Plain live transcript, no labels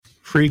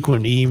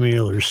frequent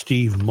emailer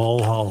Steve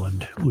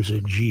Mulholland, who's a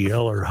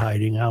GLer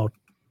hiding out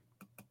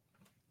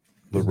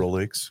Liberal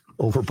Lakes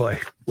over by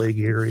Lake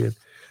Erie,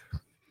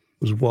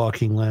 was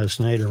walking last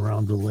night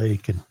around the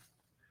lake and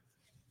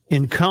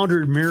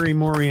encountered Mary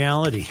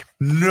Moriality.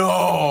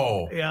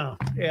 No. Yeah.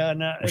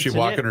 Was she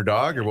walking her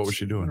dog, or what was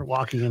she doing?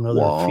 Walking another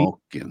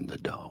Walking the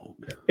dog.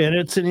 And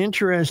it's an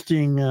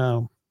interesting.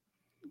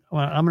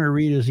 I'm going to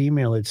read his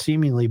email. It's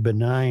seemingly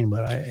benign,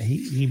 but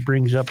he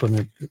brings up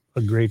a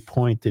great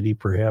point that he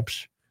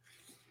perhaps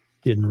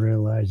didn't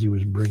realize he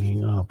was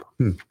bringing up.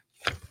 Would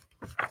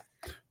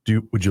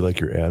you like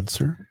your ad,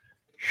 sir?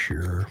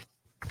 Sure.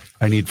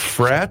 I need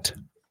frat,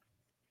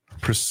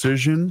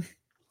 precision,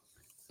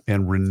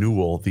 and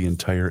renewal, the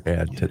entire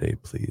ad today,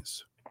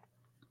 please.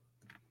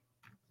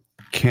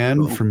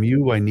 Ken, from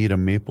you, I need a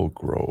Maple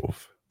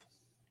Grove.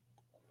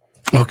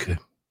 Okay.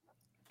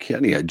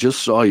 Kenny, I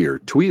just saw your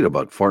tweet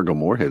about Fargo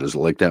Moorhead. Is it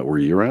like that where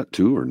you're at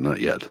too, or not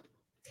yet?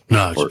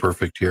 No, it's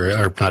perfect here.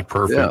 Or not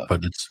perfect,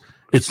 but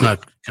it's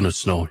not going to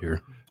snow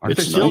here.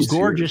 It's still nice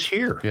gorgeous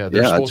here. Yeah,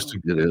 they're supposed to.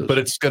 It is, but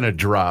it's going to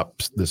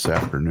drop this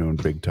afternoon,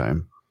 big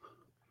time.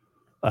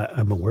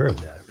 I'm aware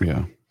of that.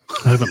 Yeah,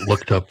 I haven't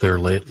looked up there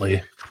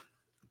lately.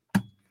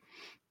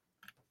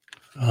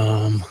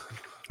 Aren't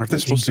they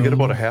supposed to get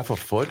about a half a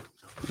foot?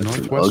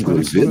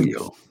 Northwest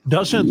video.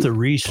 Doesn't the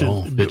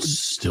recent? It's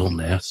still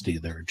nasty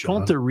there, John.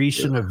 Don't the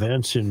recent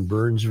events in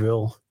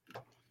Burnsville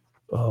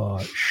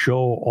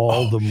show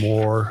all the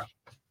more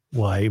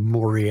why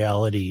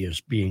Moriality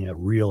is being a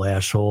real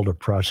asshole to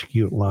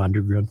prosecute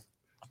Londrigan?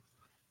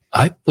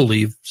 I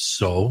believe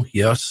so.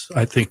 Yes,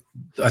 I think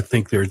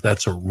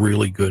that's a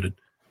really good,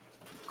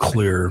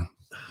 clear.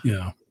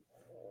 Yeah,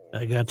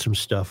 I got some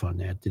stuff on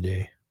that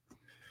today.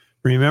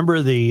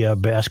 Remember the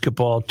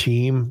basketball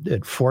team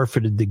that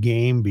forfeited the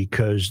game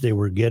because they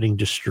were getting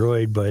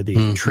destroyed by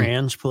the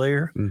trans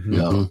player? Mm-hmm.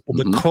 Yeah.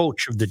 Well, the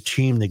coach of the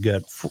team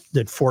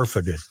that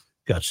forfeited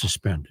got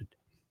suspended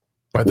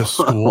by the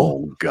school.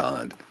 Oh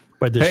God!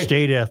 By the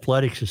State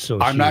Athletics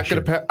Association. I'm not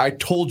going to. I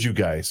told you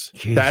guys.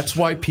 Jesus. That's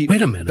why people.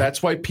 Wait a minute.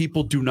 That's why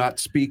people do not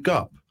speak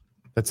up.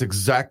 That's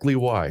exactly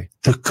why.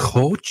 The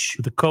coach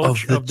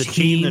of the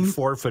team that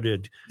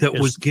forfeited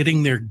was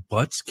getting their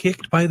butts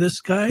kicked by this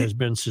guy has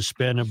been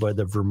suspended by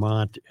the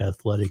Vermont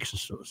Athletics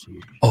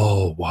Association.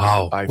 Oh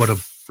wow! What a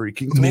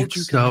freaking told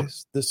you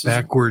guys. This is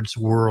backwards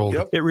world.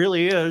 Yep. It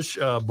really is,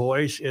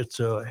 boys. It's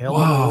a hell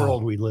of a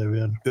world we live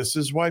in. This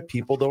is why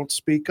people don't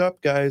speak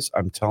up, guys.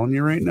 I'm telling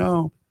you right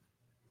now.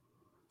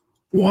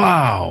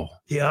 Wow.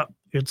 Yeah,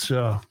 it's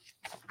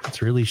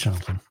really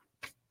something.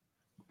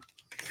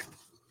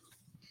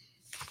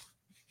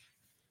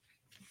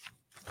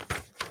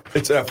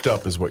 It's effed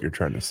up is what you're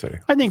trying to say.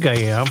 I think I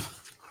am.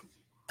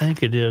 I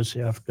think it is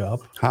effed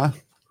up. Huh?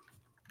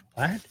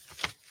 What?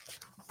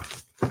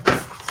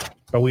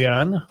 Are we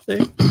on the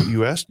thing?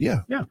 You asked?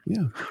 Yeah. Yeah.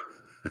 Yeah.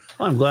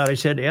 Well, I'm glad I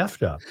said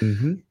effed up.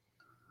 Mm-hmm.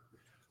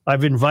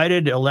 I've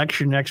invited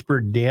election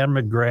expert Dan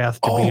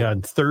McGrath to be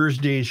on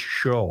Thursday's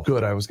show.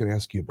 Good. I was going to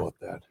ask you about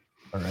that.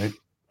 All right.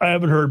 I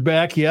haven't heard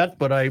back yet,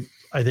 but I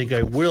think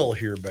I will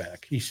hear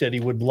back. He said he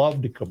would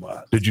love to come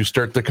on. Did you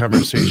start the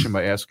conversation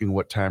by asking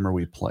what time are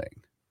we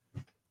playing?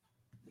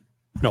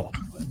 No.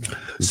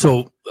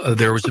 So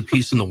there was a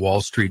piece in the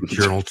Wall Street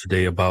Journal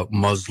today about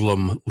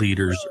Muslim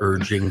leaders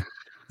urging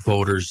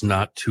voters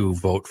not to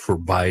vote for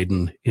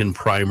Biden in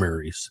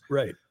primaries.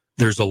 Right.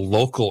 There's a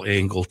local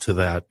angle to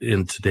that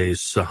in today's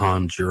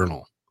Sahan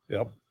Journal.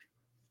 Yep.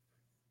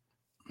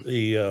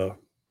 The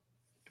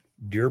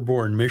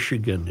Dearborn,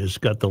 Michigan has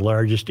got the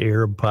largest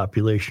Arab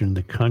population in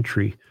the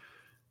country,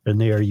 and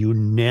they are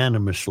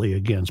unanimously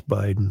against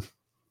Biden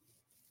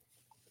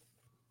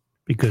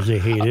because they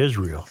hate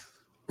Israel.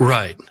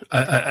 Right.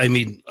 I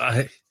mean,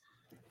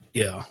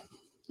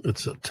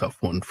 it's a tough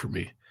one for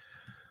me.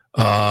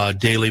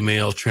 Daily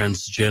Mail,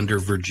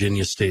 transgender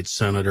Virginia state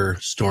senator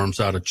storms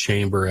out of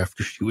chamber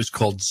after she was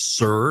called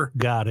sir.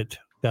 Got it.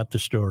 Got the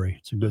story.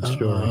 It's a good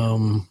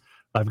story.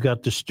 I've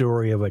got the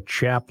story of a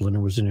chaplain.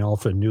 It was in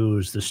Alpha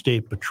News, the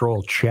state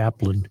patrol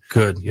chaplain.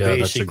 Good. Yeah,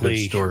 that's a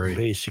good story.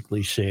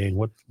 Basically saying,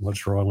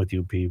 what's wrong with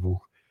you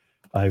people?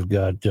 I've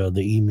got the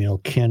email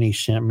Kenny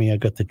sent me. I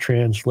got the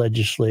trans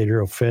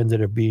legislator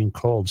offended at being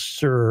called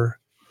sir.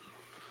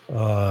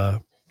 I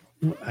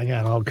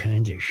got all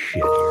kinds of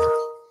shit here.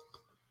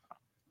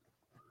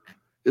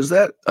 Is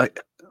that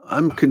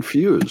I'm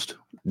confused.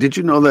 Did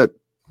you know that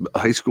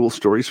high school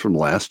stories from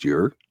last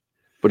year,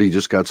 but he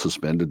just got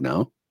suspended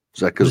now?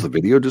 Is that because the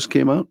video just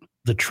came out?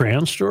 The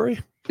trans story?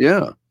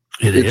 Yeah.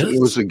 It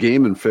was a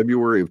game in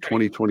February of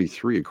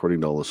 2023,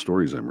 according to all the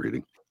stories I'm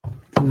reading.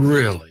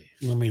 Really?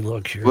 Let me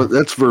look here. Well,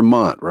 that's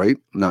Vermont, right?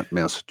 Not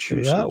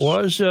Massachusetts. Yeah,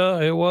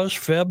 it was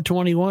Feb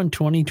 21,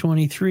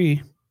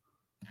 2023.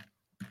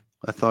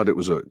 I thought it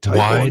was a typo.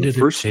 Why did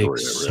it take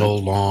so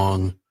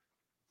long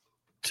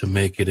to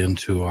make it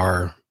into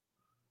our...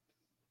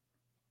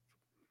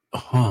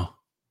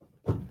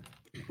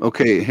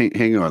 Okay,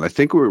 hang on. I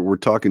think we're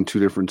talking two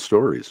different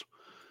stories.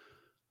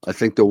 I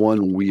think the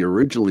one we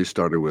originally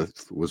started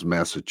with was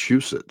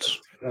Massachusetts.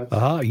 You're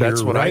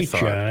That's what I right,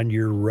 thought. John.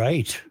 You're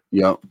right.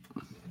 Yeah.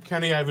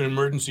 Kenny, I have an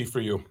emergency for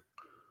you.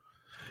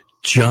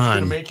 It's going to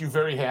John, make you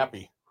very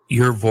happy.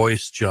 your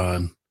voice,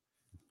 John.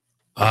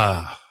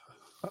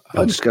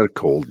 I just got a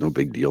cold. No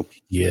big deal.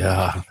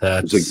 Yeah,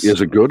 that's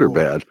Is it good or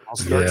bad? I'll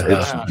start Yeah. with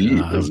It's that.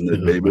 deep, isn't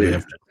it, baby? I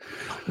have to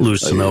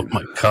loosen up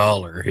my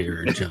collar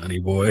here, Johnny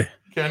boy.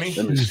 Kenny,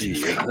 Let me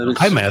see.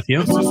 Hi, Matthew.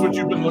 this is what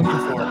you've been looking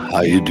for.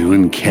 How you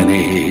doing,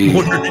 Kenny?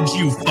 Where did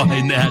you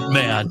find that,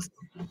 Matt?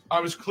 I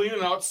was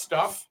cleaning out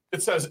stuff.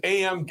 It says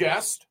AM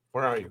guest.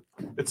 Where are you?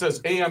 It says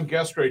AM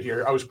guest right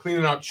here. I was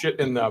cleaning out shit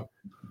in the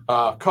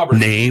cupboard.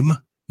 Name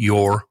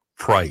your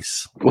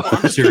price.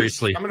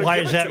 Seriously. I'm gonna Why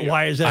give is it that? to you.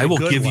 Why is that? I a will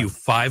good give one? you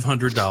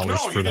 $500 No,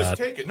 for you just that.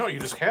 take it. No, you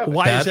just have it.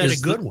 Why is That that a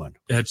is good one?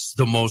 That's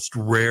the most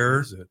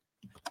rare,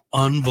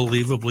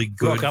 unbelievably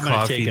good Look, I'm gonna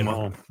coffee take it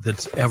home.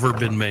 that's ever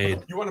been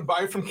made. You want to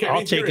buy from Kenny?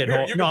 I'll take it Here,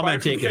 home. you No, can I'm buy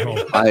gonna from take it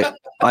Kenny. home.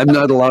 I'm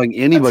not allowing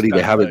anybody to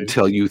That's have it nice.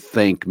 until you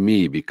thank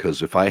me,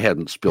 because if I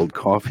hadn't spilled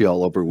coffee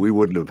all over, we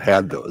wouldn't have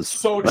had those.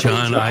 So,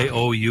 John, I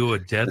owe you a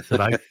debt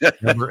that I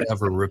never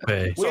ever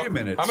repay. Wait a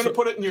minute. I'm going to So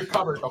put it in your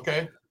cupboard,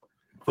 okay?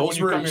 For when those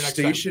you come were here next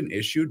time. station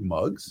issued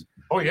mugs?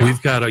 Oh, yeah.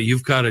 You've got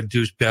to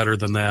do better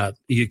than that.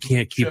 You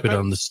can't keep Ship it it?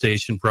 on the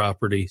station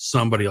property.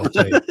 Somebody will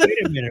take it.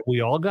 Wait a minute. We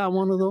all got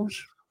one of those.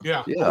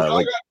 Yeah.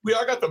 Yeah, We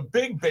all got the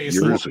big base.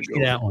 Years one.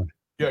 ago. That one.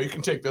 Yeah, you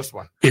can take this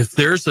one. If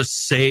there's a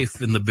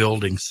safe in the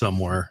building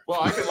somewhere,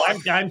 Well, I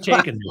can I'm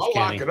taking this, I'll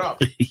lock Kenny. it up.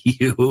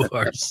 you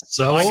are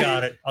so. I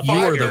got it. You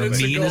are the 5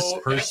 minutes meanest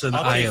ago, person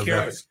I'll I take have care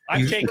of ever. it. I'm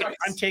You-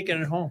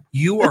 taking it home.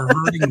 You are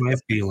hurting my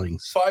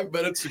feelings. 5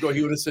 minutes ago,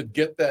 he would have said,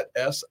 "Get that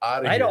S out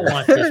of here." I don't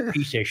want this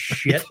piece of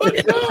shit. But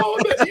no,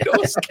 that he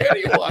knows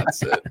Kenny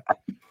wants it.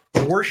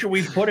 Where should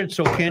we put it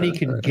so Kenny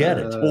can get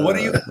it? Well,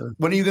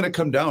 when are you going to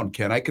come down,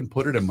 Ken? I can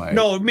put it in my.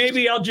 No,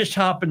 maybe I'll just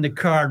hop in the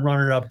car and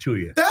run it up to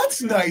you.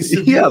 That's nice.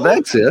 Of Yeah, you.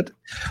 that's it.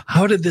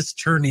 How did this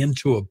turn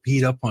into a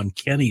beat up on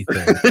Kenny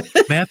thing?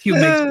 Matthew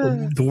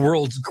makes the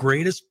world's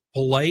greatest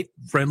polite,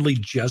 friendly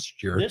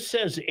gesture, This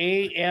says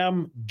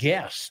AM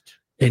guest.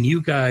 and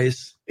you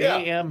guys. Yeah.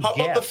 AM How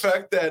about the guest.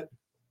 fact that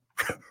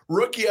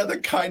Rookie, had the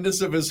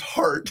kindness of his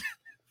heart,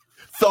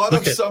 thought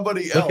Look of at-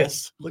 somebody look at-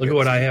 else? Look at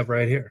what I have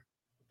right here.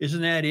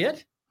 Isn't that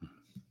it?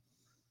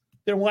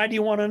 Then why do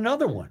you want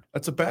another one?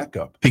 That's a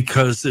backup.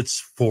 Because it's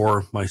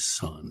for my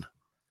son.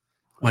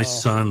 My Oh.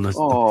 son is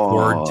the Oh.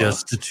 poor,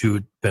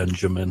 destitute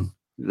Benjamin.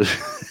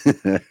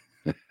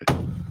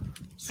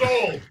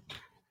 Sold.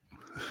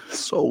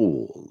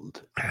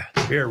 Sold.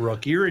 Here,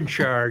 Rook, you're in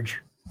charge.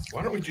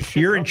 Why don't we just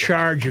You're in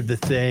charge of the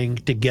thing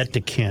to get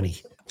to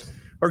Kenny.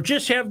 Or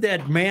just have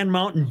that Man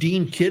Mountain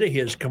Dean kid of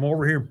his come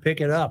over here and pick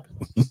it up.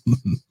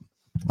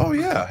 Oh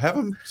yeah, have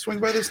him swing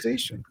by the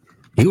station.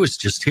 He was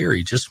just here.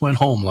 He just went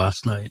home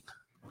last night.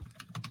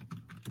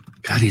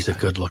 God, he's a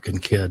good looking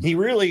kid. He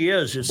really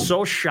is. It's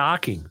so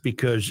shocking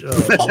because,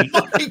 Oh my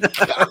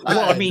God.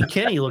 well, I mean,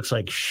 Kenny looks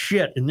like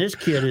shit, and this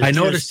kid is. I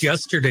noticed just-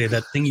 yesterday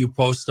that thing you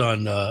post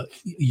on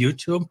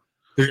YouTube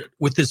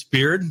with this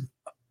beard.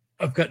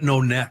 I've got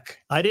no neck.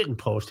 I didn't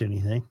post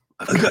anything.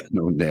 I've got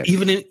No neck.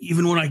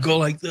 even when I go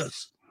like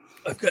this,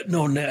 I've got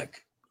no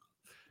neck.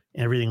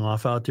 Everything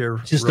off out there.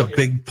 Just a Rook?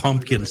 big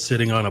pumpkin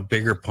sitting on a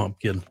bigger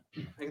pumpkin.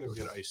 I think they'll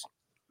get ice.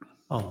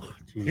 Oh,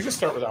 You geez. can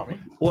start without me.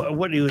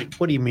 What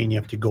do you mean you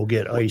have to go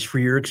get ice for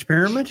your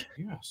experiment?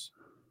 Yes.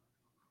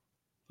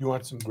 You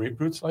want some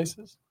grapefruit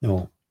slices?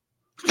 No.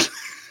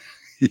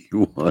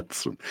 You want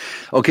some?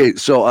 Okay,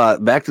 so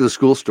back to the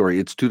school story.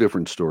 It's two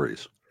different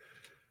stories.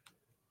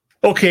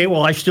 Okay,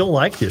 well, I still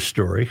like this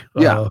story.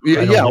 Yeah, I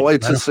yeah. don't- Well, I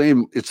it's the don't-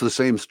 same. It's the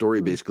same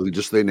story basically.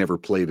 Just they never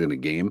played in a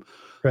game.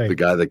 right. The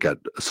guy that got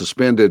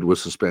suspended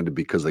was suspended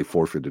because they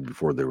forfeited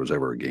before there was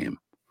ever a game.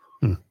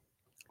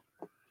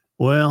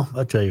 Well,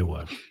 I'll tell you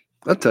what.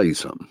 I'll tell you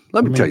something.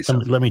 Let me tell you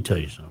something. Let me tell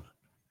you something.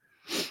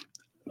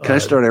 Can I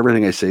start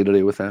everything I say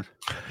today with that?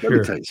 Let Sure.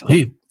 me tell you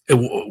something.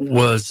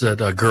 Was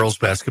at a girls'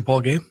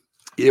 basketball game.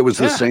 It was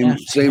the Yeah, same yeah,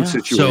 same yeah.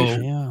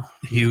 situation. Yeah.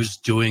 He was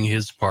doing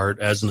his part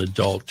as an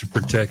adult to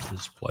protect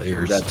his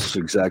players. That's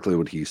exactly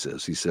what he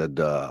says. He said,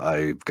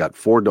 I've got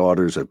 4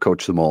 daughters. I've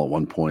coached them all at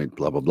one point,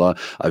 blah, blah, blah.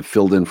 I've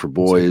filled in for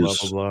boys. Blah,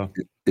 blah,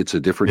 blah. It's a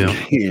different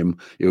Yeah. game.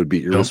 It would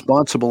be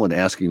irresponsible and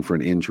asking for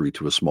an injury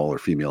to a smaller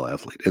female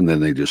athlete. And then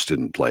they just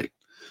didn't play.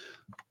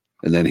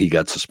 And then he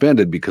got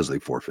suspended because they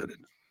forfeited.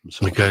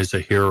 So, the guy's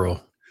a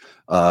hero.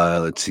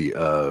 let's see.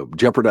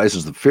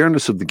 Jeopardizes the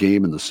fairness of the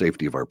game and the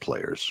safety of our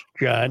players.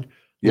 John,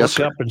 Yes,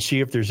 look sir. up and see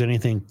if there's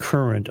anything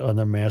current on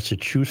the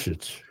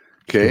Massachusetts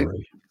Okay.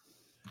 story.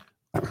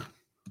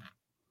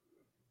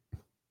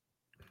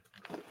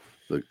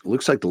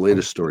 Looks like the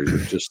latest stories are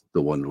just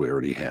the one we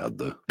already had.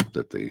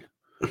 That they,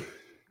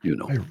 you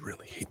know. I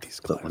really hate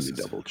these Let me glasses.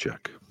 double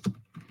check.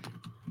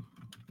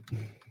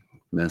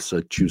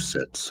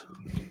 Massachusetts.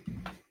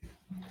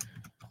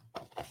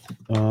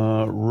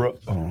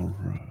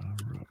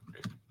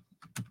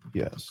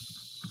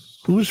 Yes.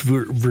 Who's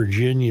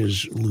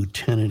Virginia's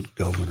lieutenant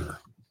governor?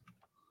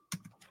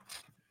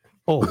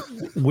 Oh,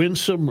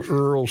 Winsome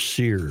Earl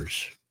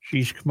Sears.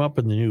 She's come up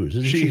in the news.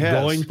 Isn't She she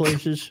has. going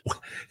places?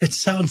 It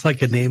sounds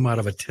like a name out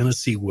of a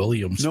Tennessee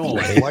Williams. No,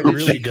 play. why did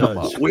really she come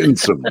does. up?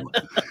 Winsome.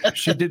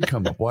 She did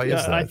come up. Why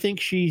is that? I think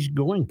she's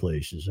going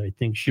places. I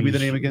think she's Give me the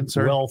name again,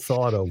 sir. well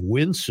thought of.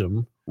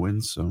 Winsome,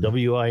 Winsome.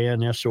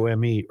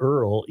 Winsome,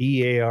 Earl,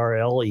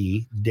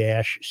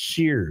 EARLE -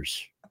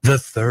 Sears, The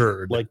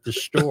third. like the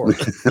store.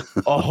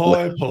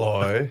 Ahoy,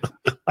 boy.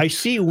 I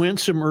see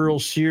Winsome Earl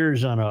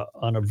Sears on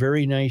a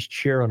very nice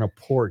chair on a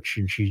porch,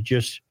 and she's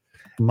just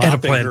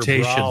mopping her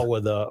plantation. brow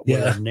with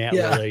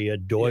a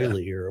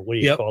doily, or what do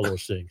you Yep. call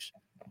those things?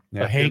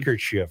 Yeah. A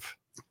handkerchief.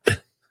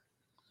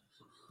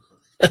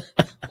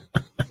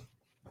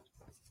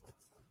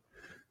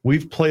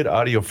 We've played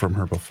audio from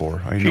her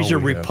before. I know She's a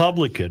we have.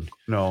 Republican.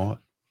 No,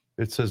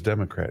 it says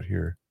Democrat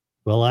here.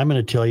 Well, I'm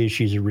going to tell you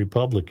she's a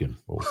Republican.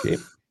 Okay.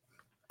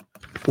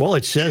 Well,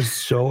 it says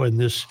so in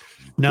this.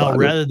 Now, Well,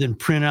 rather than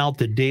print out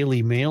the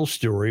Daily Mail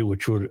story,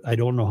 which I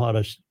don't know how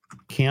to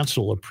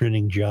cancel a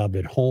printing job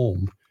at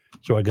home,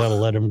 so I got to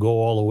let them go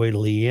all the way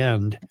to the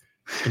end,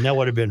 and that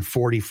would have been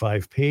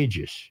 45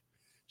 pages.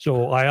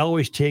 So I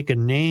always take a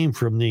name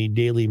from the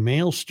Daily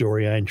Mail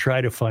story and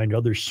try to find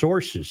other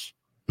sources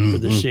for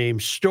the Mhm. same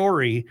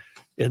story,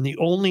 and the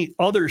only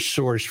other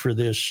source for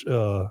this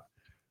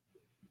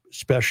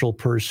special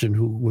person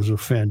who was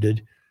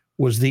offended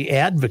was The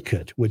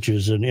Advocate, which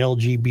is an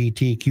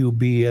LGBTQ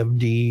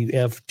BFD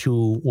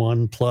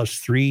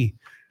F21+3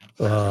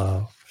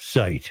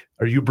 site.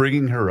 Are you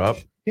bringing her up?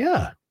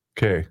 Yeah.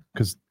 Okay.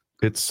 Because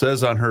it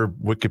says on her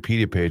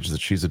Wikipedia page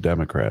that she's a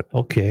Democrat.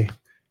 Okay.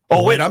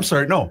 Oh, wait. I'm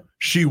sorry. No,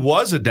 she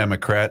was a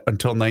Democrat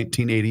until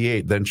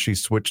 1988. Then she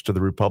switched to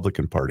the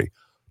Republican Party.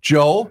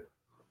 Joe,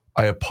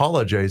 I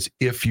apologize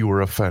if you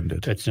were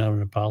offended. That's not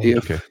an apology.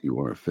 If you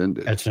are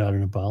offended. That's not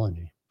an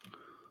apology.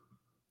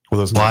 Well,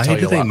 doesn't that tell Why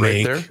you do a they lot right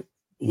make there?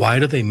 why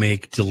do they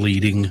make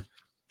deleting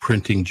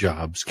printing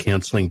jobs,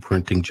 canceling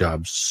printing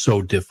jobs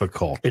so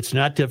difficult? It's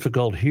not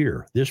difficult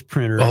here. This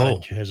printer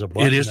has a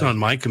button. It is on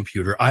my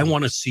computer. I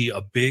want to see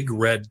a big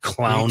red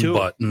clown Me too.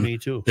 button Me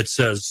too. that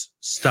says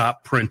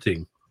stop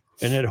printing.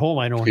 And at home,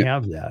 I don't Yeah.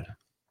 have that.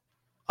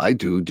 I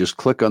do. Just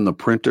click on the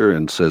printer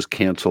and says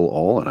cancel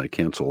all, and I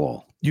cancel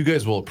all. You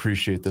guys will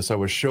appreciate this. I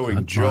was showing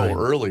Not Joe mine.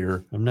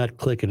 earlier I'm not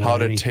clicking how on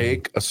to anything.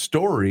 take a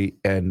story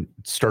and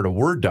start a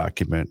Word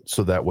document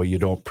so that way you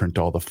don't print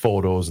all the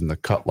photos and the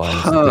cut lines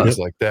Huh. and things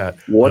like that.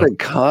 What a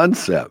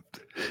concept.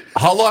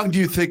 How long do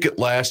you think it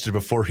lasted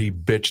before he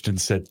bitched and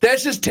said,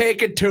 "This is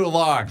taking too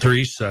long"?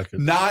 3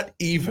 seconds. Not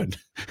even.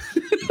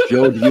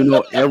 Joe, do you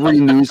know every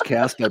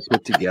newscast I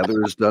put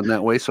together is done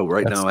that way? So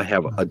right now I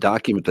have a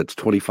document that's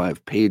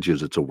 25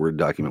 pages. It's a Word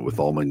document with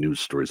all my news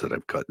stories that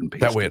I've cut and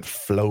pasted. That way it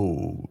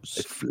flows.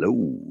 It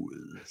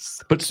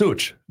flows. But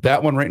Such,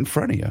 that one right in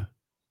front of you.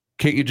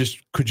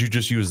 Could you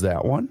just use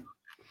that one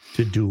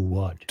To do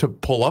what? to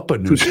pull up a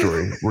news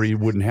story where you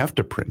wouldn't have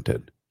to print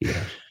it?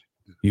 Yeah,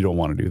 You don't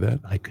want to do that?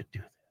 I could do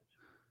that.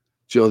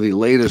 Joe, the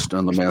latest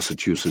on the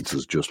Massachusetts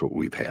is just what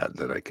we've had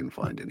that I can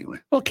find anyway.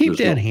 Well, keep There's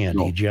that no- handy,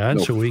 no- John,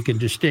 no so we can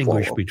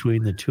distinguish follow-up.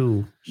 between the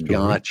two. stories.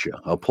 Gotcha.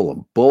 I'll pull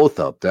them both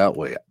up that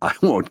way. I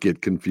won't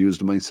get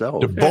confused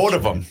myself. The both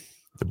of them.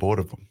 The both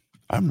of them.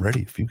 I'm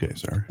ready if you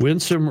guys are.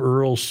 Winsome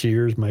Earl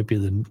Sears might be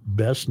the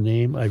best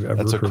name I've ever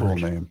That's a heard. cool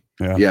name.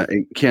 Yeah. Yeah,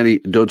 and Kenny,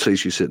 don't say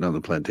she's sitting on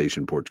the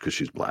plantation porch because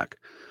she's black.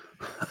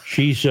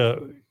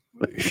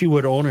 She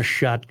would own a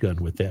shotgun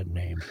with that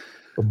name,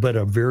 but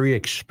a very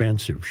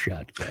expensive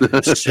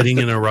shotgun, Sitting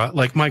in a rock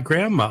like my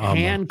grandma,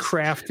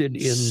 handcrafted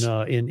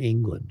in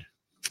England.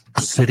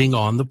 sitting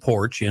on the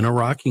porch in a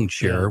rocking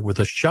chair with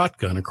a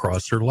shotgun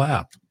across her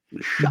lap.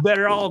 You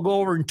better all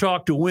go over and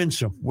talk to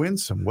Winsome.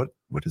 Winsome. What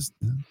is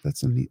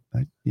that's a neat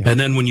yeah. And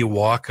then when you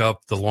walk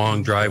up the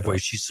long driveway,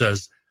 she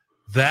says,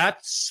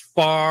 "That's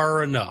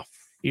far enough.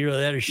 You know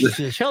that she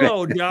says,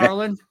 "Hello,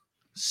 darling."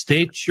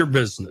 State your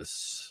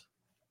business."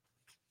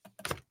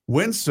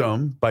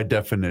 Winsome, by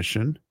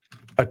definition,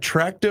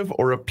 attractive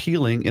or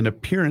appealing in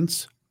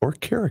appearance or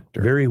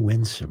character. Very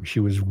winsome. She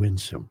was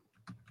winsome.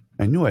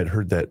 I knew I'd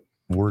heard that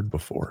word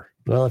before.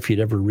 Well, if you'd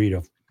ever read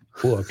a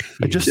book,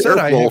 I just said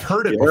I have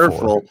heard it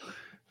before.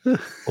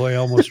 boy, I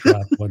almost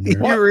dropped one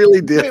there. You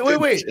really did.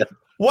 Wait.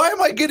 Why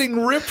am I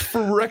getting ripped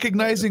for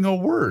recognizing a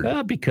word?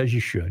 Because you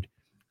should.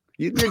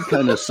 You did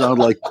kind of sound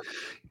like,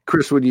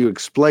 Chris, when you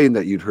explained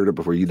that you'd heard it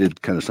before, you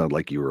did kind of sound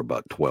like you were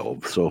about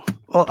 12. So,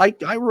 well, I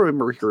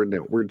remember hearing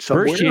that word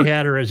somewhere. First, you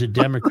had her as a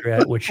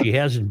Democrat, which she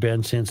hasn't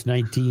been since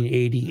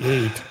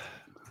 1988.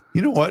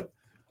 You know what?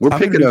 We're I'm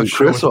gonna picking do on the show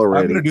Chris with-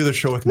 already. I'm going to do the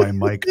show with my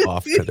mic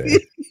off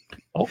today,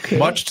 Okay.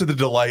 much to the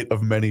delight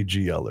of many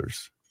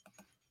GLers.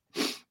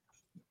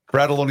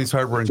 Bradaloni's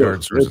Hardware and So,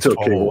 Garden Stores. it's It's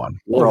okay. 1201.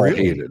 We're all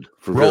really? hated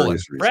for Rolling.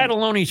 various reasons.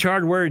 Bradaloni's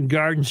Hardware and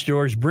Garden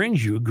Stores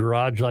brings you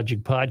Garage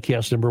Logic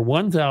Podcast number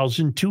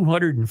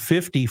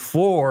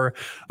 1254,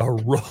 a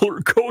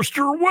roller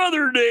coaster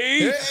weather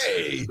day.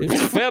 Hey!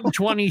 It's Feb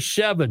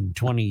 27,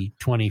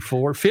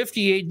 2024,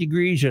 58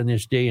 degrees on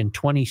this day in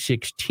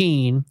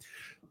 2016,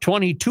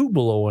 22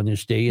 below on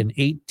this day in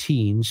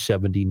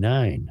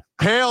 1879.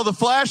 Hail the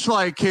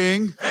flashlight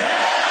king.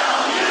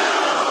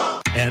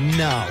 And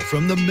now,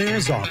 from the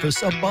mayor's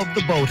office above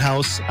the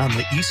boathouse on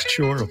the east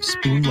shore of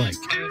Spoon Lake,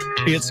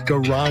 it's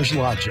Garage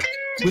Logic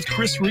with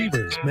Chris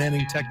Reavers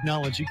manning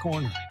Technology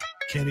Corner,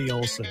 Kenny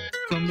Olson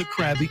from the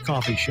Krabby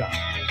Coffee Shop,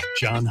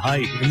 John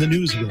Haidt in the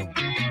newsroom,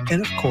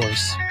 and of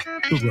course,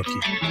 the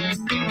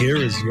Rookie. Here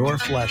is your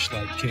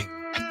flashlight king,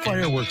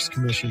 fireworks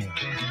commissioner,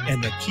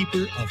 and the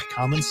keeper of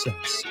common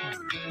sense,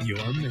 your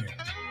mayor,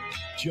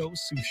 Joe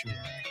Souchere.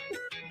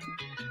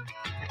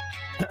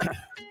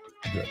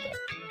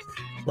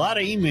 A lot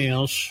of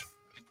emails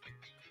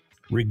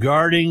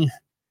regarding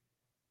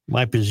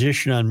my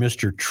position on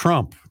Mr.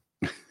 Trump.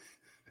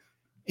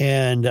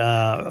 And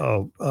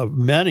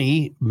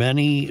many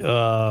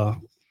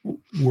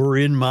were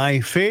in my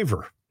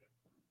favor.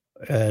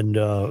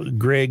 And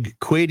Greg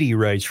Quady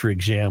writes, for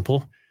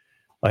example,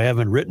 I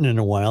haven't written in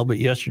a while, but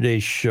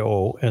yesterday's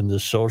show and the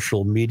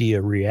social media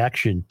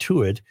reaction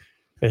to it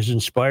has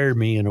inspired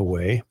me in a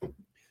way.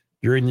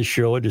 During the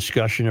show, a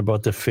discussion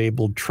about the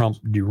fabled Trump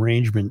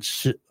derangement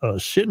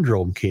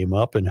syndrome came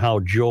up and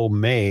how Joe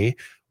may,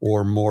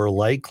 or more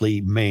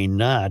likely may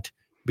not,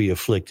 be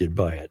afflicted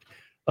by it.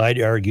 I'd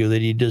argue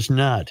that he does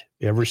not.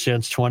 Ever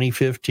since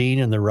 2015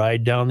 and the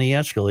ride down the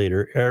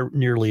escalator,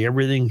 nearly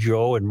everything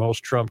Joe and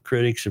most Trump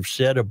critics have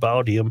said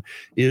about him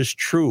is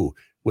true,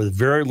 with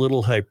very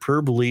little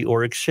hyperbole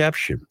or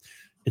exception.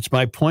 It's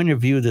my point of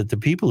view that the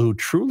people who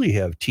truly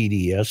have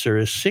TDS are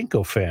his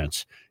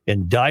sycophants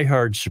and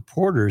diehard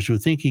supporters who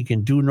think he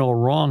can do no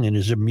wrong and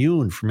is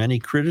immune from any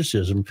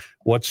criticism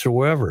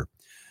whatsoever.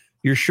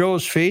 Your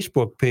show's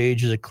Facebook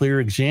page is a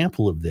clear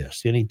example of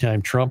this.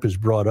 Anytime Trump is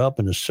brought up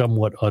in a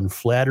somewhat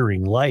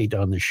unflattering light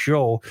on the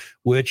show,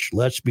 which,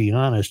 let's be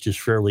honest, is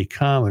fairly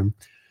common,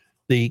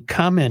 the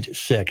comment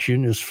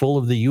section is full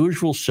of the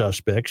usual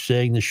suspects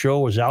saying the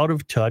show is out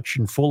of touch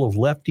and full of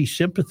lefty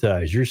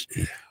sympathizers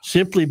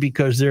simply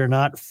because they're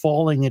not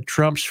falling at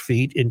Trump's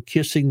feet and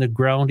kissing the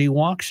ground he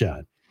walks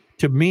on.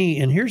 To me,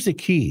 and here's the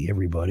key,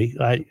 everybody,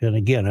 and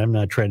again, I'm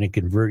not trying to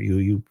convert you.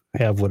 You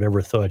have whatever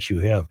thoughts you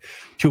have.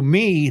 To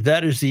me,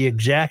 that is the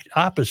exact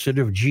opposite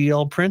of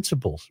GL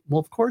principles. Well,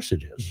 of course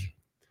it is.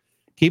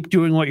 Keep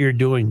doing what you're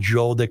doing,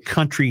 Joe. The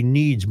country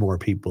needs more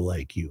people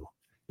like you.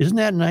 Isn't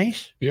that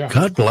nice? Yeah.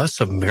 God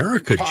bless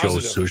America,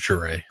 Positive. Joe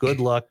Souchere.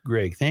 Good luck,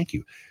 Greg. Thank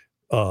you.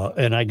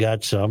 And I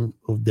got some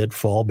that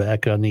fall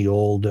back on the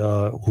old,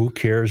 who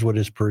cares what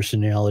his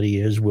personality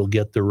is? We'll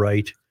get the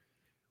right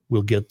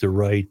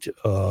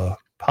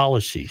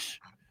policies.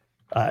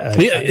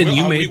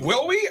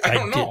 Will we? I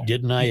don't know.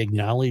 Didn't I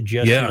acknowledge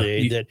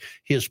yesterday that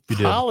his did.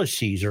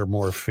 policies are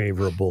more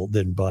favorable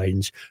than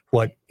Biden's?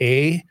 What,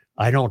 A,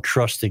 I don't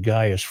trust the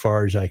guy as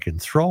far as I can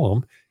throw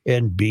him,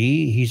 and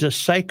B, he's a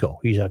psycho.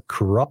 He's a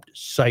corrupt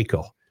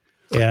psycho,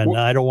 and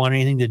I don't want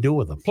anything to do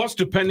with him. Plus,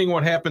 depending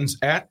what happens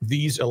at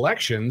these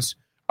elections,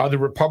 are the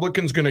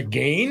Republicans going to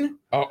gain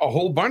a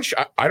whole bunch?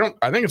 I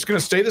think it's going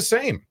to stay the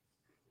same.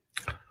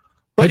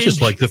 I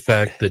just like the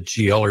fact that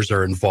GLers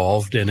are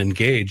involved and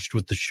engaged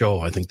with the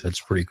show. I think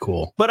that's pretty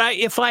cool. But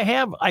I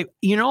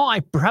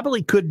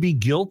probably could be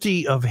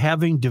guilty of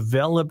having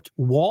developed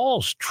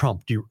Wall's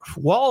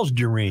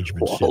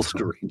derangement. Walls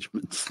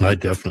derangements. I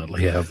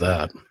definitely have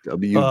that.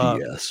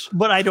 WDS.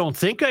 But I don't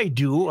think I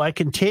do. I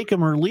can take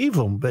him or leave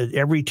him. But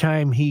every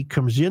time he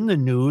comes in the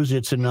news,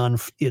 it's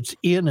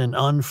in an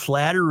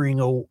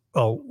unflattering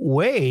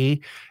way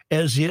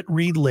as it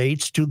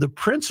relates to the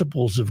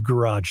principles of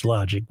Garage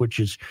Logic, which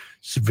is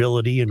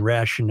civility and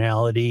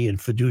rationality and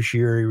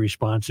fiduciary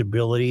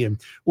responsibility and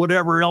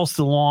whatever else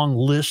the long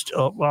list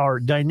of our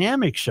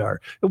dynamics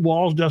are.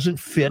 Walls doesn't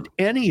fit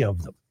any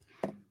of them.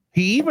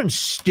 He even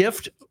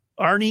stiffed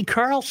Arnie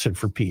Carlson,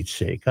 for Pete's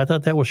sake. I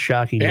thought that was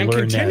shocking and to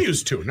learn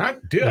continues to,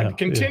 not did, Yeah,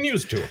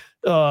 continues to.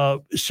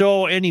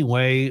 So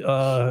anyway,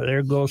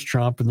 there goes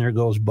Trump and there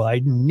goes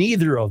Biden.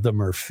 Neither of them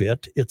are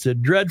fit. It's a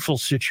dreadful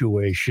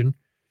situation,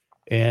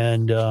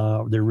 and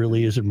there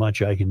really isn't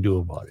much I can do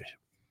about it.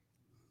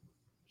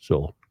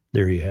 So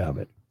there you have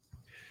it.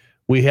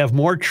 We have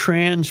more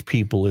trans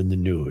people in the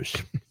news.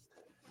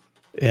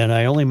 And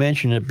I only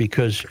mention it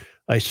because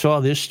I saw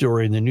this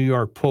story in the New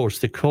York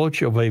Post. The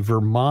coach of a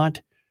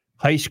Vermont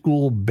high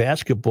school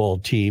basketball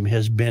team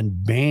has been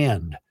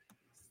banned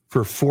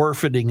for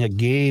forfeiting a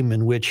game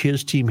in which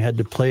his team had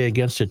to play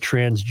against a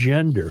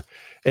transgender.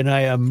 And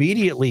I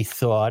immediately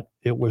thought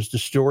it was the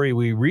story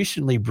we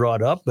recently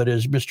brought up. But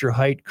as Mr.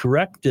 Haidt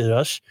corrected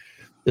us,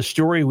 the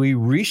story we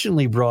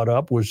recently brought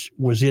up was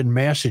in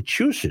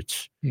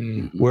Massachusetts,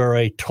 where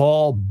a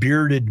tall,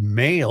 bearded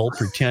male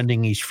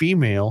pretending he's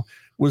female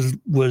was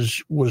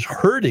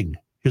hurting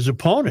his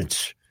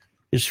opponents,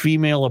 his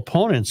female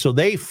opponents. So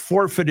they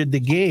forfeited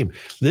the game.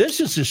 This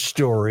is a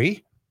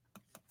story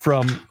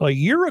from a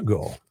year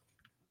ago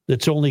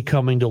that's only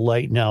coming to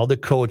light now. The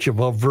coach of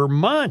a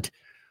Vermont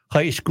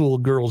high school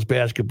girls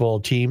basketball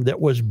team that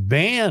was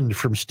banned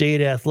from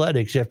state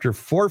athletics after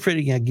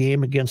forfeiting a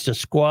game against a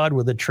squad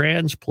with a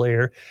trans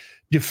player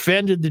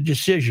defended the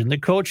decision. The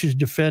coach is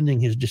defending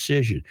his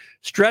decision,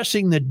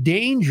 stressing the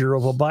danger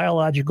of a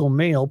biological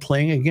male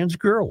playing against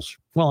girls.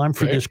 Well, I'm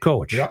for this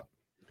coach. Yeah.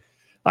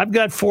 I've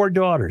got 4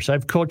 daughters.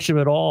 I've coached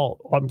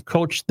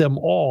them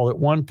all at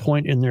one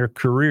point in their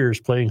careers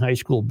playing high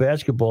school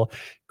basketball.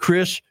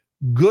 Chris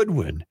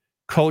Goodwin,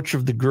 coach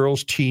of the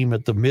girls team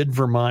at the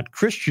Mid-Vermont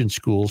Christian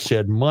School,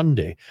 said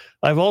Monday.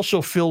 I've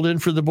also filled in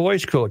for the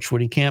boys coach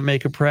when he can't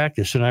make a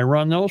practice, and I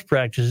run those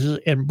practices,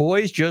 and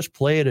boys just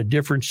play at a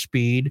different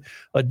speed,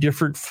 a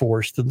different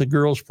force than the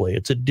girls play.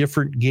 It's a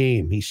different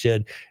game, he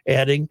said,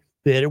 adding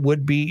that it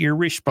would be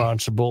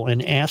irresponsible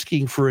and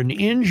asking for an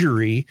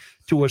injury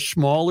to a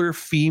smaller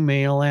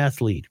female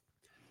athlete.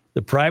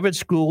 The private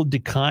school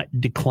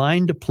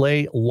declined to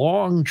play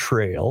Long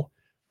Trail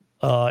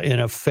in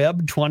a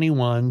Feb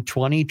 21,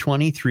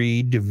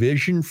 2023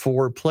 Division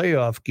IV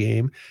playoff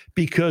game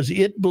because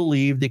it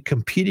believed that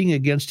competing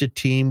against a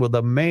team with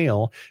a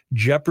male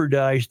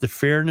jeopardized the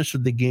fairness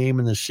of the game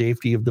and the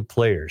safety of the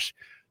players.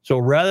 So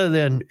rather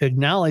than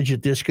acknowledge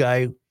that this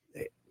guy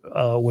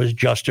was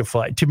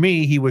justified, to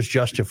me, he was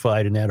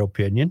justified in that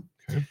opinion,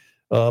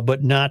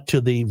 but not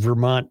to the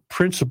Vermont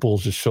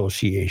Principals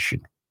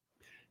Association.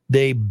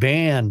 They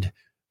banned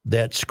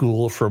that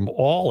school from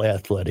all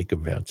athletic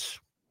events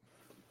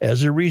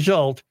as a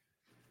result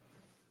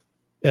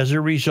of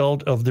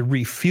the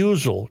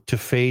refusal to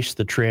face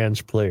the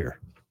trans player.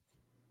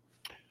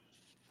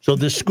 So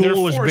the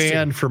school was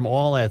banned from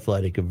all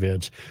athletic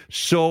events.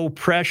 So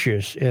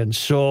precious and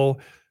so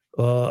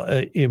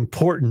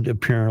important,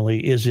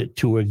 apparently, is it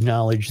to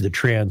acknowledge the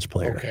trans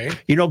player. Okay.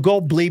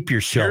 Go bleep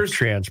yourself,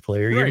 trans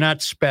player. Right. You're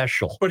not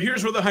special. But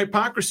here's where the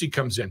hypocrisy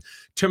comes in.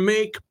 To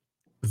make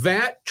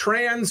that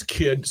trans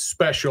kid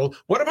special,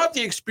 what about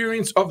the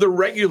experience of the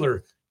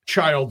regular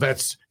child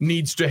that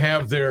needs to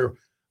have their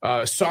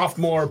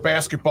sophomore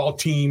basketball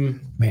team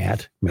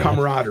Matt,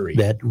 camaraderie?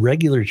 That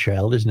regular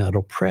child is not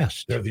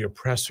oppressed. They're the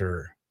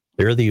oppressor.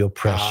 They're the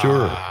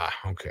oppressor.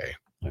 Okay.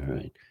 All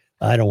right.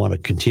 I don't want to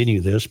continue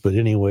this, but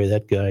anyway,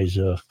 that guy's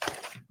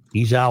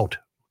he's out.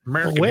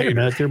 Wait a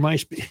minute, there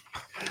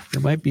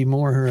might be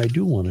more here I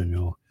do want to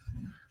know.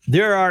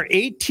 There are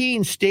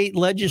 18 state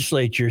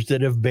legislatures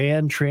that have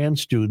banned trans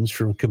students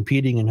from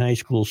competing in high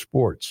school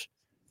sports.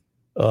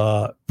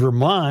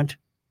 Vermont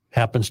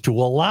happens to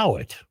allow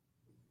it.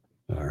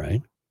 All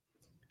right.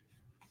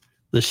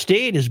 The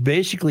state is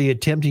basically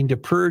attempting to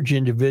purge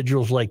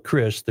individuals like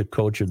Chris, the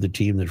coach of the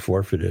team that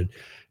forfeited,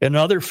 and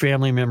other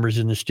family members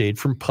in the state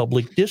from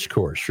public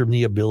discourse, from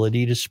the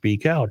ability to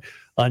speak out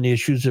on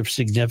issues of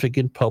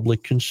significant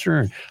public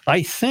concern.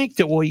 I think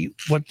that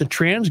what the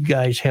trans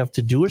guys have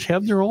to do is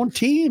have their own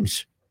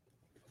teams.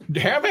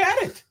 Have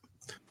at it.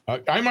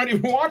 I might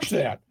even watch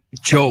that.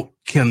 Joe,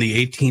 can the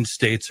 18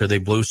 states, are they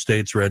blue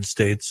states, red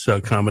states, a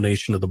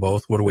combination of the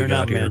both? What do we got here?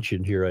 They're not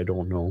mentioned here. I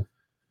don't know.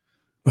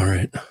 All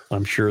right.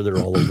 I'm sure they're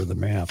all over the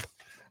map.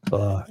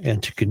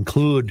 And to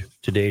conclude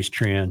today's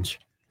trans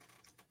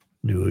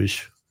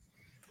news,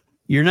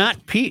 you're not,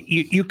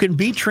 you can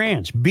be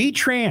trans. Be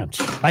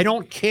trans. I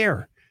don't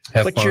care.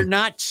 But you're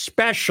not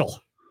special.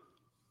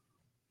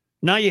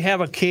 Now you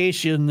have a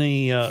case in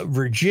the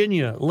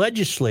Virginia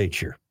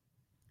legislature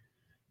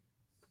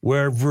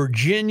where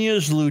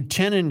Virginia's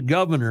lieutenant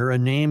governor, a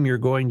name you're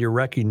going to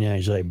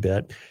recognize, I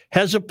bet,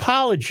 has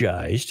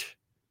apologized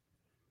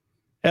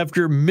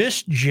after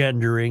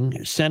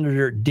misgendering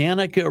Senator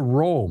Danica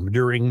Rome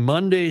during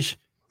Monday's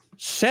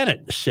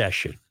Senate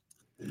session.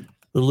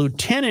 The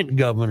lieutenant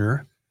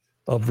governor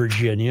of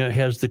Virginia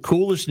has the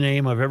coolest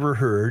name I've ever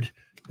heard,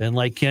 and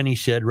like Kenny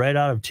said, right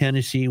out of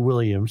Tennessee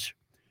Williams.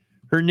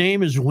 Her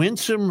name is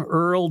Winsome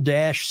Earl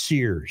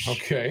Sears.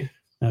 Okay.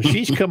 Now,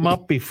 she's come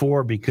up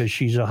before because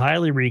she's a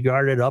highly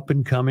regarded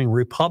up-and-coming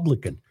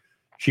Republican.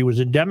 She was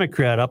a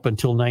Democrat up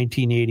until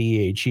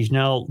 1988. She's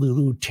now the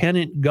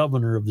lieutenant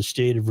governor of the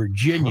state of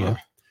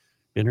Virginia,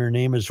 and her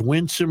name is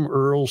Winsome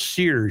Earl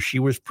Sears. She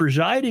was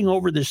presiding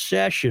over this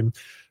session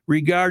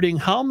regarding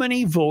how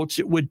many votes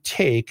it would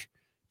take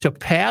to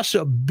pass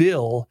a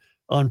bill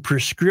on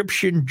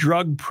prescription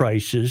drug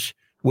prices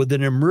with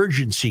an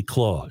emergency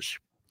clause.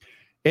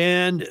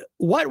 And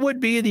what would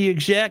be the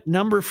exact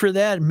number for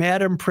that,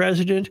 Madam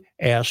President?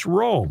 Asked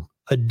Rome,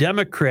 a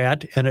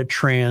Democrat and a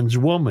trans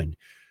woman.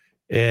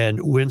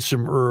 And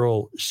Winsome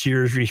Earl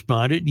Sears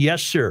responded,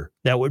 yes, sir,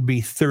 that would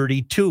be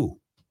 32.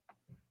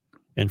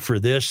 And for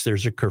this,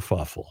 there's a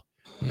kerfuffle.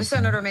 The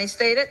senator may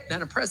state it.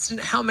 Madam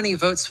President, how many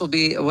votes would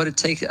it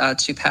take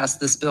to pass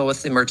this bill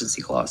with the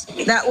emergency clause?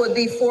 That would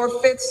be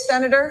 4/5,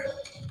 Senator.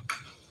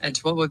 And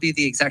what would be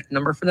the exact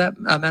number for that,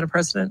 Madam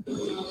President?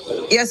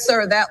 Yes,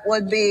 sir, that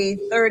would be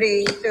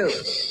 32.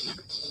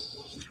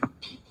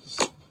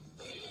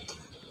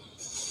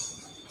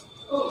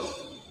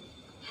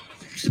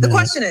 The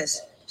question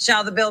is,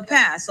 shall the bill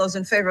pass? Those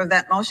in favor of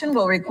that motion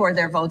will record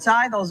their votes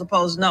aye. Those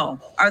opposed, no.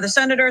 Are the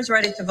senators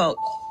ready to vote?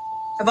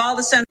 Have all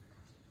the senators?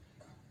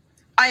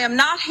 I am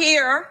not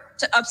here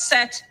to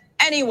upset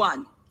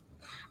anyone.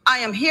 I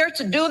am here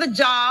to do the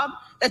job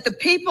that the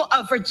people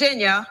of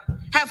Virginia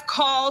have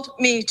called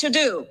me to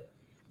do,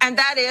 and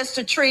that is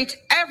to treat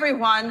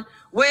everyone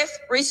with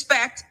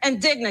respect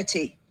and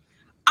dignity.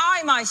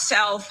 I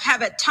myself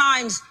have at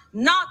times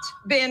not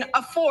been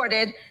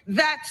afforded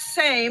that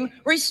same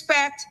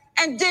respect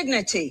and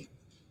dignity.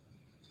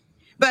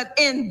 But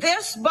in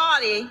this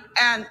body,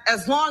 and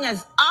as long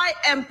as I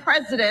am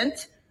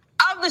president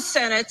of the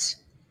Senate,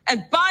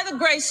 and by the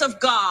grace of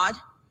God,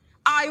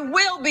 I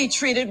will be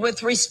treated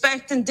with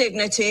respect and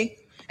dignity,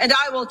 and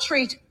I will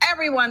treat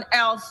everyone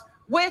else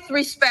with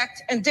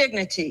respect and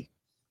dignity.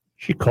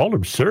 She called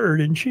him sir,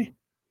 didn't she?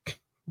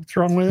 What's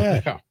wrong with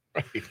that? Yeah,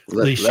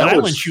 right. The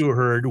silence you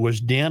heard was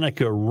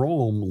Danica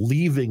Rome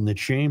leaving the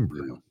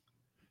chamber. Yeah.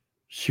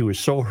 She was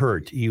so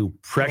hurt. You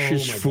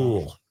precious Oh, my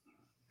fool.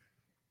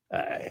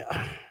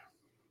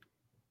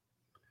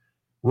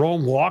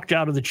 Rome walked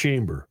out of the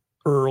chamber.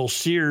 Earl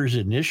Sears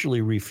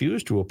initially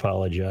refused to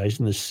apologize,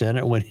 and the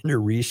Senate went into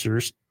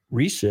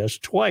recess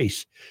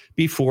twice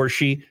before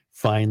she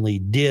finally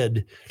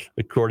did,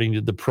 according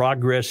to the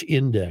Progress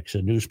Index,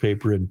 a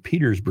newspaper in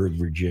Petersburg,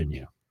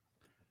 Virginia.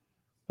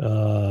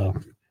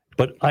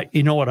 But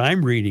you know what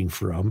I'm reading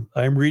from?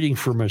 I'm reading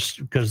from us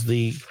because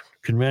the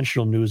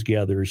conventional news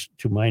gatherers,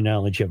 to my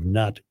knowledge, have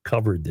not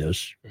covered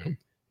this. Mhm.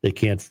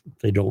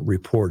 They don't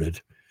report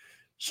it.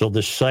 So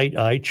the site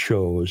I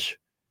chose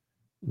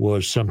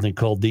was something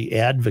called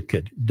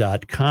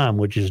theadvocate.com,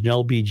 which is an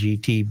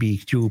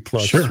LBGTB2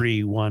 plus Sure.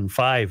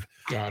 315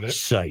 Got it.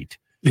 site.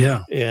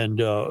 Yeah. And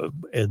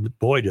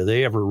boy, do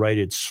they ever write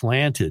it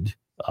slanted,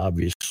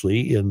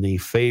 obviously, in the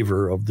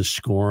favor of the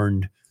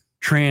scorned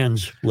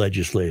trans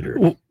legislator.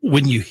 Well,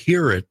 when you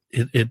hear it,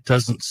 it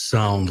doesn't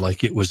sound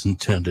like it was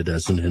intended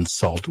as an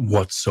insult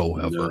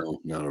whatsoever.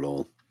 No, not at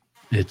all.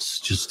 It's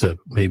just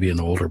maybe an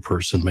older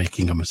person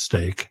making a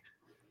mistake.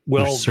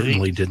 Well, Who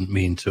certainly didn't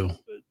mean to.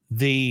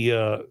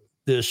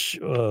 This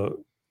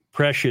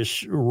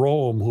precious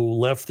Rome who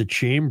left the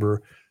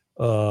chamber,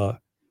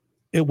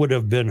 it would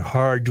have been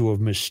hard to have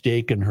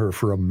mistaken her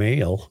for a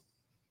male.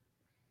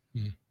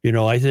 Hmm. You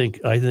know, I think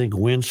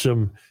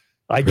Winsome.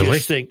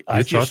 Really?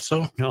 I thought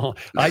so? No,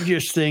 I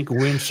just think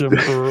Winsome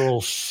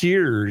Earl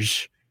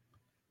Sears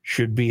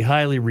should be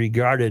highly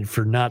regarded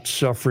for not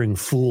suffering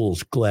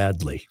fools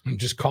gladly. I'm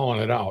just calling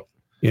it out.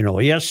 You know,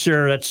 yes,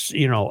 sir. That's,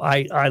 you know,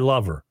 I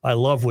love her. I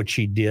love what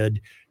she did.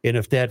 And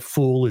if that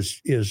fool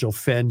is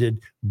offended,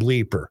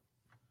 bleep her.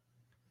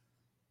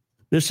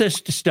 This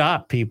has to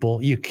stop, people.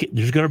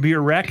 There's going to be a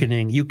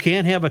reckoning. You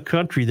can't have a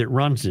country that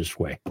runs this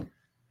way.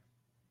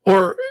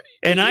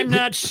 And I'm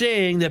not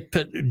saying that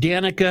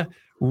Danica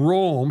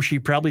Rome, she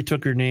probably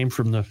took her name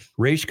from the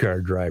race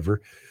car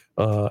driver.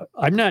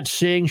 I'm not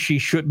saying she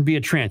shouldn't be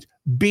a trans.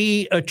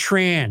 Be a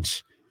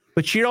trans.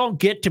 But you don't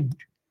get to.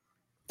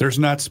 There's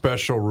not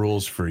special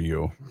rules for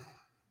you.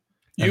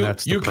 And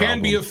that's the You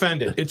can be problem.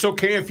 offended. It's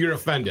okay if you're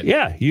offended.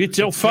 Yeah, it's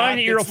so fine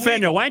that you're it's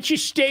offended. legal. Why don't you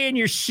stay in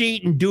your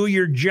seat and do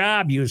your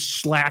job, you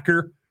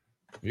slacker?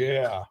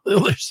 Yeah.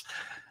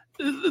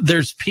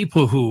 There's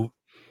people who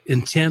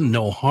intend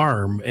no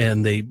harm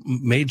and they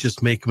may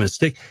just make a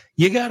mistake.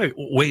 You got to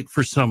wait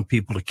for some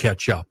people to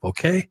catch up,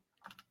 okay?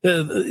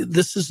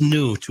 This is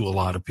new to a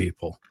lot of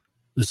people,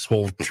 this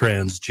whole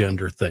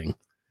transgender thing.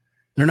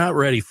 They're not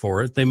ready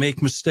for it. They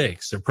make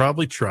mistakes. They're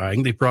probably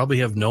trying. They probably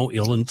have no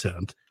ill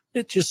intent.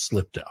 It just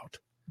slipped out.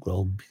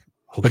 Well,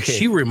 okay. But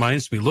she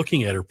reminds me,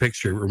 looking at her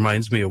picture, it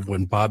reminds me of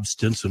when Bob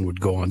Stinson would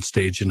go on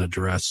stage in a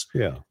dress.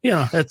 Yeah.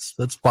 Yeah, that's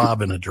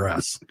Bob in a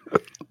dress.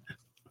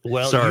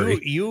 Well, Sorry.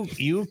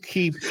 you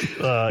keep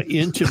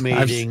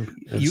intimating.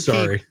 I'm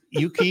sorry.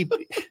 You keep.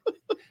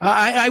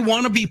 I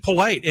want to be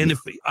polite, and if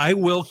I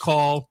will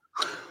call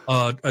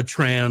a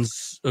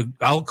trans,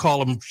 I'll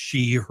call them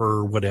she,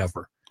 her,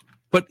 whatever.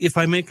 But if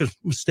I make a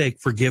mistake,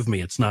 forgive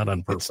me. It's not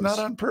on purpose. It's not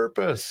on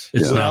purpose.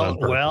 It's not on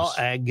purpose. Well,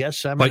 I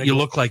guess I'm. But you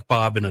look like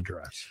Bob in a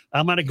dress.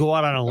 I'm going to go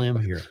out on a limb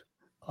here.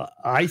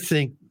 I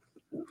think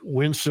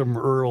Winsome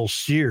Earl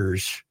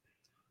Sears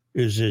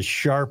is as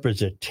sharp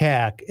as a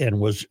tack and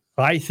was,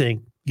 I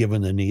think,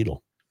 given the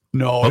needle.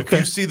 No, Okay. if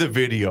you see the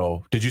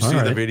video, did you All see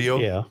the right. video?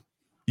 Yeah.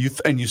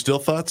 And you still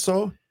thought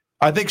so?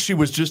 I think she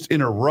was just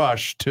in a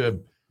rush to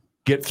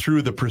get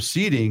through the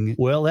proceeding.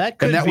 Well, that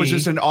could And that be. was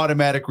just an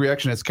automatic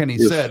reaction, as Kenny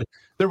Yes. said.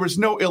 There was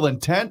no ill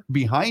intent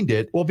behind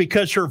it. Well,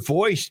 because her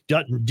voice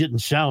didn't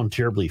sound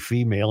terribly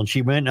female, and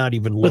she might not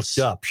even Let's-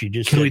 looked up. She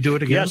just Can said, we do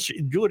it again? Yes,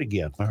 do it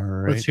again. All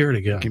right. Let's hear it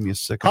again. Give me a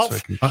second. How, so I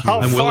can how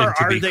I'm willing far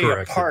to are be they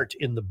corrected. apart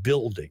in the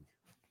building?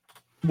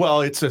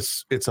 Well, it's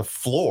a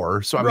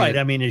floor. So I Right. mean,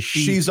 I mean, is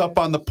she's up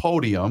on the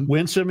podium.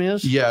 Winsome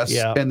is? Yes.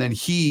 Yeah. And then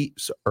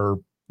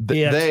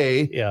Yeah.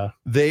 they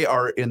Yeah.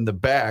 are in the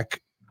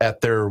back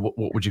at their,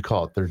 what would you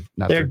call it?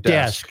 Their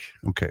desk.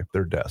 Okay,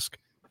 their desk.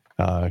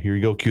 Here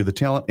you go. Cue the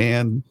talent.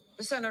 And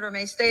The senator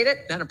may state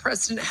it. Madam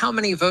President, how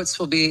many votes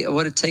would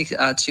it take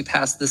to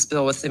pass this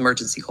bill with the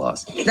emergency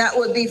clause? That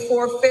would be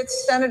 4/5,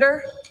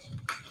 Senator.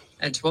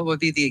 And what would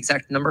be the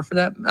exact number for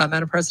that,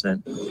 Madam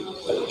President?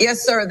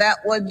 Yes, sir. That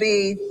would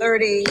be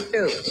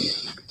 32.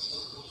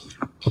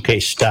 Okay,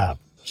 stop.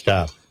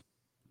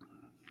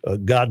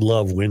 God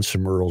love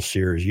Winsome Earl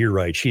Sears. You're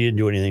right. She didn't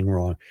do anything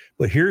wrong.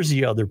 But here's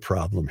the other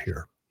problem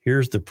here.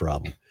 Here's the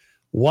problem.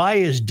 Why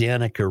is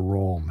Danica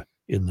Rome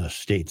in the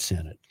state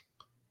Senate?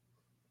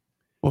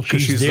 well,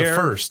 because she's there,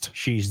 the first.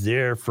 She's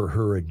there for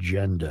her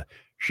agenda.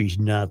 she's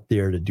not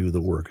there to do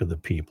the work of the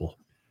people.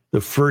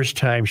 The first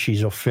time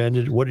she's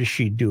offended, what does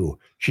she do?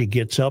 She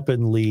gets up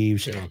and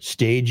leaves,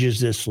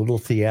 stages this little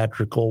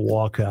theatrical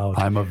walkout.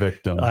 I'm a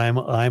victim. I'm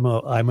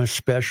a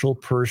special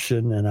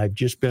person, and I've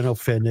just been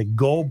offended.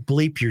 Go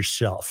bleep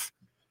yourself.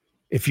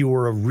 If you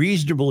were a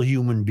reasonable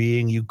human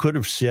being, you could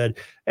have said,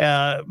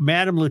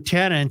 Madam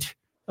Lieutenant,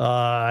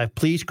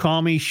 please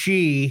call me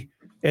she,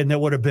 and that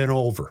would have been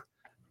over.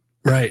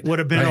 Right. Would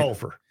have been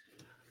over.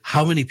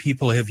 How many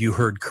people have you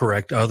heard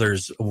correct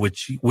others?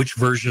 Which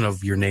version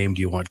of your name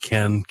do you want?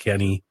 Ken,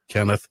 Kenny,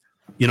 Kenneth?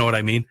 You know what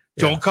I mean?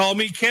 Yeah. Don't call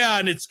me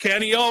Ken. It's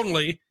Kenny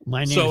only.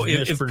 My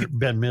name's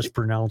been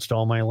mispronounced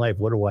all my life.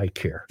 What do I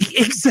care?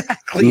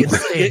 Exactly.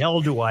 What the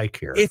hell do I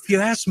care? If you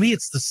ask me,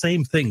 it's the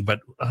same thing, but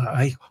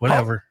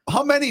whatever.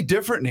 How many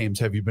different names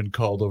have you been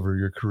called over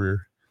your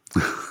career?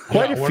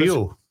 Quite a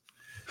few.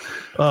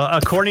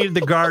 According to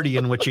The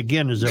Guardian, which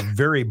again is a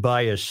very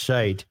biased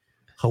site,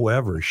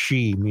 however,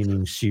 she,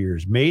 meaning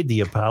Sears, made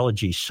the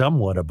apology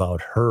somewhat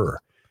about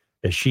her.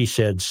 As she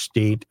said,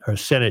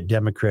 Senate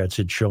Democrats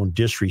had shown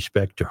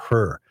disrespect to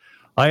her.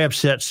 I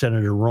upset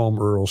Senator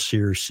Rome, Earl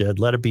Sears said.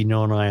 Let it be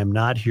known I am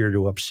not here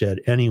to upset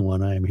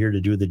anyone. I am here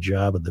to do the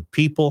job of the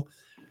people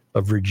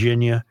of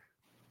Virginia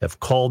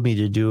have called me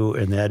to do,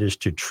 and that is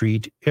to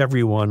treat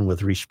everyone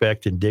with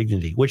respect and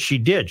dignity, which she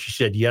did. She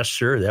said, yes,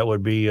 sir, that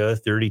would be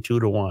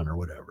 32-1 or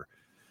whatever.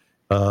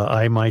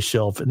 I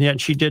myself, and yet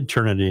she did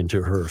turn it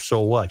into her. So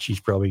what? She's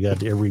probably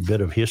got every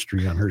bit of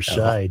history on her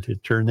side to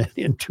turn that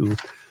into.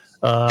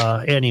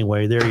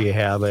 Anyway, there you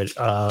have it.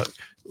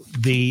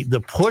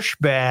 The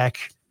pushback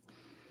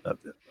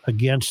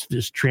against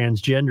this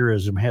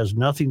transgenderism has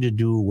nothing to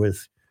do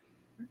with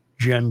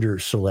gender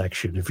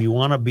selection. If you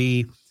want to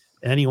be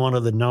any one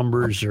of the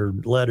numbers or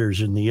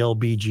letters in the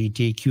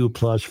LGBTQ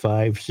plus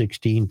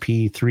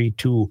 516P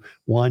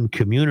 321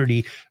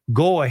 community,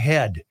 go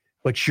ahead.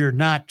 But you're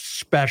not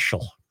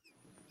special.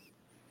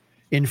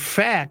 In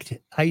fact,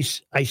 I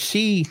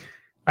see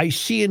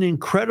an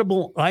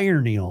incredible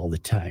irony all the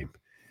time.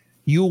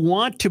 You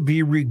want to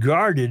be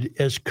regarded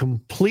as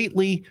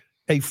completely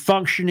a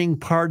functioning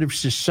part of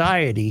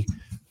society,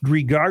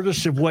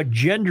 regardless of what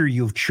gender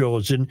you've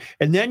chosen,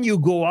 and then you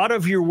go out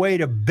of your way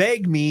to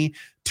beg me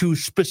to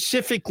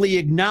specifically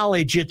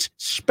acknowledge its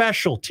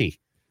specialty.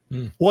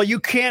 Well, you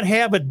can't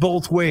have it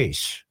both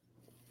ways.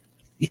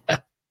 Yeah.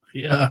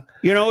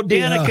 You know,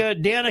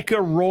 Danica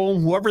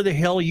Rome, whoever the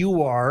hell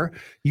you are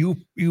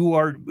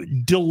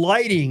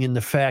delighting in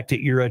the fact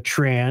that you're a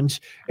trans,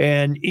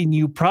 and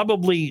you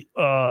probably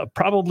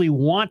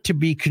want to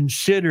be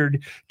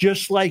considered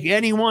just like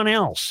anyone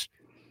else,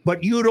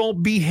 but you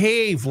don't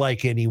behave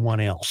like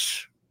anyone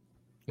else.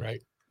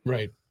 Right.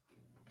 Right.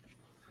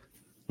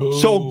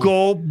 So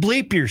go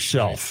bleep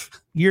yourself.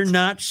 Right. You're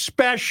not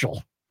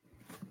special.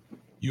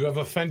 You have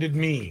offended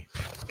me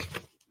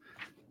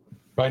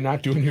by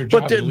not doing your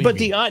job.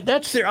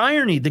 That's their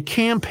irony. The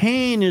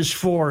campaign is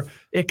for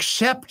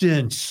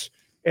acceptance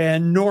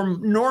and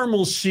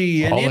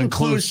normalcy and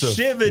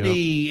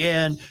inclusivity.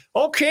 And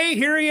okay,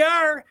 here you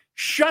are.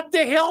 Shut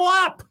the hell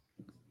up.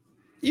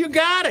 You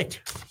got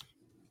it.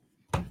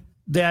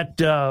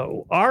 That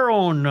our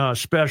own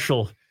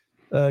special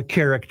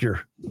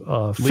character,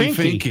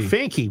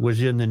 Finky,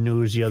 was in the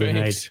news the other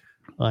night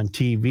on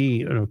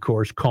TV, and of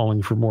course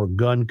calling for more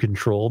gun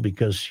control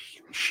because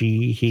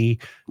he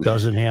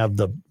doesn't have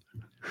the.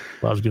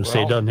 I was going to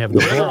say doesn't have the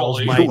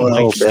balls.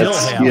 Might still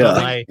have.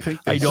 Yeah.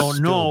 I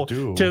don't know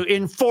to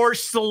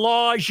enforce the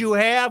laws you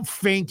have,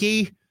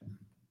 Finky.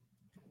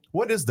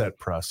 What is that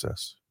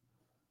process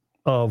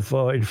of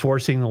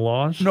enforcing the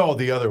laws? No,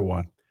 the other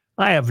one.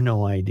 I have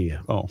no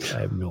idea. I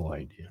have no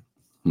idea.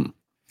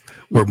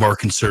 We're more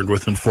concerned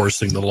with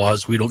enforcing the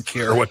laws. We don't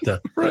care what the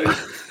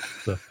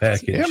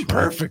package.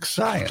 Imperfect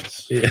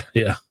science.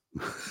 Yeah.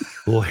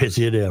 Boy, is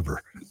it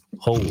ever.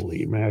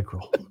 Holy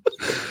mackerel.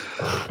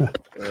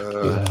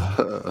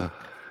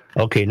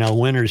 Okay, now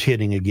winter's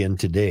hitting again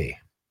today.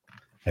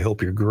 I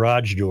hope your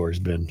garage door has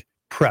been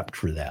prepped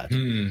for that.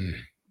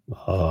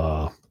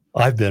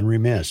 I've been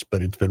remiss,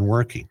 but it's been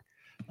working.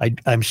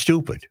 I'm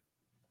stupid.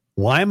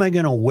 Why am I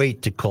going to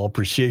wait to call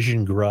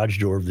Precision Garage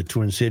Door of the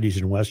Twin Cities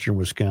in western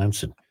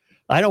Wisconsin?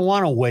 I don't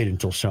want to wait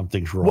until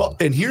something's wrong. Well,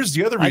 and here's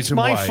the other reason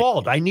why. It's my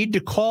fault. I need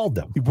to call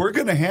them. We're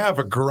going to have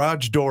a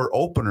garage door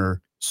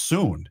opener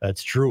soon.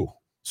 That's true.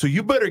 So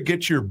you better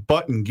get your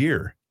butt in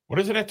gear. What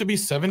does it have to be,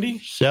 70?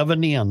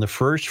 70 on the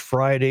first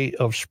Friday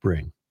of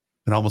spring.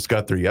 And almost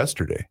got there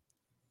yesterday.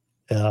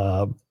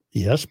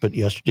 Yes, but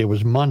yesterday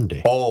was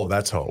Monday. Oh,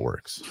 that's how it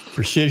works.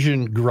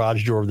 Precision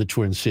Garage Door of the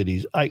Twin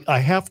Cities. I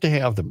have to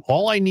have them.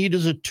 All I need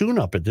is a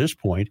tune-up at this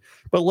point,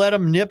 but let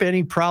them nip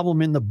any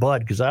problem in the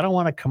bud because I don't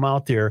want to come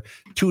out there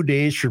 2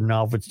 days from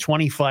now if it's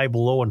 25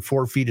 below and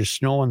 4 feet of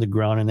snow on the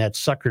ground and that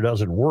sucker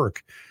doesn't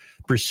work.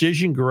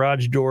 Precision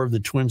Garage Door of the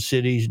Twin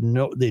Cities,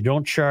 no, they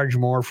don't charge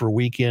more for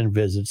weekend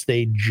visits.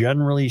 They,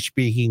 generally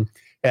speaking,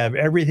 have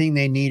everything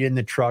they need in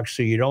the truck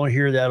so you don't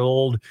hear that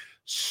old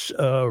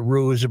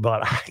ruse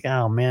about,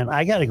 oh man,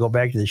 I got to go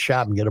back to the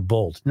shop and get a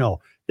bolt. No,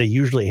 They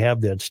usually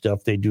have that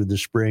stuff. They do the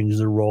springs,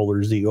 the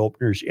rollers, the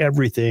openers,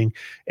 everything.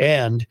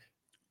 And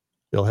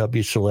they'll help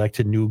you select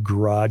a new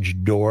garage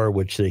door,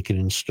 which they can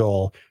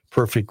install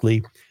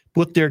perfectly.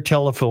 Put their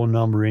telephone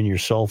number in your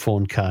cell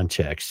phone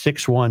contacts,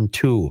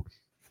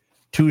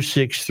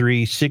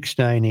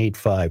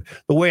 612-263-6985.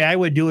 The way I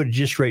would do it is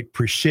just write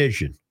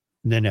Precision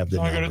and then have the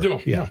That's all I number.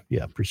 gotta do.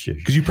 Yeah, Precision.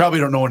 Because you probably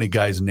don't know any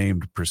guys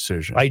named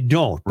Precision. I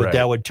don't, but Right.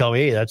 that would tell me,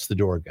 hey, that's the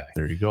door guy.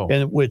 There you go.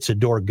 And it's a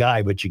door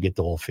guy, but you get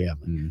the whole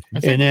family.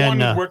 I think And then,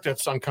 one worked at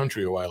Sun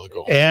Country a while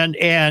ago.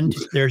 And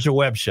there's a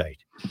website,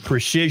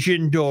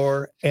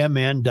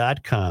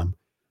 precisiondoormn.com.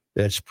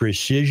 That's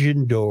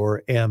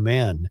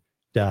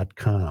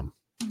precisiondoormn.com.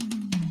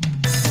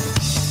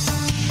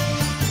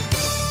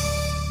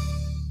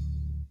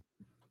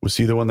 Was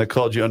he the one that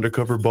called you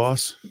undercover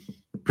boss?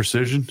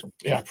 Precision?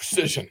 Yeah,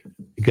 Precision.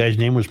 The guy's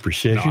name was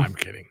Precision. No, I'm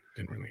kidding.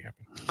 Didn't really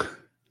happen.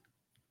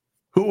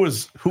 Who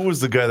was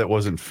the guy that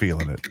wasn't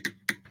feeling it?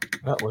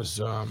 That was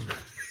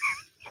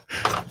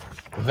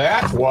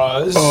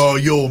Oh,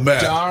 yo,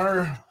 Matt.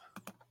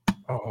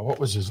 what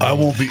was his name? I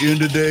won't be in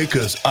today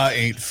because I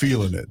ain't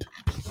feeling it.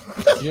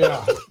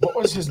 Yeah. What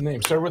was his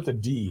name? Started with a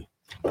D.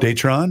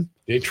 Datron?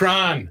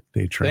 Datron.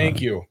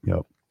 Thank you.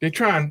 Yep.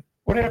 Datron,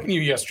 what happened to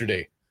you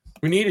yesterday?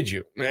 We needed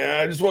you.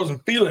 I just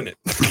wasn't feeling it.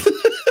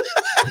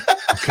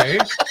 Okay.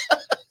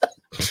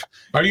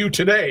 Are you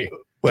today?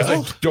 Well,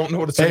 I don't know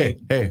what to say.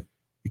 Hey,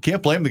 you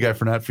can't blame the guy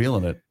for not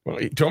feeling it. Well,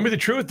 he told me the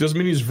truth. Doesn't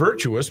mean he's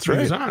virtuous, but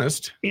he's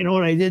honest. You know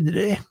what I did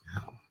today?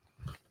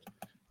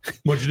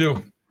 What'd you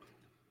do?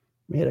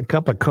 Made a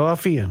cup of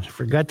coffee and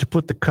forgot to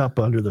put the cup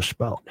under the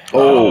spout.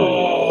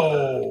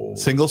 Oh.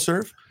 Single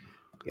serve?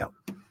 Yep.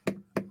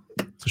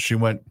 So she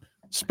went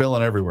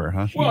spilling everywhere,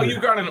 huh? Well,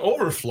 you got an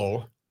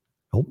overflow.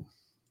 Nope.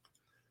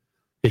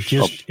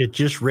 It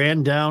just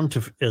ran down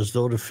to as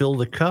though to fill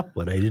the cup,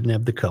 but I didn't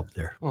have the cup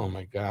there. Oh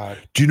my God.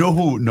 Do you know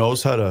who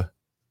knows how to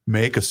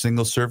make a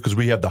single serve? Because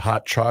we have the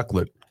hot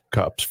chocolate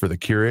cups for the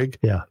Keurig.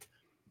 Yeah.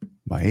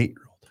 My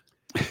 8-year-old.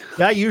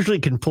 I usually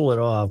can pull it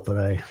off, but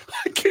I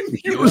Can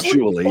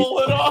Usually. pull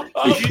it off?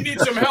 If you need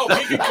some help,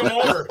 he can come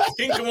over.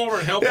 He can come over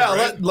and help. Yeah,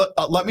 you,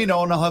 right? let me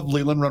know, and I'll have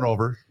Leland run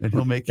over, and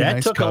he'll make you a that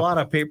nice took cup. a lot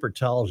of paper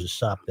towels to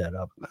sop that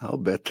up. I'll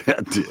bet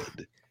that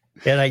did.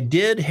 And I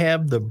did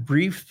have the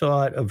brief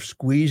thought of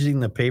squeezing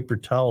the paper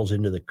towels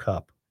into the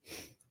cup.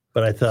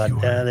 But I thought,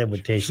 that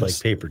would taste like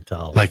paper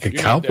towels. Like a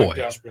You're not that cowboy.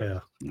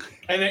 desperate.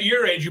 And at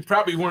your age, you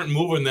probably weren't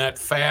moving that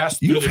fast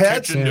through You've the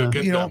had, kitchen to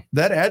get them.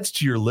 that adds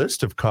to your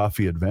list of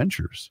coffee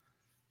adventures.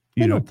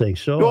 I don't think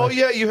so. Oh,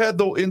 yeah, you had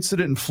the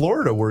incident in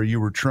Florida where you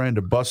were trying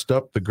to bust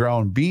up the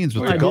ground beans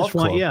with I the golf just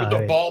want- club. yeah.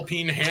 With the ball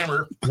peen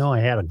hammer. No, I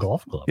had a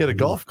golf club. You had a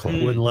golf club.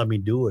 Wouldn't let me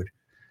do it.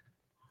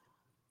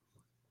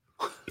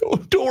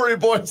 Don't worry,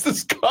 boys.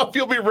 This coffee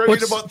will be ready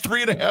in about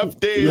 3.5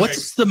 days.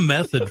 What's the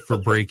method for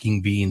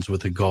breaking beans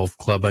with a golf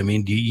club? I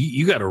mean,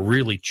 you got to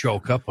really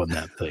choke up on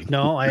that thing.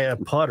 No, I had a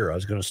putter. I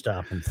was going to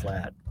stop him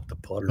flat. The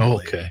putter. Oh,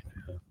 blade. okay.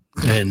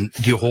 And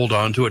do you hold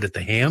on to it at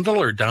the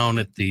handle or down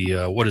at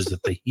the what is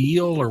it, the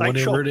heel or I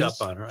whatever it choked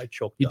is? up on her. I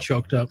choked You up.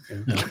 choked up.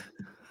 Yeah.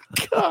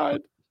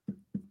 God.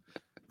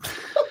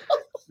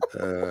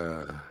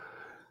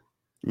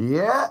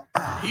 Yeah.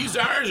 He's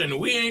ours and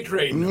we ain't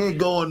trading. You ain't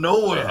going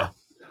nowhere.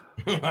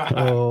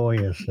 Oh,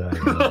 yes,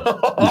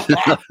 I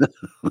am.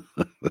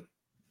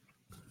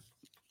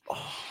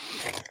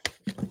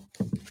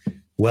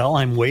 Well,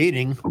 I'm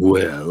waiting.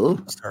 Well,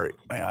 Sorry,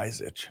 my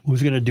eyes itch.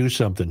 Who's going to do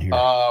something here?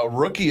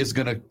 Rookie is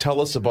going to tell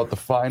us about the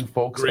fine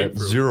folks at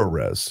Grapefruit. Zero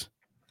Res.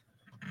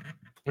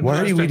 When's Why the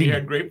are last you time eating-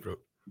 had grapefruit?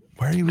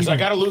 Why are you Because I eating?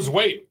 got to lose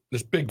weight.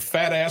 This big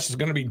fat ass is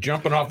going to be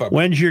jumping off a.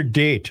 When's your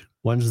date?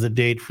 When's the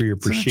date for your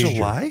Is it procedure?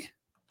 July?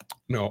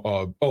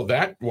 No.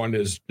 That one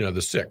is the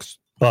 6th,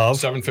 Of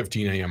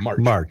 7:15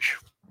 a.m. March.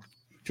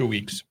 2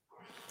 weeks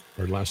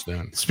or less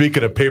than.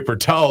 Speaking of paper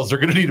towels, they're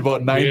going to need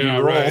about 90 Yeah,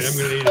 rolls. right. I'm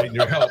going to need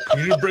your help.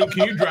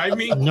 Can you drive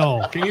me?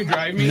 No. Can you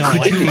drive me? No,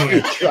 I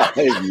can't.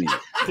 drive me.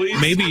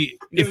 Please. Maybe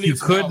I'm gonna if you need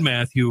some could, help.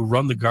 Matthew,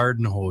 run the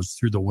garden hose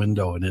through the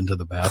window and into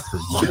the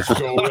bathroom. Just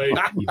go away.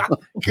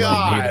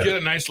 God. Get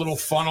a nice little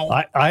funnel.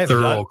 I've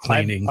Thorough done,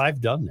 cleaning. I've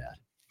done that.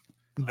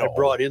 I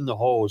brought in the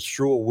hose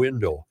through a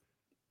window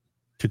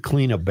to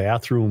clean a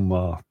bathroom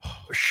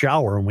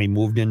shower, and we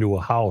moved into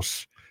a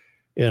house.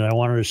 And I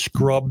wanted to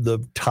scrub the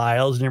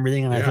tiles and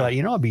everything. And I Yeah. thought,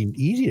 it'd be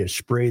easy to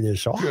spray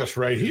this off. Just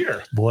right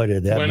here. Boy,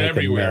 did that Went make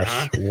everywhere, a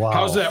huh? mess. Wow.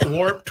 How's that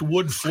warped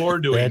wood floor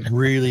doing? That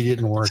really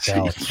didn't work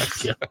out.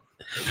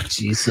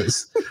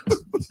 Jesus.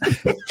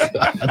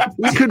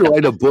 We could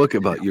write a book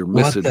about your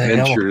What the hell?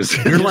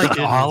 misadventures. You're like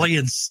Ollie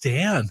and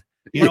Stan.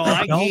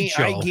 I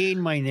No,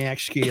 gained my knack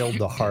scale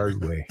the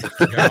hard way.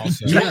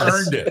 You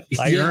earned it.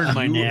 I earned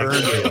my you knack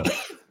earned scale. it.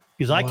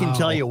 Because I can Wow.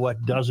 tell you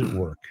what doesn't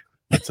work.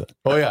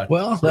 Oh, yeah.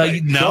 Well,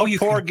 Right. now Don't you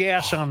pour can,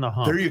 gas on the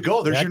hump. There you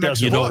go. There's That your next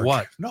doesn't you know book.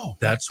 what? No.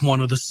 That's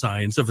one of the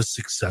signs of a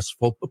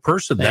successful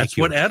person. Thank That's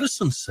you. what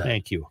Edison said.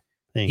 Thank you.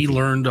 He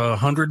learned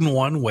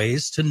 101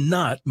 ways to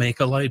not make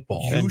a light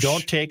bulb. And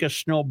don't take a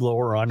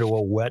snowblower onto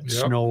a wet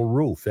snow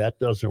roof. That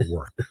doesn't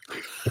work.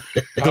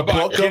 How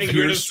about getting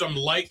rid of some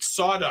light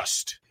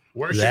sawdust?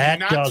 Where should That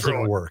you not doesn't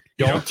throw it? work.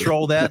 Don't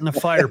throw that in the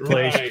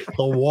fireplace. Right.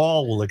 The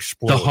wall will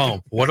explode. The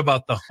hump. What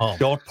about the hump?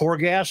 Don't pour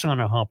gas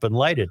on a hump and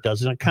light it.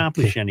 Doesn't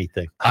accomplish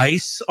anything.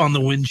 Ice on the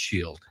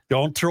windshield.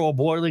 Don't throw a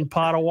boiling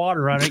pot of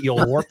water on it.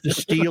 You'll warp the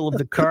steel of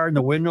the car and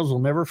the windows will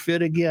never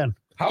fit again.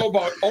 How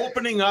about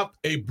opening up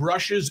a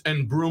brushes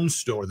and broom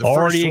store? The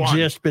Already first one.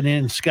 exists, been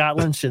in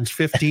Scotland since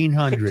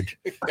 1500.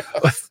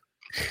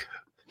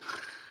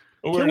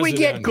 Where Can does we it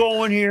get end?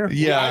 going here?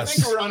 I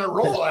think we're on a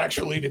roll,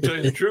 actually, to tell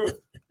you the truth.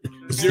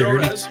 Zero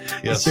res.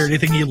 Is there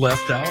anything you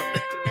left out?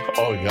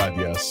 Oh, God,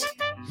 yes.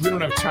 We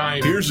don't have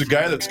time. Here's a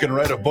guy that's going to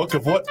write a book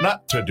of what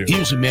not to do.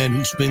 Here's a man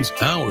who spends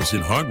hours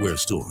in hardware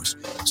stores,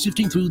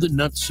 sifting through the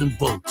nuts and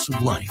bolts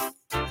of life.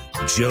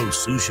 Joe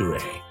Souchere.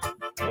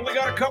 Only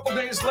got a couple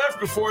days left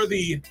before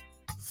the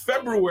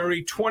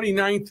February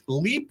 29th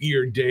leap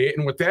year day.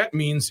 And what that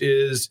means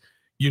is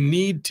you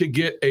need to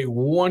get a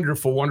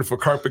wonderful, wonderful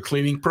carpet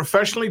cleaning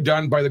professionally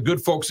done by the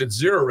good folks at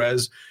Zero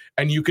Res.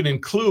 And you can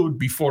include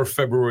before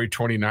February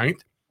 29th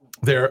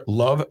their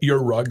Love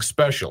Your Rug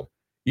special.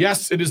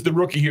 Yes, it is the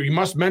rookie here. You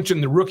must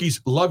mention the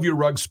rookie's Love Your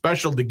Rug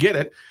special to get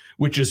it,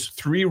 which is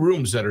 3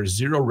 rooms that are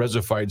zero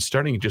resified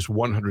starting at just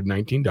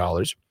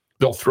 $119.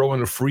 They'll throw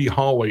in a free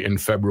hallway in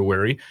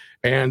February.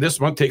 And this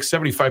month takes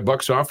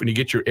 $75 off and you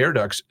get your air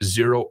ducts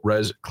zero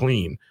res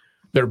clean.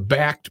 They're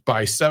backed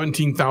by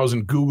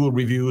 17,000 Google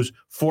reviews,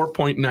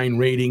 4.9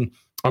 rating,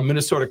 a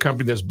Minnesota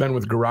company that's been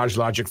with Garage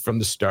Logic from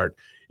the start.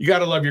 You got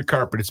to love your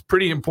carpet. It's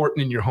pretty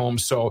important in your home.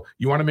 So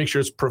you want to make sure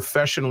it's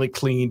professionally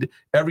cleaned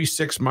every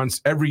 6 months,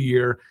 every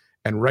year.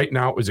 And right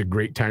now is a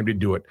great time to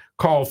do it.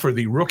 Call for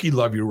the Rookie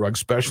Love Your Rug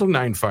special,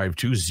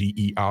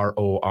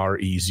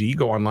 952-ZEROREZ.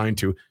 Go online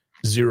to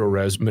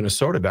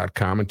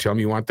zeroresminnesota.com and tell them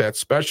you want that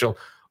special.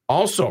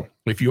 Also,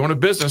 if you own a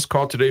business,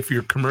 call today for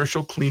your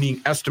commercial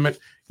cleaning estimate.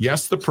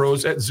 Yes, the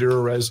pros at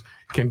Zero Res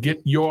can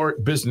get your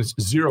business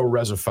zero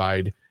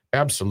resified.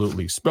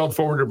 Absolutely. Spelled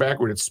forward or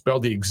backward, it's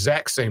spelled the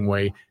exact same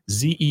way,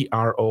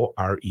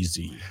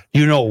 ZEROREZ.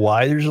 You know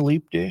why there's a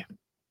leap day?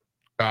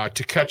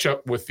 To catch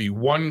up with the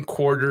 1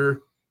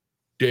 quarter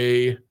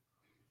day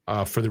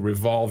for the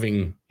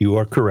revolving. You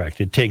are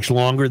correct. It takes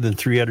longer than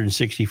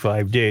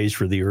 365 days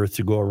for the Earth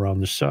to go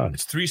around the sun.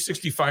 It's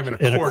 365 and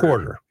a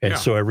quarter. And Yeah.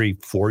 so every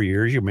 4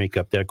 years, you make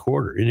up that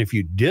quarter. And if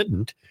you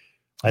didn't,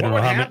 I don't What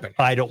know would how happen?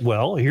 many.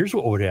 Well, here's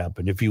what would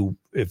happen. If you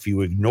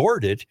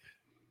ignored it,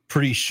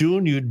 pretty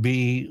soon you'd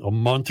be a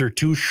month or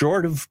two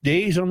short of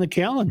days on the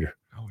calendar.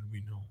 How would we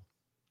know?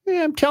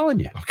 Yeah, I'm telling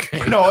you.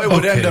 Okay. No, it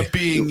would end up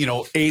being,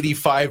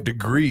 85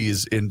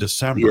 degrees in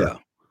December. Yeah.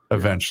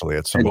 Eventually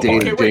at some And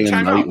point. day, Okay, wait, day and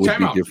time night out, would time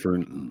be out.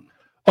 different.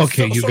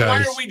 Okay, so, you so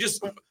guys. why are we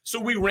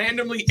we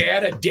randomly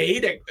add a day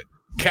to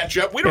catch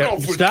up? We don't know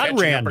if we're It's not catching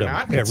up random. or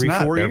not. Every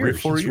not. 4 Every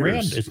years. 4 It's years.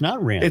 random. It's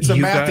not random. It's a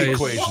You math guys-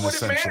 equation, What would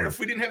it matter essentially. if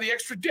we didn't have the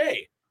extra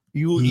day?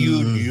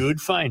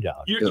 You'd find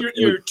out.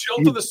 Your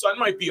tilt of the sun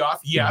might be off.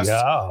 Yes.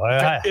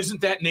 Yeah.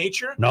 Isn't that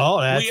nature? No,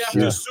 that's we have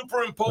to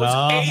superimpose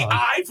No.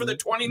 AI for the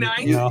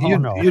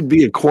 29th. no. You'd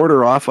be a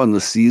quarter off on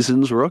the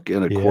seasons, Rook,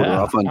 and a quarter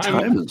Yeah. off on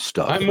time and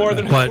stuff. I'm more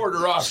than a But-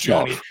 quarter off,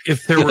 Johnny.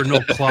 If there were no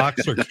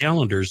clocks or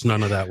calendars,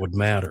 none of that would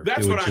matter.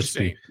 That's it would what I'm just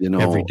saying. You know,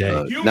 every day.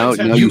 now Humans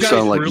have- you You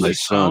sound like my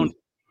son.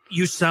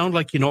 You sound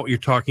like you know what you're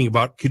talking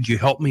about. Could you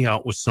help me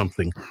out with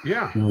something?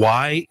 Yeah.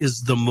 Why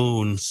is the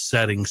moon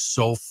setting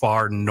so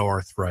far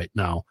north right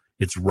now?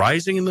 It's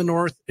rising in the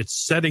north. It's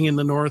setting in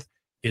the north.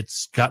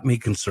 It's got me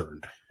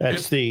concerned.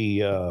 That's the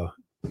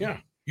Yeah.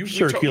 We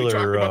circular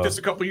talked about this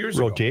a couple years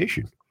ago.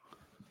 rotation.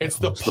 It's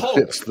the pull.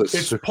 It's the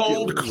It's circular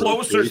pulled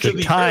closer to rotation. The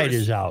the tide Earth.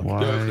 is out.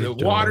 The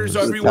water's The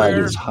tide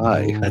everywhere. is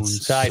high.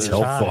 That's Tide is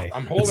helpful. high.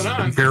 I'm holding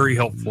on. Very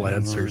helpful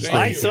answers. Thank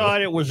I you.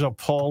 thought it was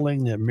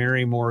appalling that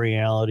Mary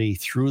Moriality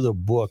threw the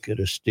book at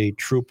a state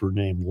trooper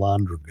named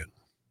Londrigan.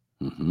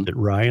 Mhm. Is it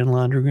Ryan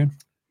Londrigan?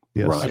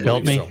 Yes. Right.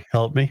 Help me. so.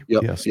 Help me.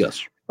 Yep. Yes.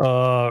 Yes.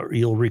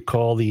 You'll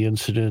recall the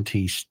incident.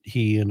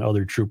 He and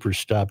other troopers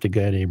stopped a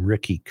guy named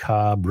Ricky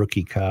Cobb.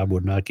 Ricky Cobb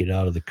would not get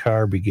out of the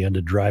car, began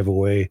to drive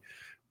away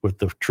with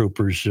the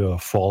troopers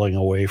falling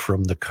away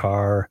from the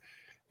car.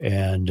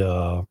 And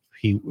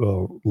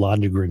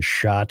Londrigan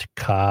shot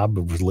Cobb.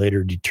 It was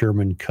later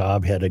determined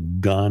Cobb had a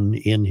gun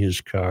in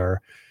his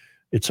car.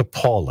 It's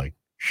appalling.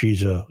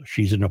 She's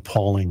an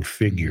appalling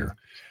figure.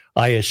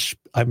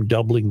 I'm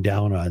doubling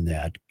down on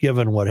that.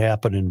 Given what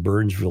happened in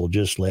Burnsville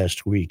just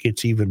last week,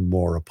 it's even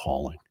more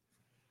appalling.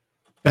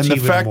 And It's the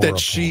even fact more that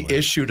she appalling.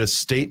 issued a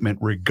statement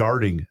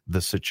regarding the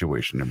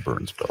situation in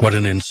Burnsville. What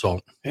an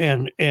insult.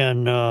 And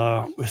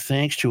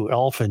thanks to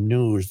Alpha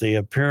News, they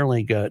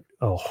apparently got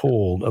a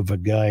hold of a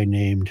guy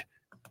named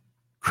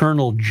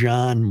Colonel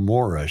John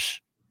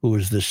Morris, who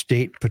was the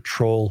state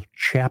patrol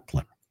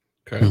chaplain.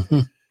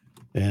 Okay.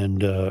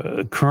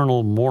 And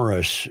Colonel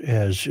Morris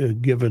has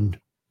given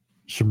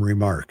some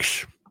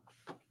remarks,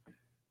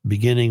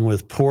 beginning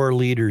with poor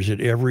leaders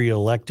at every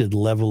elected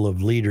level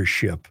of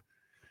leadership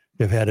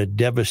have had a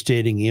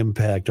devastating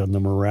impact on the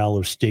morale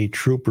of state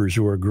troopers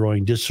who are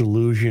growing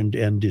disillusioned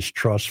and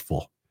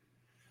distrustful.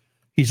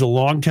 He's a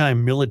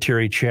longtime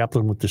military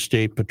chaplain with the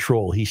State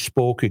Patrol. He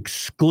spoke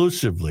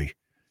exclusively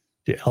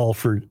to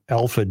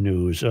Alpha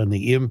News on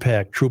the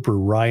impact Trooper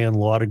Ryan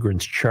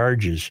Laudegren's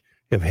charges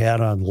have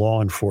had on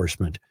law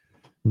enforcement,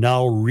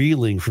 now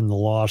reeling from the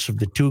loss of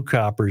the 2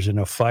 coppers and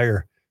a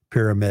fire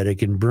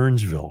paramedic in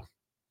Burnsville.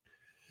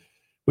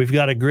 We've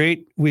got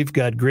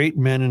great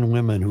men and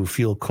women who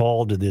feel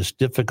called to this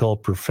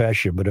difficult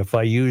profession, but if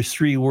I use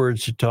 3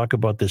 words to talk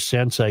about the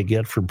sense I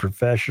get from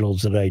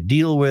professionals that I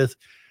deal with,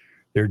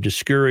 they're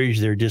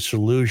discouraged, they're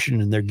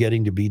disillusioned, and they're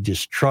getting to be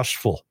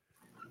distrustful,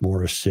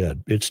 Morris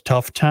said. It's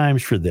tough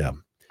times for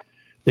them.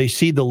 They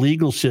see the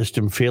legal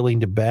system failing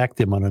to back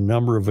them on a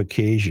number of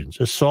occasions.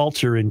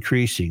 Assaults are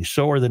increasing.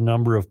 So are the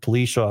number of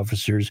police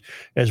officers,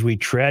 as we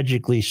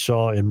tragically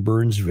saw in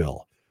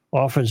Burnsville.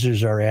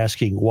 Officers are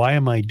asking, why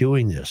am I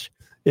doing this?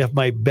 If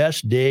my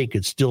best day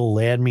could still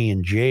land me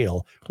in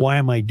jail, why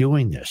am I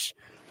doing this?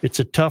 It's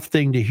a tough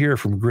thing to hear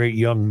from great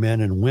young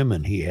men and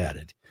women, he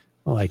added.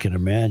 Well, I can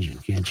imagine,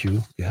 can't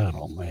you? God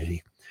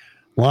almighty.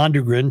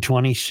 Laudegren,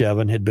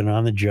 27, had been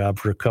on the job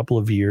for a couple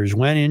of years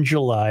when, in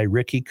July,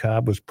 Ricky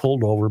Cobb was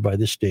pulled over by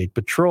the State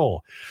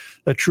Patrol.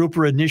 A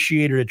trooper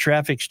initiated a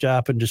traffic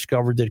stop and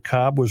discovered that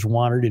Cobb was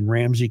wanted in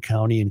Ramsey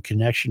County in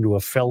connection to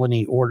a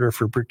felony order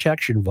for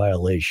protection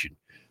violation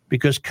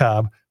because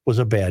Cobb was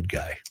a bad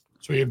guy.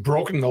 So he had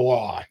broken the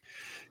law.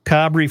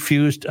 Cobb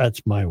refused,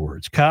 that's my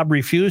words, Cobb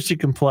refused to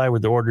comply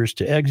with orders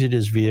to exit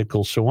his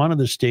vehicle, so one of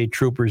the state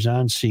troopers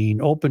on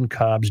scene opened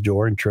Cobb's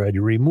door and tried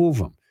to remove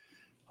him.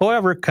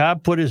 However,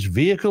 Cobb put his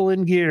vehicle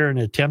in gear and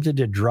attempted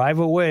to drive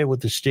away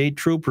with the state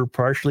trooper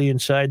partially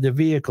inside the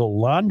vehicle.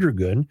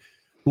 Laudegren,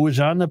 who was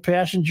on the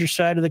passenger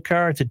side of the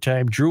car at the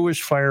time, drew his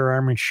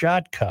firearm and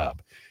shot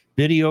Cobb.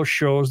 Video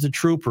shows the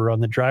trooper on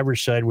the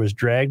driver's side was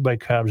dragged by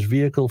Cobb's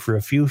vehicle for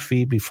a few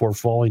feet before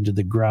falling to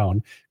the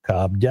ground.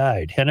 Cobb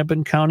died.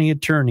 Hennepin County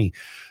Attorney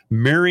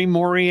Mary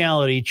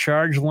Moriality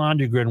charged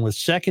Laudegren with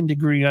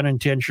second-degree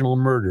unintentional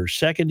murder,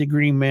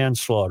 second-degree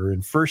manslaughter,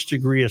 and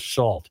first-degree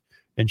assault.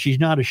 And she's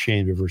not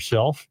ashamed of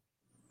herself.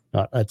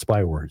 That's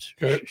my words.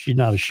 Okay. She's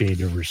not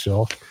ashamed of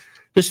herself.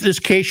 This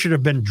case should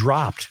have been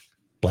dropped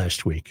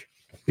last week.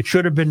 It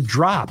should have been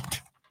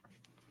dropped.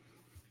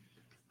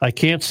 I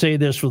can't say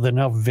this with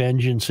enough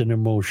vengeance and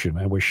emotion.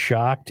 I was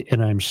shocked,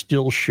 and I'm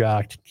still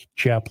shocked,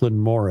 Chaplain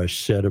Morris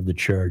said of the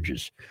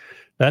charges.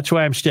 That's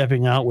why I'm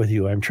stepping out with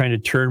you. I'm trying to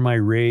turn my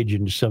rage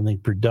into something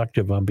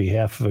productive on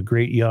behalf of a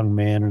great young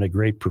man and a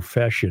great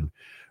profession.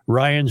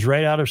 Ryan's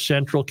right out of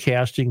central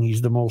casting.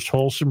 He's the most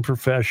wholesome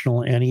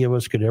professional any of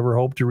us could ever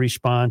hope to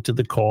respond to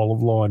the call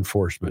of law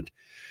enforcement.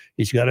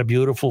 He's got a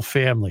beautiful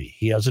family.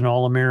 He has an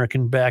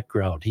all-American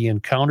background. He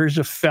encounters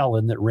a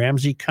felon that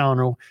Ramsey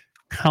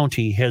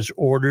County has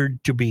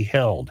ordered to be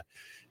held.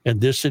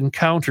 And this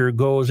encounter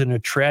goes in a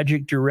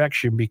tragic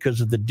direction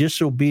because of the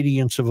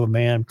disobedience of a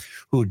man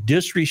who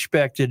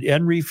disrespected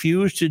and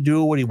refused to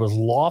do what he was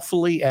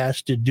lawfully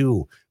asked to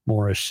do,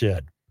 Morris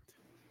said.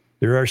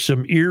 There are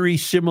some eerie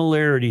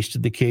similarities to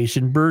the case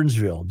in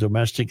Burnsville: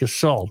 domestic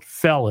assault,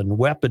 felon,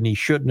 weapon he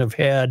shouldn't have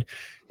had,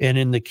 and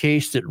in the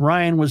case that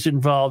Ryan was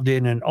involved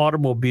in, an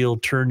automobile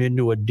turned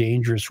into a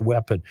dangerous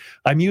weapon.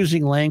 I'm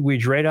using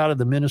language right out of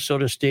the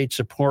Minnesota State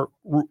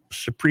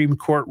Supreme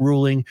Court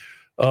ruling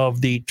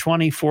of the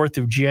 24th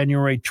of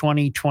January,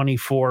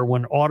 2024,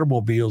 when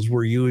automobiles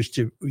were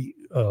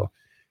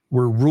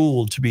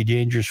ruled to be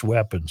dangerous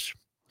weapons.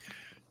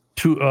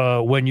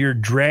 When you're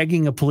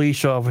dragging a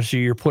police officer,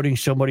 you're putting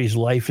somebody's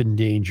life in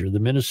danger. The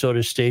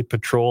Minnesota State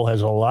Patrol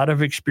has a lot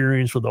of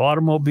experience with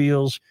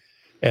automobiles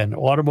and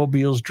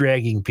automobiles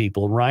dragging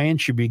people. Ryan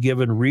should be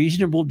given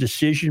reasonable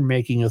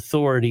decision-making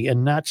authority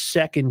and not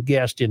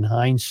second-guessed in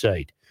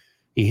hindsight.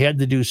 He had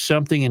to do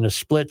something in a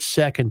split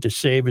second to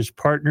save his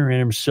partner and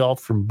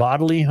himself from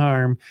bodily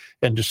harm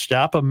and to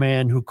stop a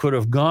man who could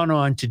have gone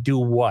on to do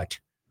what?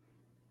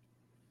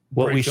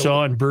 What we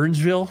saw in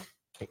Burnsville?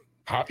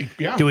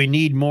 Yeah. Do we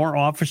need more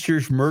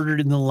officers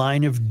murdered in the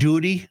line of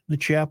duty? The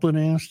chaplain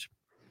asked.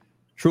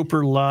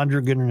 Trooper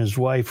Laudegren and his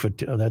wife,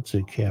 that's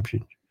a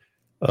caption.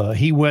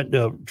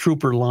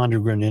 Trooper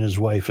Laudegren and his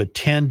wife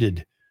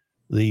attended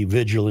the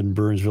vigil in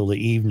Burnsville the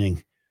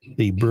evening.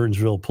 The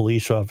Burnsville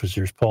police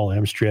officers, Paul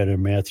Amstrad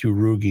and Matthew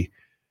Ruge,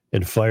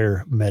 and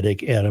fire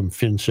medic Adam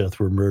Finseth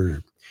were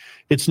murdered.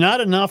 It's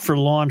not enough for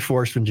law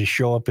enforcement to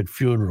show up at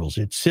funerals.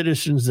 It's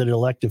citizens that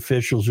elect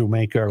officials who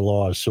make our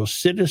laws. So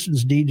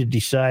citizens need to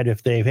decide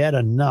if they've had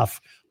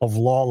enough of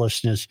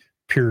lawlessness,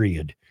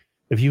 period.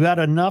 If you've had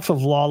enough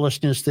of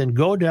lawlessness, then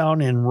go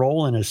down and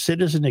enroll in a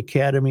citizen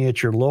academy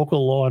at your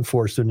local law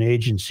enforcement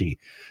agency.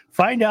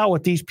 Find out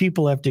what these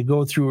people have to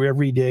go through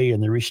every day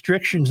and the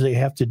restrictions they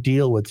have to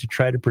deal with to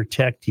try to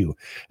protect you.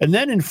 And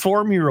then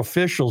inform your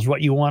officials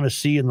what you want to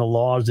see in the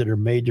laws that are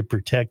made to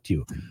protect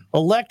you.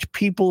 Elect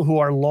people who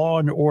are law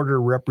and order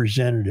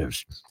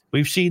representatives.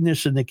 We've seen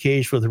this in the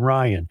case with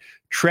Ryan.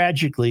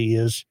 Tragically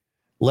is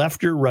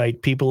Left or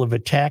right, people have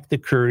attacked the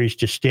courage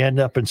to stand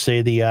up and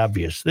say the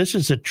obvious. This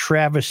is a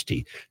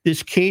travesty.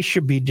 This case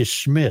should be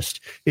dismissed.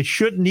 It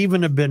shouldn't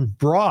even have been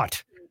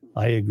brought.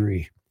 I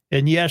agree.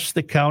 And yes,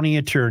 the county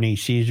attorney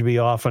seems to be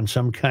off on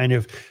some kind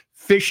of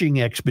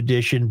fishing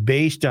expedition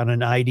based on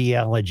an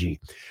ideology.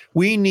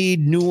 We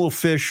need new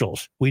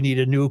officials. We need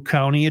a new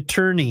county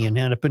attorney in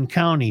Hennepin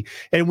County.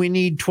 And we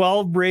need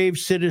 12 brave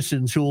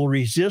citizens who will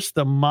resist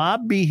the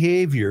mob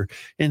behavior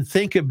and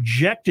think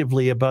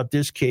objectively about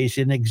this case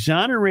and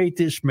exonerate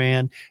this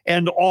man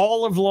and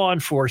all of law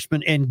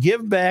enforcement and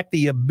give back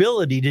the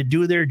ability to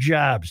do their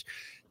jobs.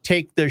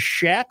 Take the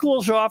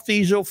shackles off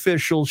these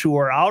officials who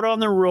are out on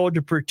the road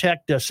to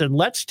protect us, and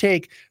let's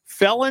take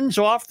felons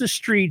off the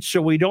streets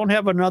so we don't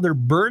have another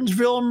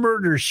Burnsville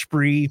murder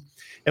spree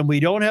and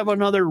we don't have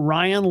another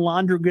Ryan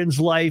Londrigan's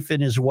life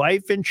and his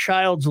wife and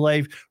child's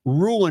life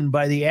ruined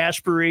by the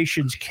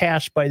aspirations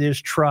cast by this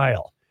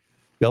trial.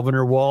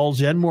 Governor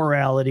Walz and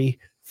morality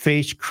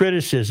faced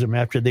criticism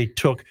after they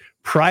took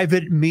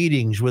private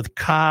meetings with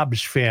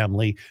Cobb's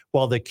family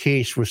while the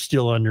case was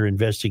still under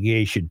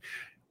investigation.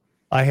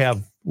 I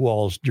have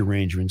Walz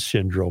derangement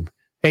syndrome.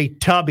 Hey,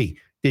 Tubby,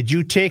 did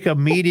you take a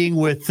meeting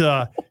with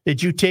Londrigan's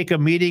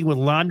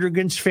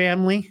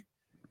family?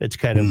 It's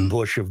kind of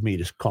bush of me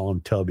to call him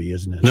Tubby,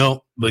 isn't it?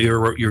 No, but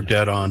you're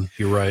dead on.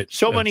 You're right.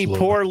 So many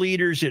poor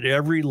leaders at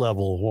every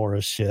level,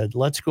 Horace said.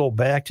 Let's go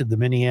back to the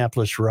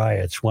Minneapolis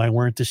riots. Why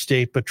weren't the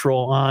State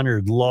Patrol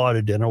honored,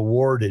 lauded, and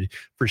awarded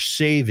for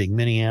saving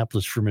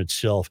Minneapolis from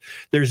itself?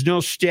 There's no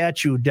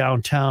statue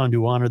downtown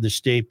to honor the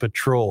State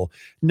Patrol.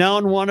 Now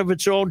one of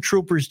its own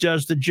troopers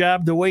does the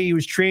job the way he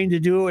was trained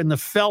to do, and the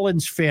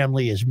felon's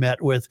family is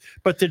met with,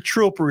 but the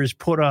trooper is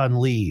put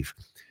on leave.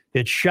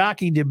 It's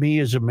shocking to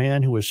me as a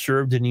man who has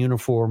served in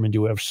uniform and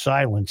to have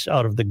silence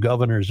out of the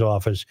governor's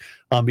office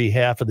on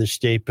behalf of the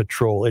State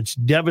Patrol. It's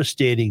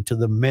devastating to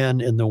the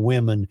men and the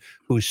women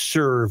who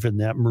serve in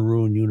that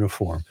maroon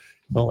uniform.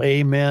 Well,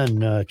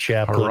 amen,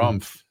 Chaplain.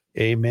 Harumph.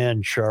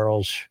 Amen,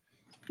 Charles.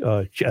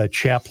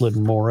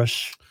 Chaplain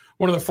Morris.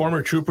 One of the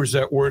former troopers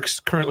that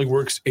currently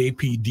works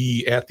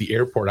APD at the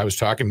airport. I was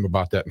talking to him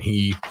about that, and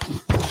he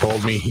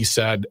told me, he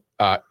said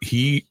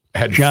he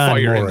had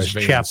fire in his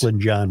veins.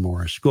 Chaplain John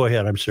Morris. Go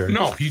ahead. I'm sorry.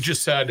 No, he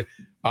just said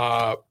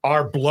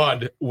our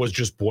blood was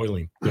just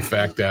boiling. The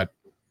fact that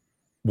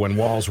when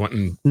Walz went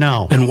and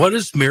no. And what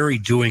is Mary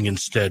doing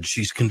instead?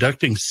 She's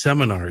conducting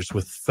seminars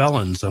with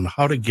felons on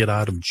how to get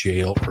out of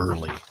jail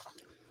early.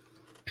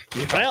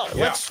 Well,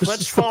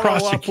 let's follow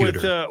up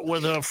with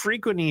a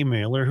frequent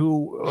emailer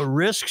who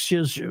risks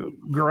his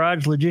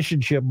garage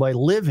logicianship by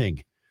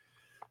living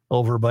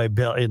over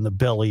in the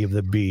belly of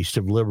the beast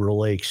of Liberal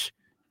Lakes,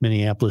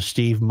 Minneapolis.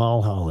 Steve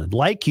Mulholland.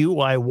 Like you,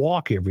 I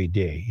walk every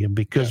day, and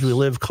because we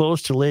live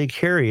close to Lake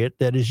Harriet,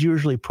 that is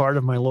usually part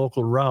of my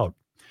local route.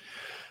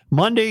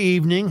 Monday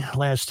evening,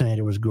 last night,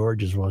 it was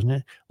gorgeous, wasn't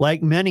it?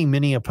 Like many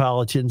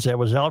Minneapolitans, I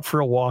was out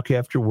for a walk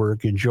after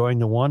work, enjoying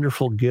the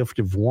wonderful gift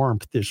of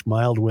warmth this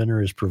mild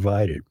winter has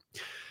provided.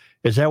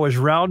 As I was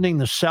rounding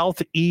the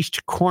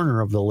southeast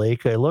corner of the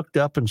lake, I looked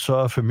up and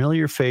saw a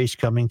familiar face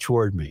coming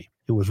toward me.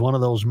 It was one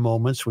of those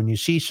moments when you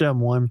see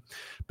someone,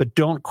 but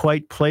don't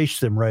quite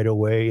place them right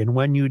away, and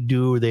when you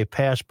do, they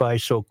pass by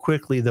so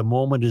quickly the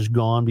moment is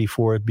gone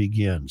before it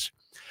begins.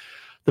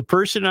 The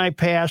person I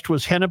passed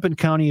was Hennepin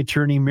County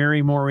Attorney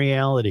Mary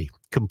Morality,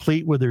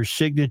 complete with her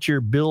signature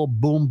Bill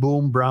Boom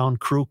Boom Brown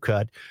crew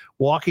cut,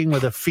 walking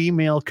with a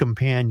female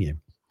companion.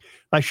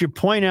 I should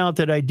point out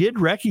that I did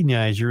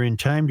recognize her in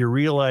time to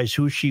realize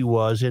who she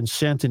was and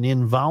sent an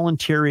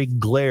involuntary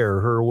glare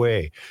her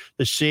way,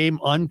 the same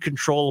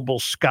uncontrollable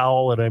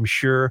scowl that I'm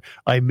sure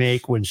I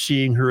make when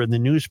seeing her in the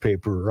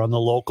newspaper or on the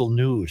local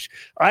news.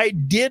 I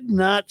did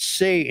not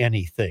say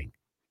anything.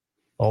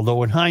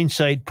 Although in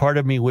hindsight, part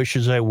of me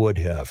wishes I would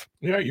have.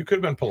 Yeah, you could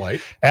have been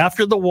polite.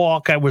 After the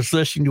walk, I was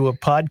listening to a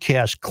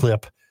podcast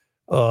clip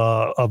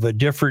of a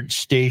different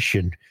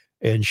station,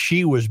 and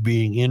she was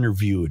being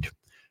interviewed.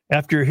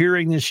 After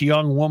hearing this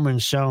young woman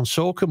sound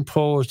so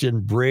composed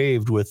and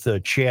brave with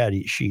Chad,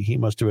 he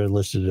must have been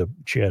listening to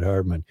Chad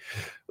Hardman,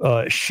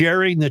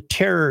 sharing the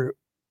terror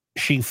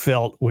she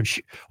felt when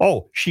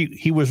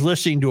he was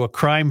listening to a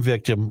crime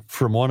victim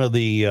from one of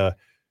the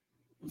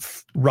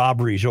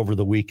robberies over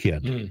the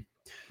weekend. Mm.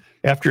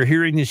 After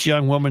hearing this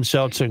young woman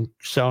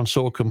sound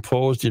so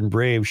composed and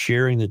brave,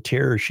 sharing the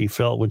terror she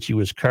felt when she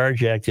was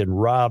carjacked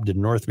and robbed in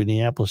North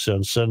Minneapolis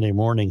on Sunday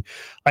morning,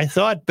 I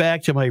thought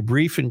back to my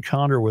brief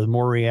encounter with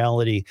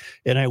Morality,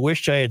 and I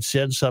wished I had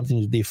said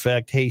something to the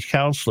effect, "Hey,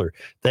 counselor,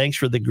 thanks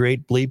for the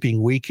great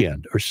bleeping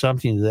weekend," or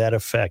something to that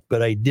effect,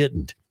 but I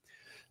didn't.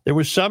 There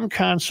was some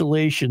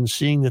consolation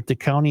seeing that the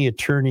county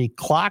attorney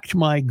clocked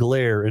my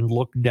glare and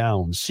looked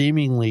down,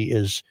 seemingly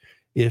as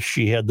if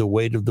she had the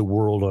weight of the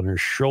world on her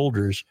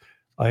shoulders.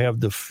 I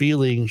have the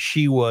feeling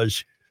she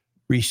was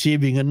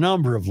receiving a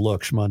number of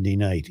looks Monday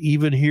night,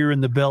 even here in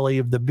the belly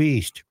of the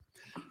beast.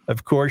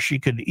 Of course, she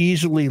could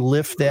easily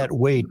lift that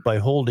weight by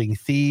holding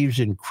thieves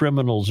and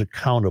criminals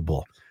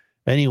accountable.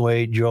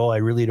 Anyway, Joe, I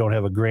really don't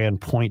have a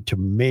grand point to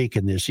make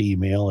in this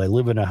email. I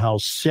live in a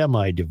house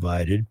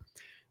semi-divided.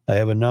 I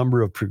have a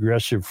number of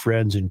progressive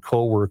friends and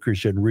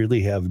coworkers and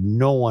really have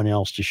no one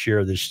else to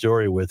share this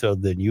story with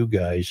other than you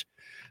guys.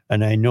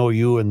 And I know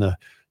you and the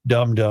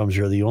dum-dums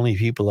are the only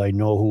people I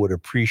know who would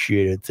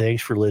appreciate it.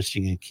 Thanks for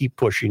listening and keep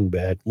pushing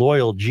back.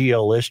 Loyal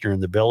GL listener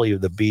in the belly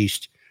of the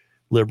beast,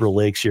 Liberal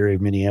Lakes area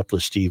of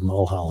Minneapolis, Steve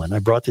Mulholland. I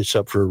brought this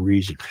up for a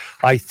reason.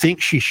 I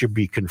think she should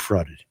be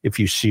confronted if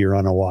you see her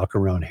on a walk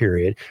around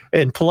Harriet,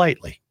 and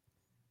politely,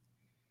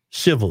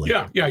 civilly.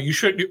 Yeah, you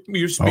should.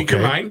 You speak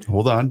your mind.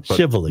 Hold on.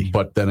 Civilly.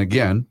 But then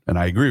again, and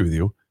I agree with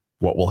you,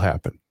 what will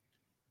happen?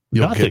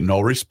 You'll Nothing. get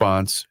no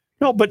response.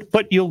 No,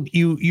 but you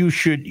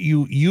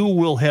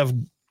will have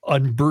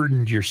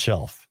unburdened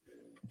yourself.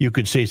 You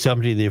could say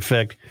something to the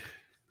effect,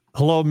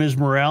 "Hello, Ms.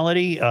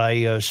 Morality.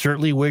 I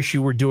certainly wish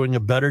you were doing a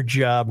better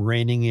job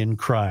reining in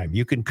crime."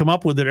 You can come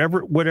up with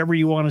whatever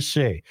you want to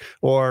say.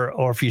 Or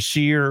if you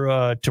see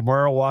her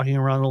tomorrow walking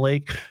around the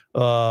lake,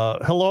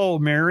 "Hello,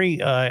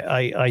 Mary.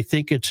 I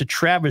think it's a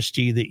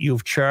travesty that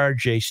you've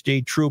charged a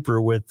state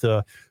trooper with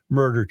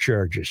murder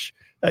charges."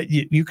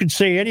 You can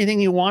say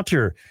anything you want to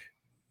her.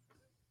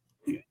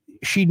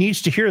 She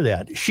needs to hear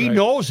that. She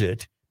knows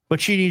it, but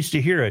she needs to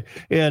hear it.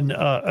 And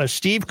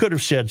Steve could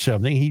have said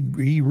something.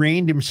 He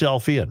reined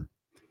himself in.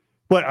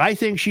 But I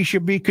think she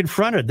should be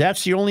confronted.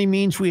 That's the only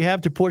means we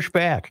have to push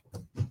back.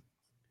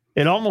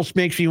 It almost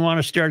makes me want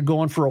to start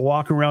going for a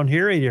walk around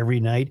Harriet every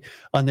night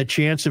on the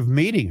chance of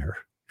meeting her.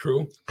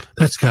 True.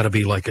 That's got to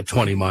be like a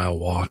 20-mile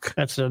walk.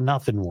 That's a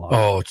nothing walk.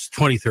 Oh, it's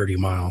 20, 30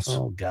 miles.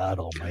 Oh, God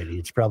almighty.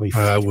 It's probably 3.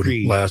 I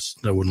wouldn't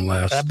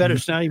last. I bet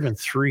it's not even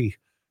 3.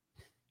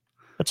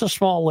 It's a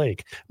small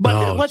lake. But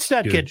No, let's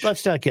not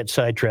get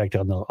sidetracked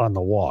on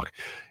the walk.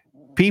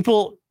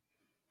 People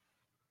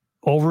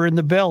over in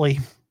the belly,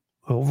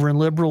 over in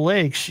Liberal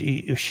Lakes,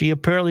 she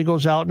apparently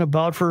goes out and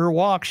about for her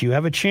walks. You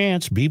have a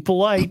chance. Be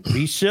polite,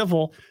 be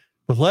civil,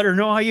 but let her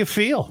know how you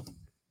feel.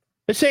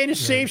 This ain't a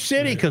safe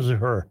city because of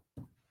her.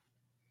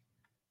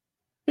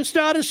 It's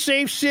not a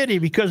safe city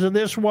because of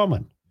this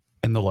woman.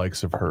 And the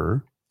likes of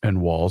her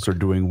and Walls are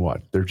doing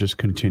what? They're just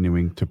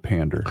continuing to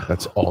pander.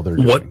 That's all they're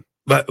doing. What?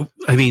 But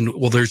I mean,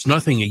 well, there's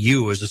nothing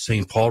you as a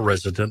St. Paul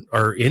resident,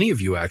 or any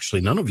of you actually,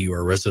 none of you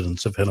are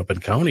residents of Hennepin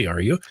County, are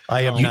you?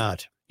 I am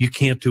not. You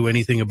can't do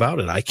anything about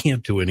it. I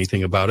can't do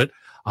anything about it.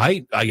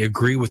 I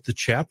agree with the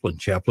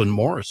Chaplain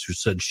Morris, who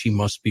said she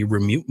must be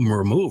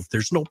removed.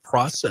 There's no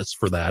process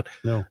for that.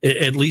 No.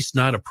 At least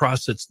not a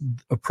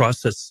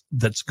process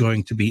that's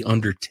going to be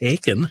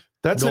undertaken.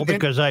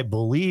 Because I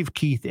believe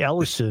Keith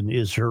Ellison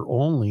is her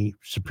only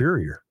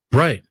superior.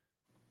 Right.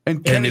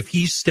 And if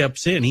he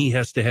steps in, he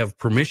has to have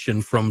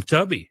permission from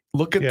Tubby.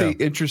 Look at the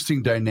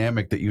interesting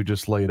dynamic that you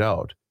just laid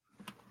out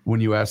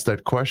when you asked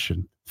that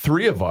question.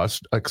 3 of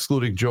us,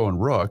 excluding Joe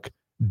and Rook,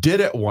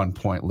 did at one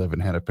point live in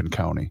Hennepin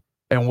County.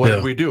 And what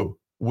did we do?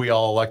 We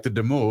all elected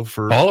to move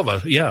for... All of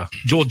us, yeah.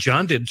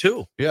 John did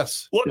too.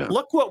 Yes.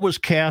 Look what was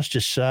cast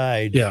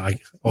aside. Yeah, I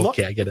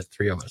get it.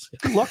 3 of us.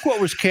 Look what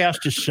was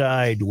cast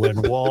aside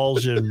when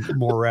Walls and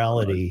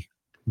Morality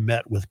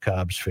met with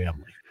Cobb's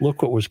family.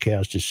 Look what was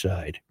cast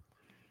aside.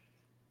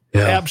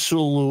 Yeah.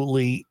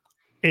 Absolutely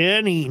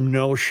any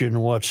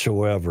notion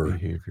whatsoever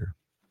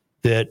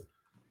that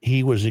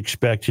he was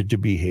expected to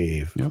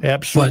behave. Yep.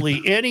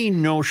 Absolutely any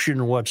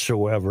notion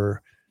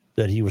whatsoever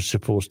that he was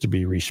supposed to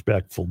be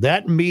respectful.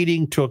 That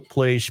meeting took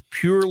place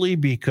purely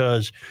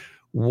because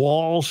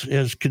Walls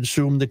has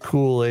consumed the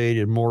Kool-Aid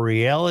and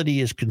Morality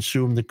has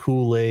consumed the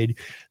Kool-Aid,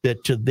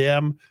 that to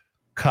them,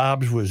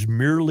 Cobbs was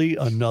merely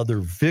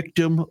another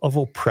victim of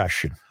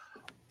oppression.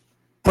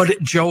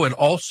 But Joe, it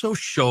also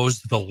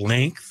shows the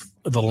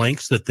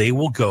lengths that they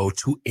will go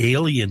to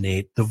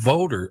alienate the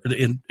voter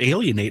and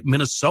alienate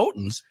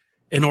Minnesotans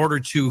in order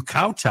to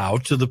kowtow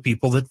to the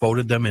people that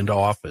voted them into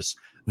office.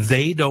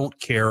 They don't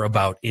care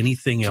about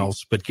anything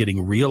else but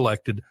getting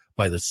reelected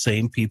by the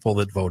same people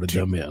that voted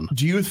them in.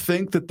 Do you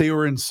think that they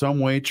were in some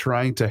way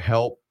trying to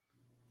help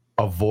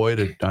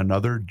avoid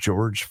another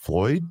George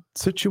Floyd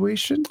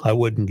situation? I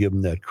wouldn't give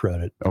them that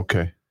credit.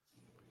 Okay.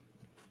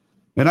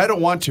 And I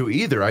don't want to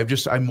either.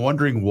 I'm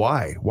wondering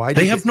why. Why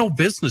they have no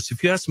business.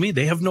 If you ask me,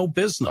 they have no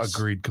business.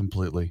 Agreed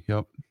completely.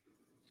 Yep.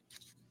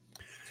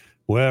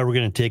 Well, we're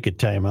going to take a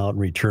time out and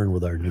return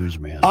with our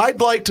newsman. I'd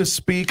like to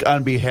speak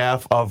on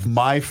behalf of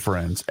my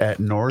friends at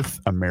North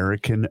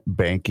American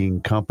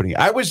Banking Company.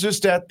 I was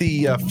just at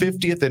the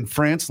 50th and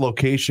France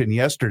location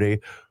yesterday.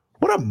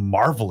 What a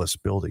marvelous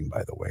building,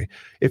 by the way.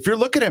 If you're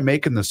looking at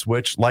making the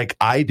switch like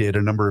I did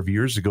a number of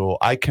years ago,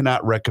 I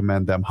cannot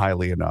recommend them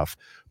highly enough.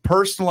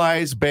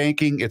 Personalized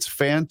banking, it's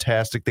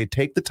fantastic. They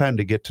take the time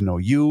to get to know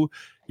you,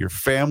 your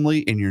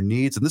family, and your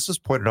needs. And this was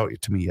pointed out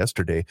to me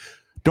yesterday.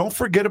 Don't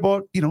forget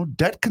about,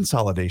 debt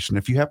consolidation.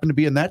 If you happen to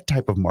be in that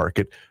type of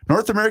market,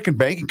 North American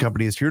Banking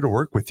Company is here to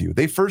work with you.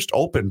 They first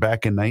opened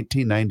back in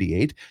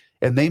 1998,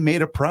 and they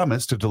made a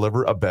promise to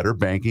deliver a better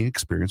banking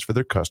experience for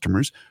their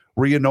customers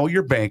where you know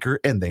your banker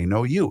and they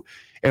know you.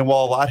 And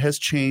while a lot has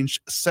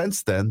changed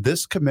since then,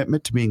 this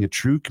commitment to being a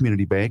true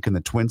community bank in the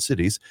Twin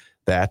Cities,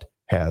 that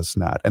has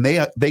not. And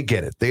they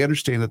get it. They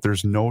understand that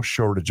there's no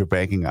shortage of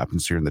banking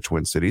options here in the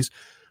Twin Cities.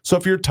 So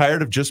if you're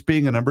tired of just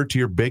being a number to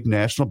your big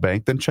national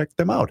bank, then check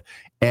them out.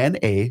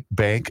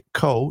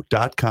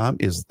 nabankco.com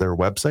is their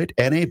website.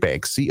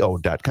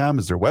 nabankco.com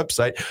is their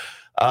website.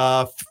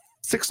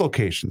 6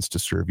 locations to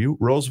serve you: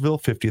 Roseville,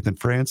 50th and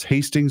France,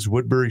 Hastings,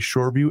 Woodbury,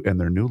 Shoreview, and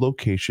their new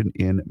location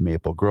in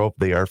Maple Grove.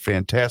 They are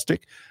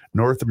fantastic.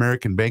 North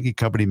American Banking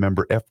Company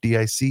member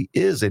FDIC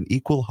is an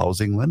equal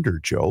housing lender,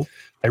 Joe.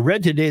 I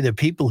read today that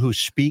people who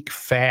speak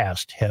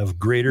fast have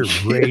greater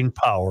brain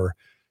power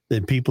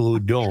than people who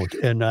don't.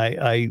 And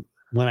I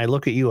when I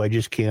look at you, I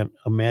just can't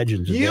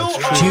imagine that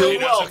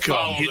that's true.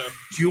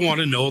 Do you want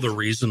to know the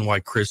reason why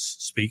Chris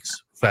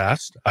speaks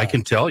fast? I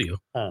can tell you.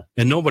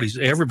 And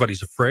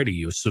everybody's afraid of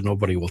you, so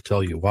nobody will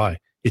tell you why.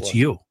 It's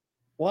you.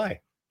 Why?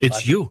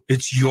 It's you.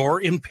 It's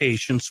your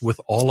impatience with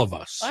all of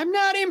us. I'm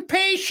not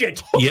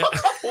impatient. Yeah.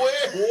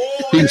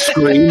 He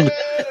screamed.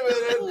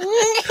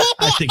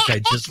 I think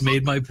I just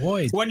made my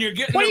point. When you're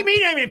getting What do you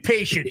mean I'm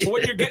impatient?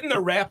 when you're getting the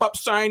wrap-up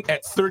sign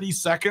at 30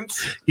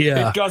 seconds,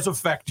 Yeah. it does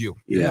affect you.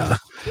 Yeah.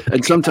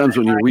 And sometimes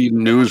when you read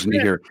news and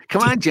you hear,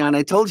 "Come on, John,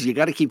 I told you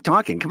got to keep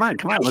talking. Come on,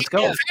 let's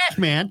go." Fast,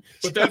 man.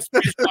 But that's the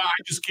reason why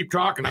I just keep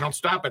talking. I don't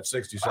stop at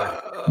 60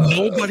 seconds.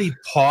 Nobody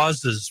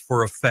pauses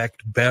for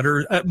effect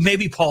better,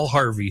 maybe Paul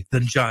Harvey,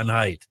 than John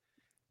Haidt.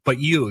 But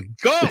you,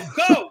 go.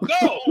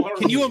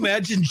 Can you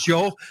imagine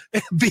Joe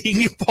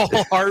being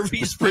Paul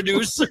Harvey's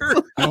producer?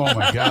 Oh,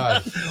 my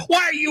God. Why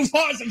are you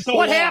pausing so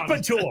What long?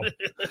 happened to him?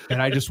 And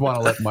I just want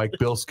to let Mike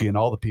Bilski and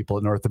all the people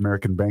at North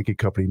American Banking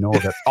Company know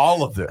that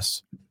all of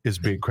this is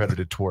being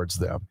credited towards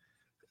them.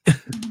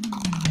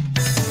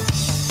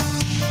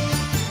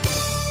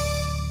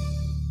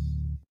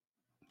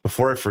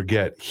 Before I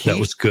forget, That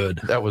was good.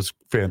 that was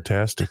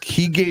fantastic.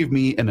 He gave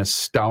me an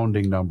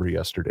astounding number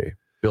yesterday.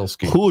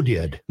 Bilski. Who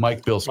did?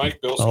 Mike Bilski. Mike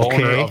Bilski.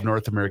 Owner Okay. of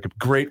North American.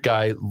 Great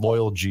guy,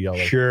 loyal GLA.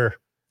 Sure.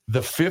 The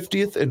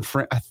 50th and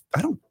France,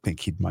 I don't think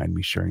he'd mind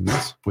me sharing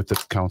this with the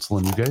council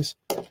and you guys.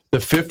 The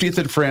 50th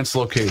and France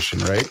location,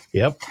 right?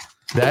 Yep.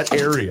 That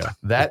area,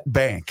 that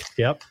bank,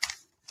 Yep.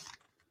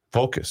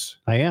 focus.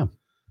 I am.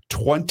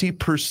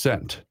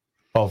 20%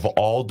 of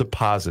all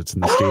deposits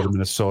in the state of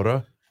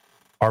Minnesota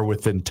are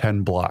within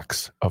 10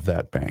 blocks of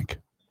that bank.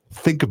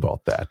 Think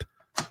about that.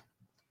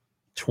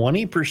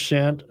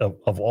 20%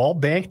 of all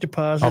bank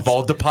deposits. Of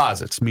all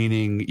deposits,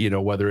 meaning,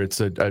 whether it's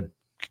a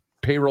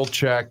payroll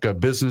check, a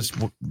business,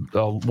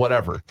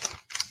 whatever.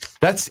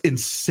 That's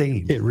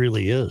insane. It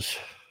really is.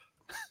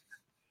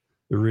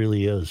 It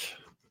really is.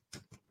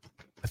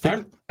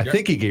 I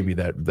think he gave me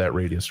that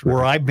radius.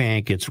 Where I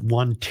bank, it's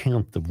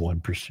 1/10 of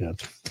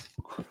 1%.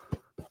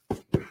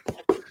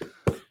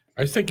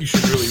 I think you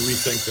should really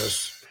rethink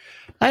this.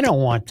 I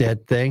don't want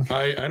that thing.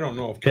 I don't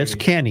know if That's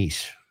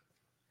Kenny's.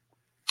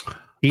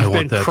 He's I been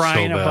want that so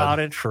crying bad. about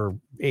it for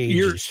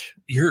ages.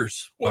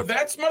 Years. Well,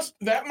 that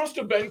must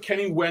have been,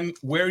 Kenny,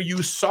 where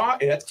you saw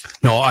it.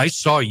 No, I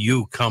saw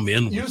you come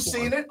in with You've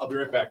seen it? I'll be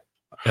right back.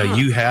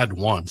 You had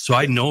one. So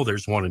I know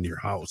there's one in your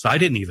house. I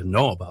didn't even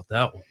know about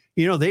that one.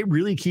 They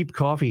really keep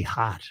coffee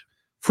hot.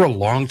 For a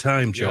long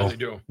time, Yeah, Joe. they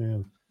do. Yeah.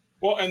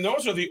 Well, and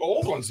those are the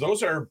old ones.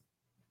 Those are,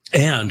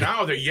 And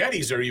now the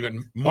Yetis are even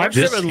I've much.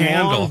 This driven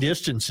handle- long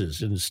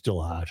distances and it's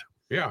still hot.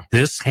 Yeah.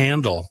 this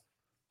handle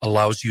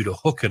allows you to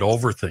hook it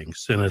over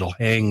things and it'll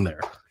hang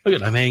there. Look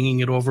at I'm hanging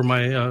it over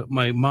my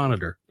my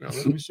monitor. Now,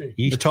 let me see.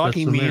 He's That's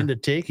talking in me there. into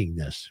taking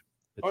this.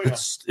 Oh, yeah.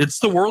 It's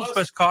the world's Plus-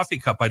 best coffee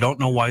cup. I don't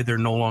know why they're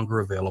no longer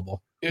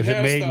available. It Is it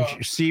has made?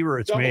 the, See where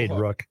it's double made, hook.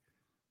 Rook.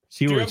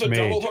 See do you where have it's the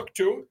double made. hook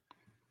too?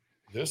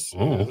 This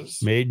Oh,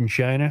 is Made in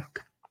China.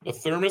 the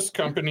Thermos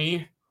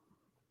Company,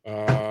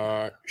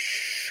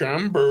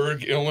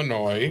 Schaumburg,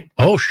 Illinois,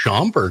 Oh,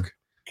 Schaumburg.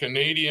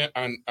 Canadian,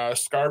 on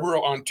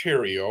Scarborough,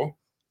 Ontario.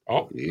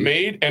 Oh, Yeah.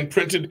 made and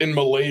printed in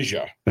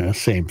Malaysia.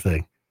 Same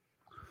thing.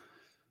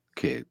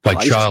 Okay. By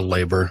I- child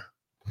labor.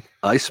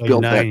 I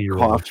spilled that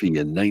 9-year-olds. coffee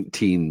in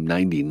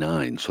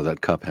 1999, so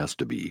that cup has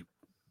to be,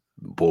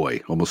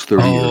 almost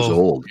 30 years Oh.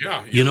 old.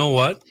 Yeah. You know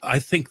what? I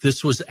think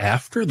this was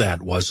after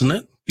that, wasn't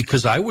it?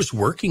 Because I was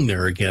working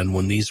there again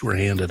when these were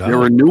handed out. There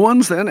were new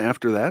ones then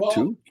after that Well,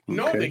 too.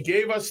 No, Okay. they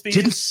gave us these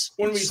Didn't s-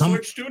 when we some-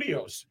 switched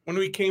studios. When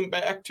we came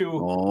back to,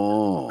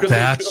 Oh, 'cause they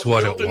That's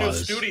what built it the new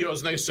was.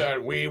 studios, and they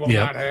said we will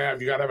Yep. not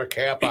have. You got to have a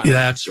cap on. it.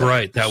 That's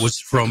right. That was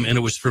from, and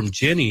it was from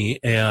Ginny,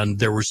 and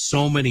there were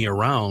so many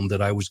around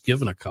that I was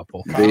given a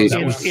couple. They-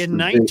 That In, was- in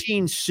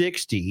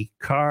 1960,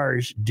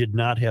 cars did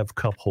not have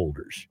cup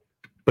holders,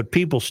 but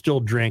people still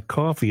drank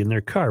coffee in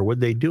their car.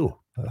 What'd they do?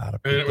 A lot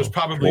of And it was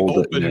people. probably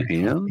hold it in open. their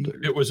hand.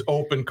 It was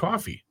open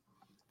coffee.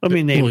 I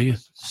mean, they Well, you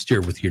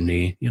steer with your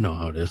knee. You know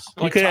how it is.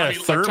 You could have a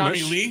Like Tommy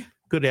thermos. Lee.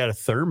 could add a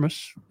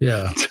thermos.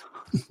 Yeah.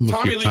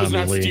 Tommy Lee was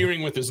not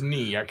steering with his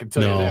knee. I can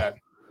tell No. you that.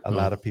 A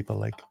lot of people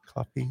like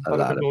coffee. A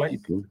lot of Like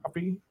people.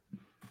 coffee.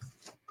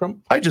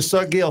 From I just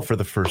saw Gail for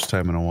the first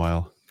time in a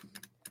while.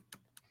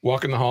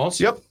 walking the halls.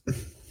 Yep.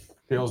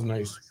 Feels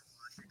nice.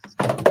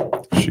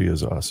 She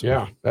is awesome.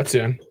 Yeah, that's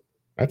in.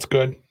 That's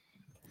good.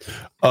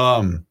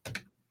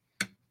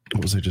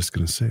 What was I just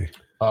going to say?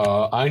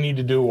 I need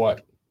to do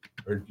what?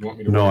 Or do you want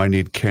me to? No, wait? I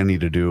need Kenny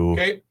to do.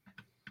 Okay.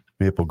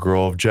 Maple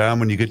Grove. John,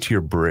 when you get to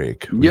your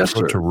break, we Yes, go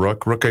sir. to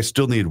Rook. Rook, I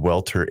still need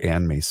Welter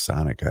and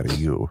Masonic out of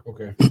you.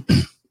 Okay.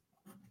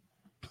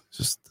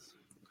 Just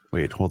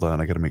wait, hold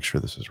on. I got to make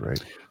sure this is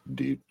right.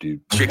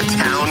 Your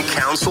town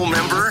council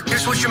member?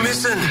 Here's what you're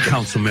missing.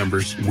 Council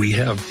members, we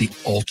have the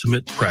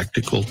ultimate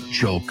practical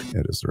joke.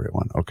 It is the right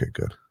one. Okay,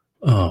 good.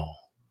 Oh,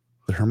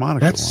 The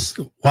harmonica that's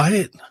one.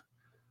 why.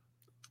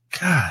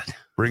 God,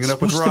 Bring it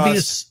up with supposed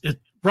Ross. to be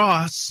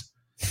Ross.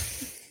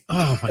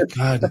 Oh my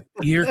God,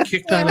 you're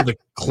kicked out of the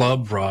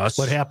club, Ross.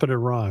 What happened to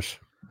Ross?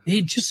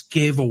 He just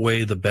gave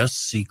away the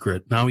best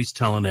secret. Now he's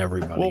telling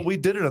everybody. Well, we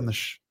did it on the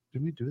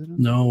did we do it?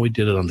 No, we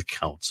did it on the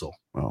council.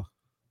 Well,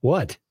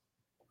 What?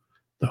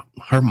 The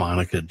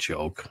harmonica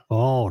joke.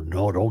 Oh,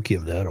 no, don't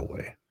give that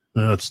away.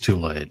 No, it's too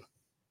late.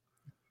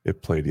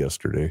 it played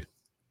yesterday.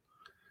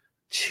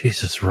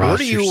 Jesus, Ross,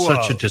 do you're you,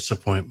 such a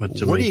disappointment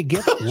to Where me. do you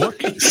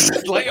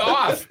get Lay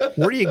off.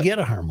 where do you get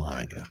a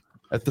harmonica?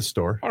 At the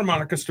store.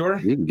 Harmonica store.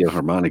 You can get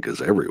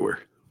harmonicas everywhere.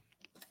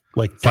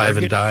 Like Five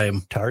and Target?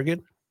 dime.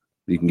 Target?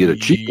 You can get a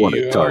cheap one at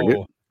Yo. Target,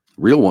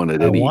 real one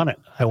at I any. want it.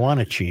 I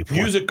want a cheap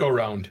one. Music go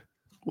round.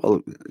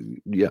 Well,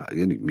 yeah,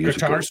 any music.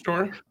 Guitar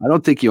store. I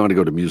don't think you want to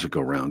go to Music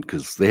Around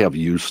because they have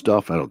used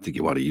stuff. I don't think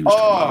you want to use.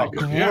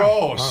 harmonica.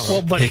 gross.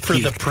 Well, but for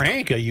Picky. the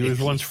prank, a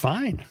used one's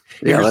fine.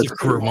 Yeah, Here's that's a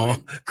cool.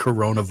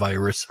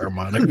 coronavirus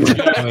harmonica.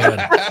 Go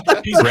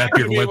ahead. He's not Wrap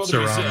gonna your be able lips to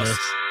around resist. this.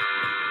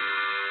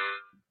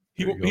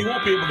 He won't be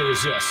able to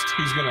resist.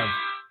 He's gonna.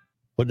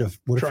 What if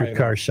Try your it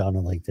car out.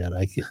 sounded like that?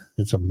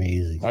 It's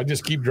amazing. I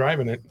just keep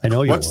driving it. I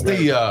know you What's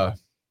would.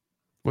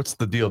 what's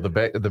the deal? The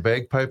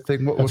bagpipe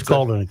thing? It's What's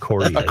called an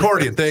accordion.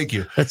 accordion? Thank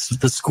you. That's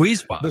the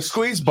squeeze box. The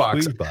squeeze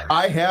box. Squeeze box.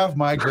 I have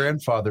my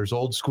grandfather's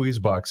old squeeze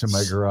box in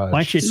my garage. Why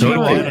don't you So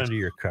throw do it I. under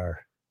your car?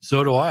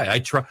 So do I. I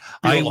try.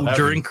 Feel heavy.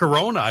 During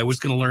Corona, I was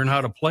going to learn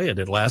how to play it.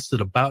 It lasted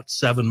about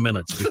 7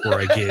 minutes before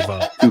I gave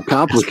up. Too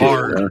complicated.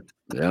 hard. Huh?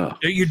 Yeah.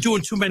 You're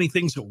doing too many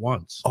things at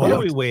once. What Yeah. are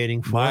we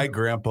waiting for? My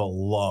grandpa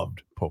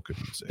loved polka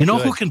music. You know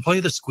who Good. can play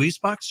the squeeze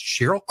box?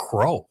 Cheryl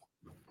Crow.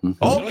 Mhm.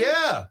 Oh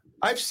yeah,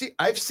 I've seen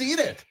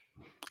it.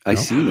 I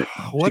seen it.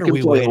 What She are can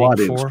we play a lot of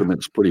waiting for?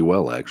 instruments pretty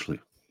well, actually.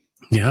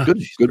 Yeah, Good,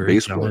 she's good very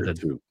bass player talented.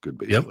 too. Good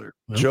bass Yep. player.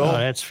 Joe, Oh,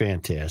 that's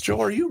fantastic. Joe,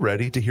 are you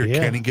ready to hear Yeah.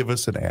 Kenny give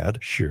us an ad?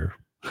 Sure.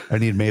 I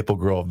need Maple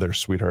Grove there,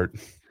 sweetheart.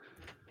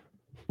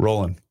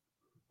 Rolling.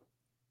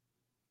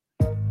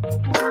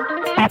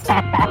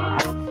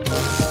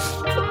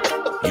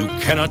 You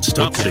cannot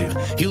stop him.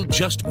 He'll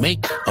just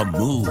make a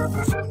move.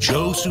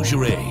 Joe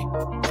Soucheray.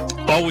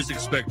 Always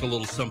expect a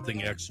little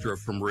something extra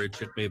from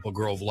Rich at Maple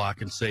Grove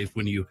Lock and Safe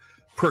when you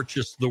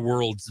purchase the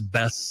world's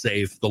best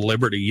safe, the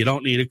Liberty. You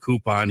don't need a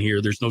coupon here.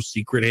 There's no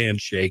secret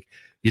handshake.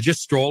 You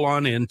just stroll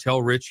on in,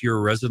 tell Rich you're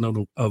a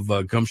resident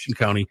of Gumption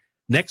County.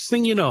 Next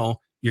thing you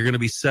know, you're going to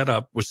be set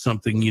up with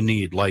something you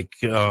need, like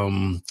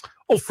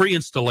free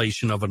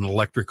installation of an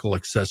electrical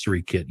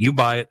accessory kit. You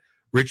buy it,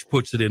 Rich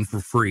puts it in for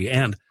free.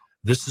 And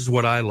this is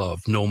what I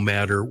love. No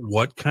matter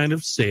what kind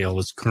of sale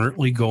is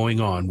currently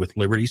going on with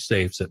Liberty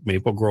Safes at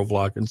Maple Grove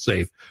Lock and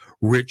Safe,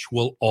 Rich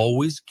will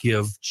always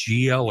give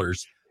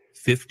GLers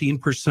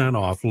 15%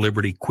 off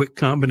Liberty Quick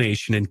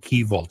Combination and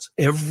Key Vaults.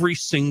 Every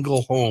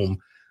single home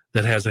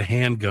that has a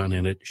handgun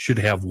in it should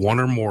have one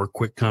or more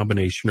Quick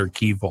Combination or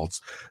Key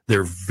Vaults.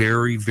 They're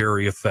very,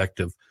 very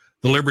effective.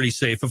 The Liberty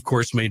Safe, of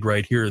course, made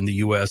right here in the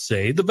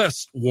USA, the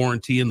best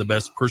warranty and the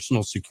best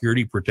personal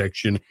security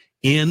protection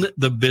in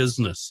the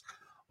business.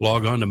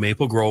 Log on to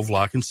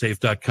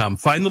maplegrovelockandsafe.com.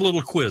 Find the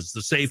little quiz,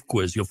 the safe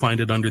quiz. You'll find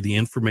it under the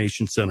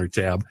Information Center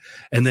tab.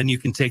 And then you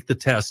can take the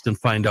test and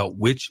find out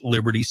which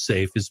Liberty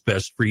Safe is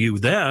best for you.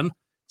 Then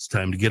it's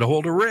time to get a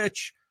hold of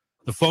Rich.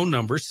 The phone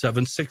number is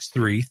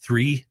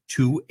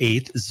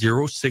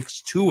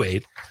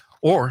 763-328-0628.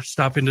 Or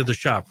stop into the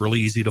shop.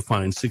 Really easy to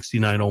find,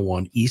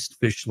 6901 East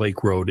Fish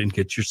Lake Road, and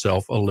get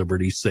yourself a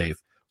Liberty Safe.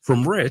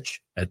 From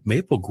Rich at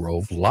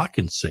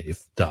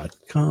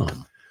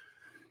maplegrovelockandsafe.com.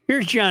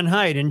 Here's John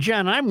Hyde. And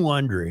John, I'm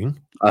wondering,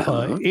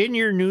 in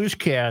your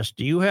newscast,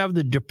 do you have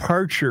the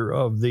departure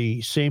of the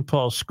St.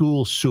 Paul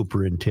school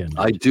superintendent?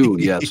 I do,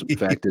 yes. In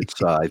fact,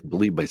 it's, I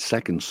believe, my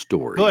second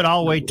story. Good.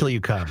 I'll wait till you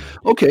comment.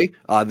 Okay.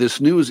 This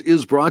news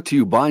is brought to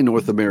you by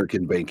North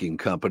American Banking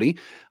Company.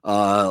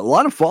 A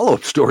lot of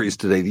follow-up stories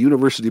today. The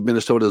University of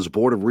Minnesota's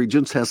Board of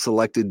Regents has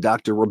selected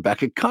Dr.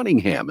 Rebecca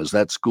Cunningham as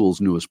that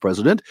school's newest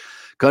president.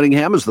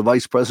 Cunningham is the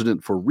vice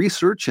president for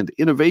research and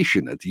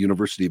innovation at the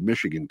University of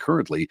Michigan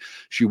currently.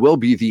 She will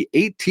be the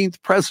 18th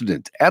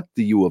president at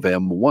the U of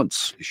M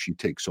once she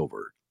takes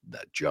over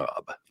that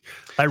job.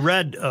 I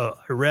read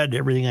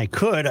everything I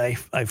could. I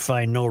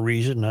find no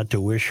reason not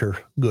to wish her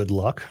good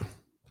luck.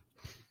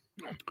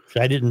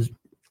 I didn't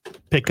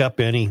pick up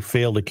any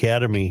failed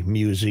academy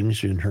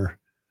musings in her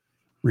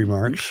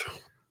remarks.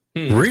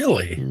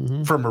 Really?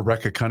 Mhm. From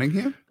Rebecca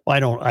Cunningham?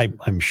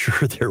 I'm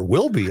sure there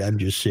will be. I'm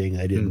just saying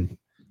I didn't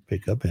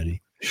pick up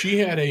any. She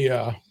had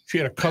a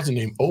cousin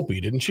named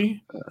Opie, didn't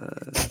she?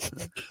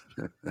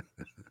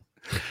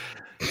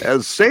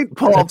 As St.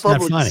 Paul That's not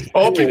Public funny.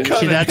 Open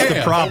See, that's the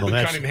Cunningham. problem. Open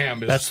That's,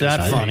 Cunningham is- that's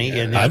not funny,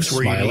 and I'm that's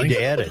where you smiling. need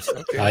to edit.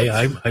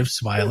 I'm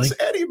smiling. It's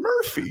Eddie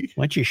Murphy.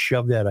 Why don't you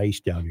shove that ice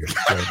down your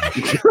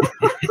throat?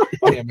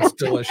 Damn, it's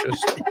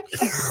delicious.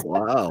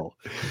 Wow.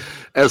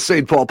 As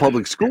St. Paul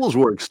Public Schools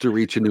works to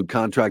reach a new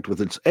contract with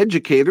its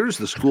educators,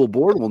 the school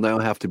board will now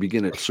have to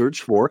begin its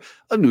search for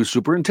a new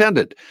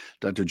superintendent.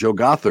 Dr. Joe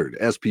Gothard,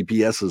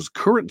 SPPS's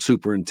current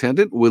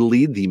superintendent, will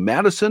lead the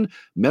Madison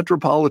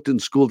Metropolitan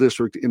School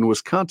District in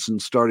Wisconsin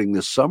starting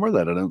this summer.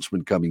 That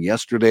announcement coming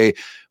yesterday,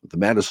 with the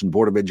Madison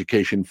Board of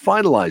Education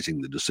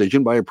finalizing the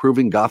decision by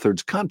approving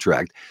Gothard's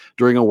contract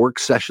during a work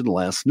session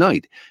last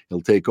night.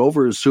 He'll take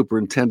over as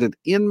superintendent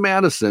in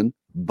Madison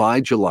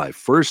by July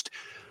 1st.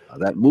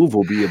 That move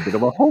will be a bit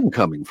of a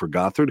homecoming for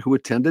Gothard, who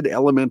attended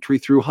elementary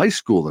through high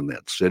school in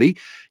that city.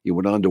 He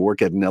went on to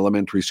work at an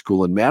elementary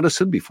school in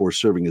Madison before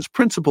serving as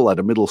principal at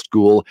a middle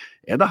school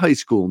and a high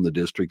school in the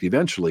district,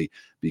 eventually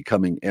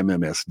becoming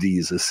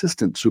MMSD's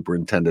assistant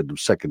superintendent of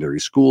secondary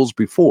schools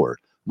before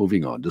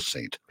moving on to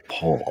St.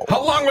 Paul.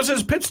 How long was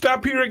his pit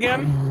stop here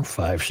again?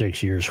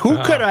 5-6 years.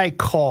 Who could I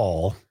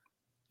call?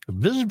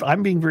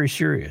 I'm being very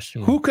serious.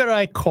 Who could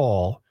I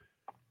call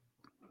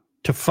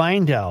to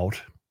find out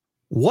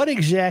what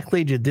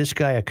exactly did this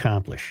guy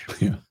accomplish?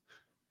 Yeah.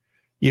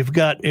 You've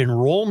got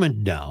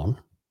enrollment down,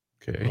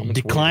 Okay.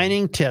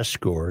 declining test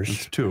scores.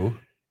 It's 2.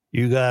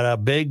 You got a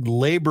big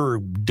labor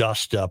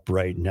dust up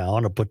right now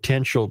and a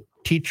potential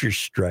teacher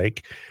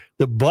strike.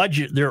 The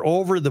budget, they're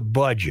over the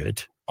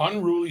budget.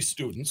 Unruly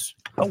students.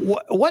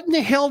 What in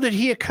the hell did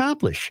he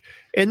accomplish?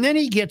 And then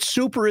he gets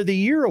Super of the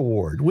Year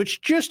award,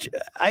 which just,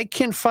 I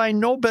can find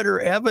no better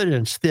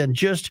evidence than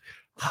just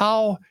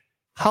how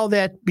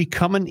that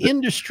become an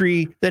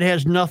industry that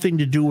has nothing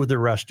to do with the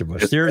rest of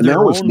us. They're And their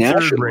that was own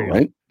national, third rate.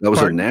 right? That was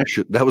Pardon?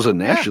 a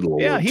national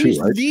Yeah, award he's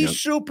too, right? the Yeah.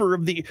 Super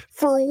of the,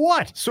 for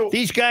what? So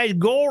These guys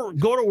go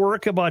to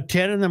work about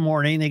 10 in the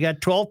morning. They got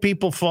 12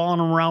 people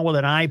following him around with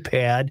an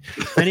iPad.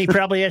 Then he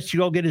probably has to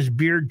go get his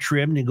beard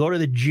trimmed and go to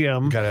the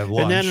gym. Gotta have And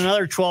lunch. then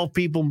another 12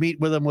 people meet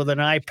with him with an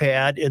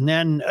iPad. And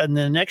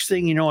the next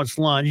thing you know, it's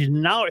lunch.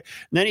 And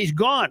then he's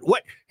gone.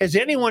 What, has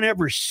anyone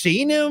ever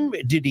seen him?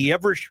 Did he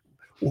ever,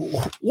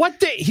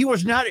 he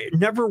was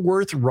never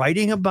worth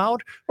writing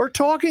about or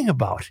talking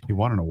about. He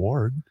won an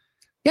award.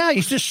 Yeah,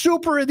 he's the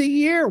Super of the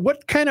Year.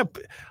 What kind of,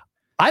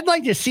 I'd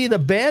like to see the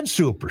bad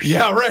supers.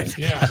 Yeah, right.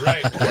 yeah,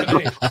 right. What are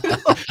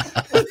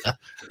they?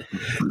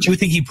 Do you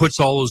think he puts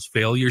all those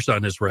failures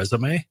on his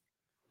resume?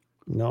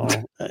 No.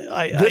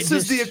 This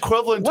is the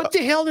equivalent. What the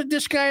hell did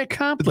this guy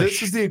accomplish?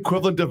 This is the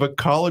equivalent of a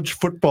college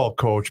football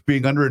coach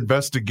being under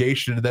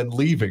investigation and then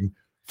leaving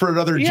for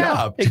another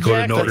job. To go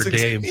to Exactly. Notre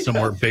That's Dame,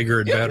 somewhere bigger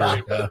and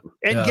better. Yeah.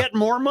 And Yeah. get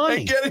more money.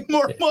 And getting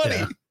more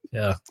money.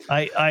 Yeah.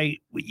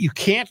 You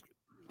can't,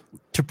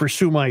 to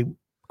pursue my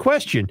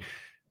question,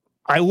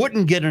 I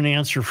wouldn't get an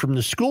answer from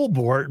the school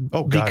board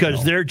Oh, God, because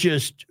no. they're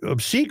just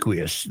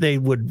obsequious. They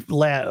would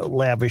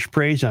lavish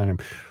praise on him.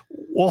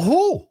 Well,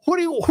 who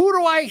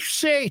do I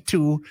say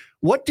to?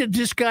 What did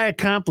this guy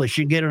accomplish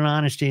and get an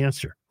honest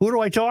answer? Who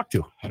do I talk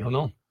to? I don't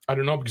know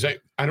because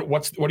I don't.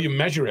 What do you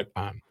measure it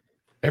on?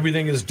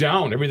 Everything is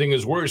down. Everything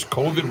is worse.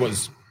 COVID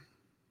was.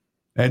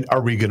 And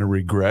are we going to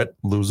regret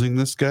losing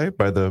this guy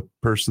by the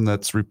person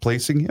that's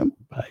replacing him?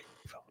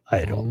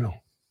 I don't know.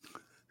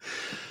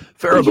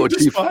 Faribault You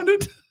Chief,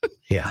 responded?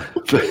 Yeah.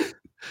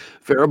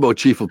 Faribault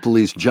Chief of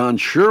Police John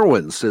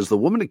Sherwin says the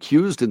woman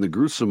accused in the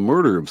gruesome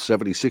murder of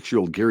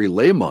 76-year-old Gary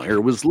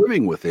Lehmeyer was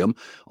living with him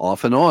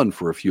off and on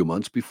for a few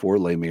months before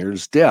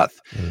Lehmeyer's death.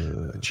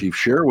 Chief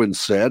Sherwin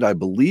said, "I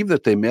believe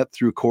that they met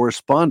through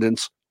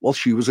correspondence while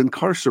she was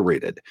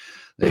incarcerated.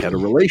 They had a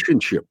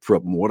relationship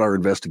from what our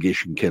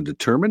investigation can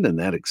determine, and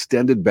that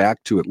extended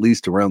back to at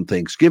least around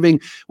Thanksgiving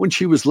when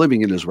she was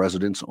living in his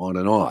residence on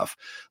and off."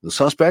 The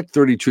suspect,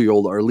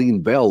 32-year-old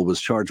Arlene Bell,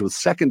 was charged with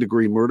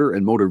second-degree murder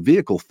and motor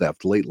vehicle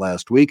theft late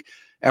last week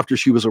after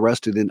she was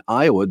arrested in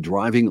Iowa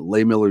driving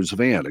Lehmiller's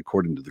van,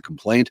 according to the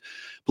complaint.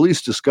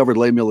 Police discovered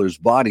Lehmiller's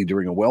body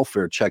during a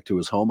welfare check to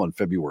his home on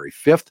February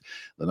 5th.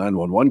 The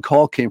 911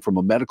 call came from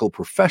a medical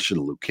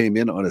professional who came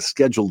in on a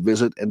scheduled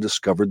visit and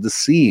discovered the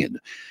scene.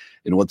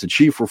 In what the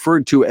chief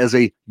referred to as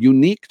a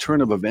unique turn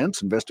of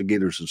events,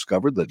 investigators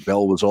discovered that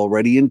Bell was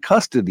already in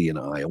custody in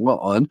Iowa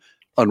on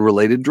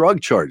unrelated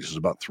drug charges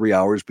about 3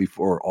 hours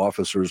before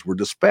officers were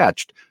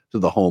dispatched to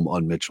the home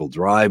on Mitchell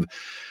Drive.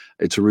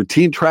 It's a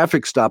routine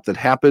traffic stop that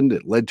happened.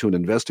 It led to an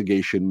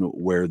investigation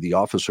where the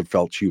officer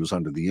felt she was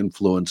under the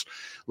influence.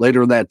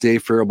 Later that day,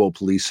 Faribault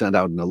police sent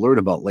out an alert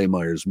about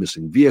Lehmeyer's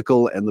missing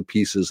vehicle, and the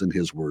pieces, in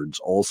his words,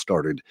 all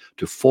started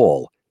to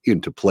fall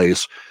into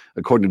place.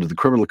 According to the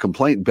criminal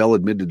complaint, Bell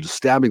admitted to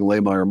stabbing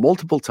Lehmeyer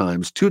multiple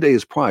times 2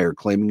 days prior,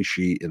 claiming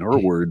she, in her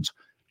words,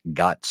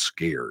 got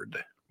scared.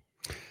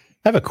 I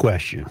have a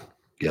question.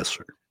 Yes,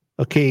 sir.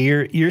 Okay,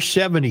 you're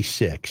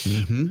 76,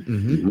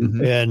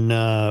 and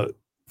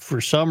for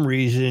some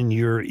reason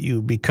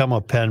you become a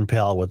pen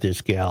pal with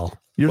this gal.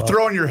 You're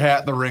throwing your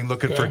hat in the ring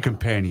looking for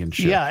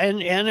companionship. Yeah,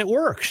 and it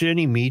works. And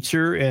he meets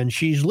her, and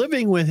she's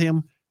living with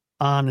him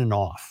on and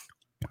off.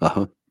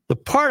 Uh-huh. The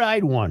part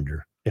I'd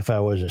wonder if I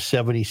was a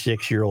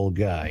 76-year-old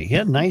guy, he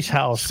had a nice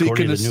house,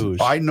 according to the news.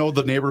 I know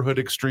the neighborhood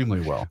extremely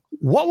well.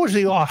 What was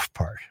the off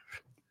part?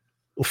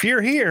 If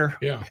you're here,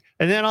 Yeah.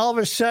 and then all of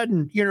a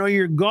sudden,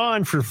 you're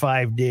gone for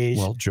 5 days.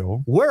 Well,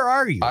 Joe, where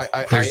are you?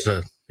 I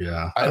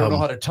don't know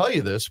how to tell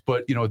you this,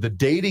 but the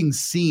dating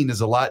scene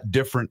is a lot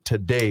different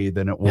today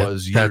than it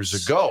was years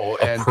ago.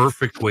 A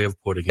perfect way of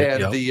putting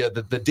it. And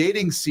the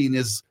dating scene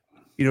is,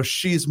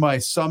 she's my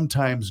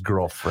sometimes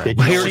girlfriend.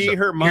 Did you see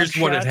her Here's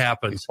mugshot? what it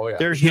happens. Oh, yeah.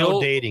 There's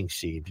no dating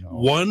scene.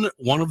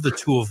 One of the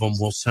two of them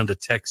will send a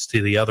text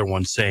to the other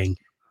one saying,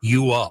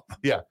 "You up?"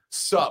 Yeah.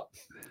 Sup?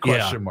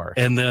 Question mark.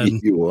 And then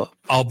You up?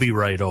 I'll be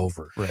right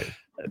over. Right.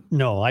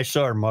 No, I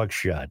saw her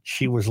mugshot.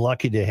 She was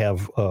lucky to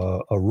have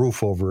a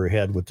roof over her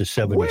head with the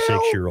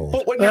 76-year-old.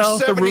 But when you're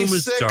the room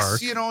 76, is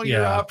dark.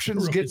 your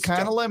options room get is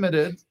kind of dark.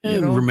 limited.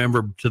 And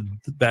remember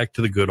back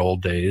to the good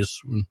old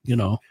days.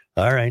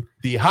 All right.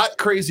 The hot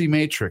crazy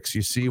matrix,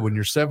 you see, when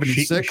you're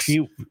 76,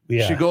 she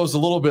goes a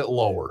little bit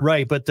lower.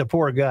 Right, but the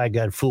poor guy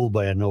got fooled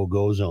by a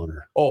no-go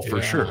zoner. Oh, for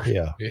Yeah. sure.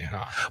 Yeah.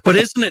 Yeah. But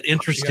isn't it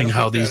interesting You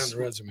gotta how put that these on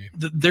the resume.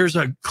 there's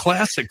a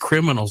class of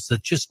criminals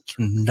that just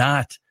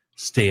cannot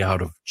stay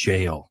out of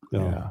jail.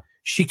 No. Yeah.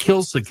 She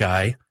kills the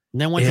guy. And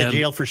then went to And-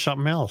 jail for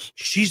something else.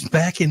 She's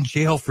back in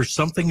jail for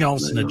something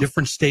else in a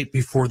different state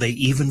before they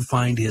even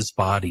find his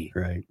body.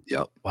 Right.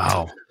 Yep.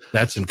 Wow.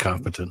 That's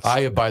incompetence.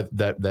 I by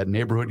that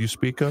neighborhood you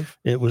speak of,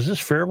 Was this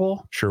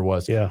Faribault? sure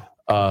was. Yeah.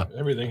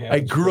 Everything I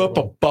happens grew up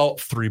for a while. about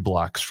 3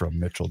 blocks from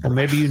Mitchell. Well,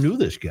 maybe you knew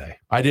this guy.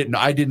 I did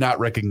not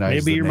recognize.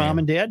 Maybe the your name, mom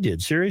and dad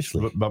did.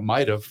 Seriously. but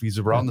might have. He's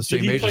around the Did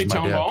same he age play as my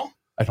town dad. ball?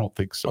 I don't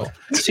think so.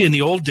 See, in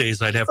the old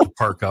days, I'd have to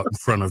park out in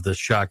front of the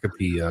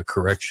Shakopee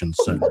Correction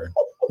Center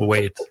and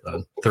wait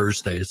on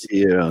Thursdays.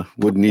 Yeah.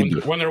 Wouldn't need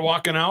to. When they're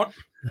walking out,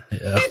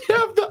 Yeah. He'd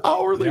have the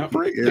hourly Yep.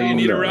 break. do you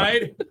need a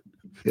ride?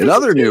 In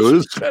other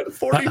news,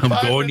 I'm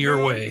going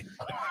your way.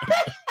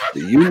 the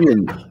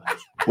union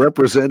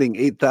representing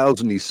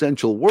 8,000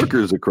 essential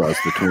workers across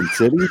the Twin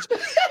Cities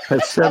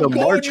has set a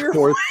March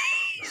 4th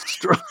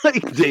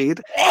strike date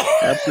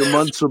after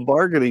months of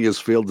bargaining has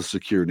failed to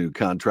secure new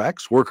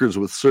contracts. Workers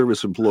with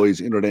Service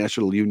Employees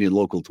International Union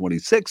Local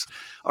 26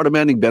 are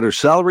demanding better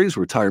salaries,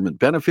 retirement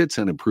benefits,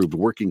 and improved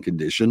working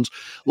conditions.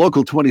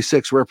 Local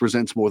 26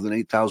 represents more than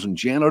 8,000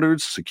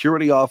 janitors,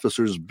 security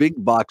officers, big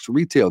box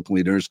retail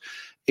cleaners,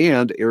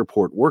 and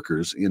airport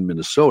workers in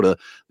Minnesota.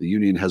 The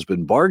union has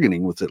been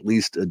bargaining with at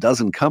least a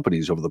dozen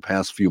companies over the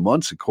past few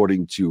months,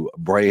 according to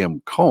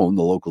Brian Cohn,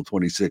 the Local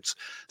 26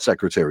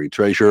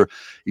 Secretary-Treasurer.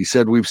 He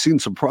said, "We've seen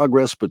some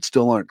progress, but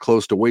still aren't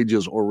close to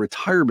wages or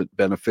retirement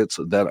benefits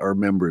that our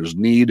members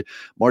need."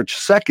 March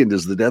 2nd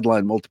is the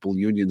deadline. Multiple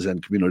unions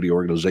and community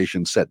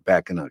organizations set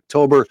back in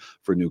October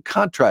for new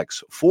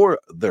contracts for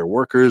their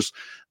workers.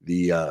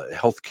 The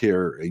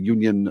healthcare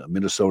union,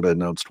 Minnesota,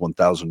 announced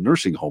 1,000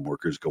 nursing home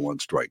workers go on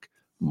strike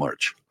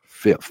March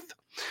 5th.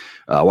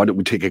 Why don't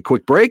we take a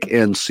quick break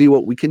and see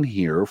what we can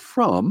hear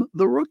from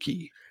the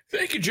rookie?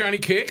 Thank you, Johnny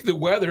Cake. The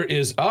weather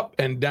is up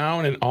and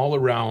down and all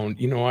around.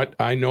 You know what?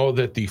 I know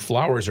that the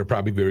flowers are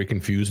probably very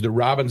confused. The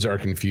robins are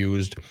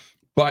confused,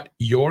 but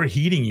your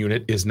heating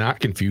unit is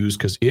not confused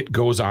because it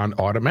goes on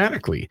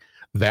automatically.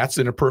 That's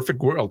in a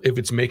perfect world. If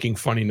it's making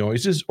funny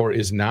noises or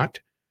is not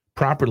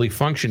properly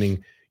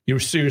functioning, you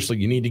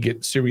need to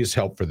get serious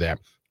help for that.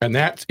 And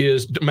that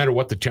is, no matter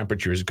what the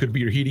temperature is, it could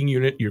be your heating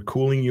unit, your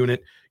cooling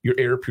unit, your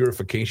air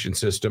purification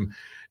system.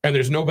 And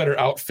there's no better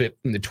outfit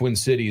in the Twin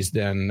Cities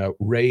than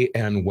Ray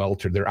and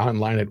Welter. They're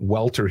online at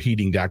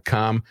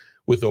welterheating.com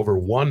with over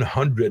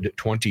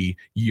 120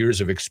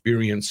 years of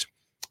experience,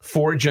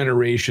 4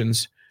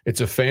 generations. It's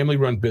a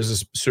family-run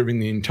business serving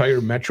the entire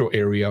metro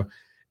area.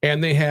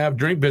 And they have,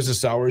 during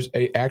business hours,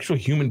 an actual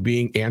human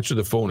being answer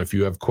the phone if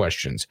you have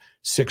questions.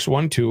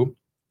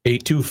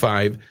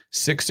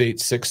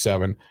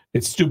 612-825-6867.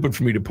 It's stupid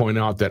for me to point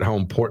out that how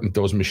important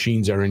those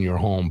machines are in your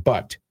home,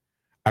 but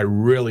I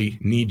really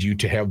need you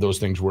to have those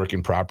things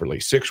working properly.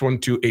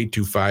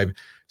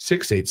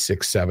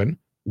 612-825-6867,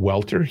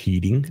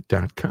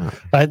 welterheating.com.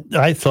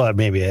 I thought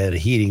maybe I had a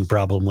heating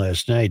problem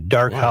last night.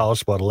 Dark Wow.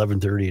 house, about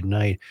 11:30 at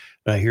night,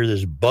 and I hear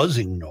this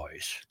buzzing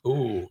noise.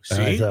 Ooh,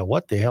 And I see? thought,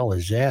 what the hell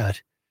is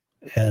that?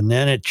 And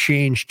then it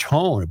changed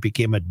tone. It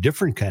became a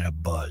different kind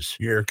of buzz.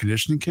 Your air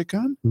conditioning kick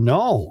on?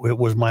 No, it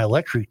was my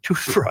electric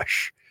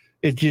toothbrush.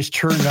 It just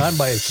turned on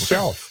by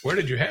itself. Where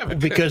did you have it?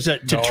 Because to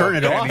turn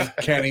it off,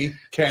 Kenny.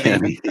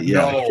 Kenny.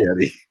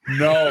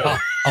 No.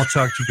 I'll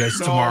talk to you guys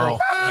No. tomorrow.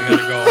 I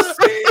gotta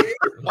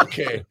go.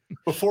 Okay.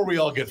 Before we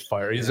all get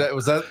fired,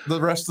 was that the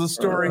rest of the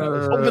story?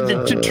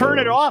 but to turn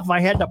it off,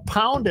 I had to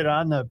pound it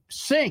on the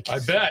sink. I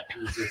bet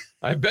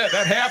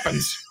that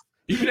happens.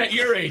 Even at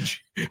your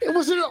age. It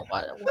was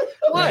what?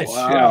 Nice.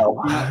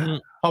 Wow. Yeah.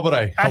 How about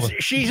I?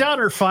 She's on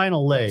her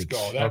final legs.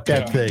 go.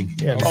 That thing.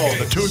 Yeah. Oh,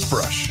 the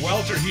toothbrush.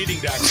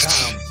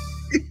 welterheating.com.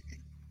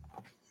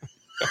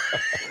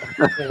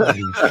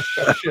 Holy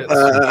shit.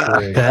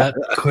 That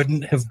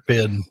couldn't have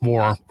been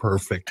more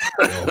perfect.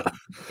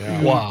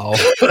 Yeah. Wow.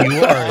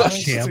 You are a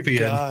Honest to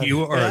champion. God.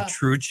 You are Yeah. a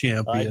true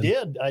champion. I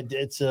did.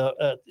 It's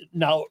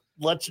now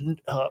let's.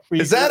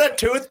 Is that a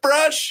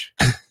toothbrush?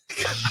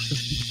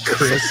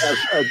 Chris,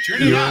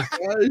 Yeah.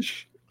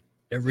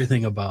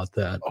 everything about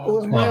that. It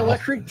was my Wow.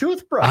 electric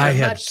toothbrush. I I'm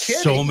had not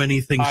kidding. so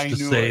many things I to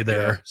knew say it,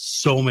 there. yeah.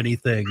 So many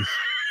things.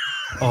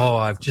 Oh,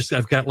 I've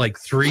got like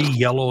 3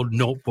 yellow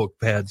notebook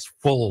pads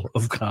full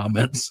of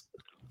comments.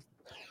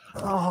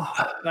 Oh,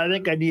 I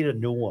think I need a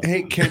new one.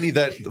 Hey, Kenny,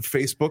 that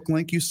Facebook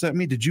link you sent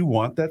me, did you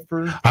want that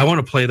for? I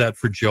want to play that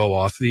for Joe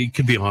off. It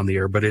could be on the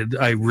air, but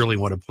I really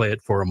want to play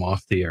it for him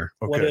off the air.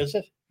 What is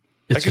it?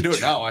 I can do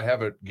it now. I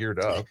have it geared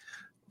up.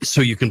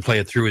 So you can play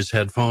it through his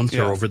headphones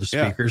Yeah, or over the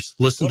yeah. speakers.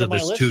 Listen What to am I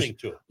this listening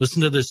to?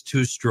 Listen to this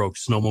 2-stroke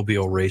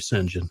snowmobile race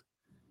engine.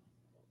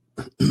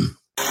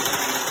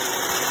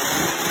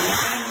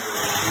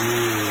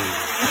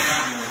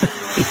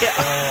 Yeah.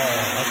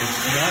 Oh, I can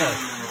smell it.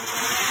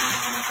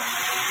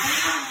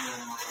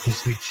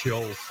 Gives me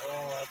chills.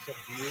 Oh, that's a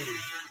beauty.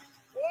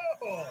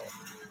 Whoa.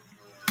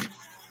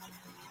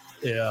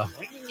 Yeah.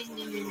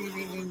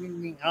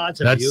 Oh,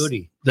 it's a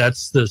beauty.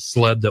 That's the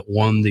sled that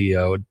won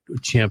the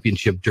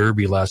championship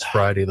derby last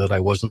Friday that I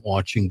wasn't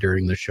watching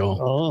during the show.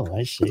 Oh,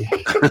 I see.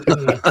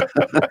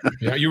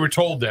 Yeah, you were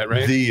told that,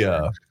 right?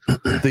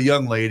 The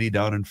young lady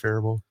down in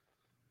Faribault.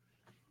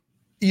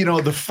 You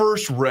know, the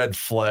first red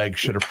flag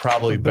should have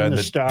probably been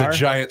The star? the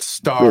giant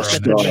star The on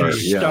the star,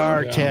 cheek. yeah.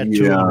 Star Yeah. tattoo on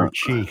Yeah. her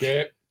cheek.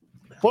 Okay.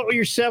 What were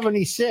your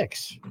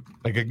 76?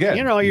 Like again,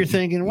 You know, you're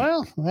thinking,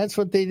 well, that's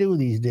what they do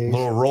these a days.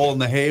 little roll in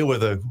the hay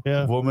with a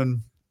Yeah.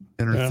 woman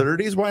in her Yeah.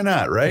 30s. Why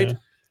not, right? Yeah.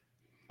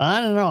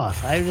 On and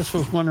off. I just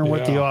was wondering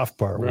what the Yeah. off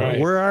part was. Right.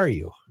 Where are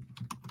you?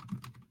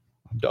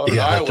 Down in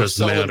Yeah, that Iowa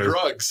doesn't selling matter.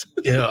 drugs.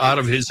 Yeah, out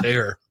of his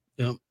hair.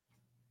 Yep.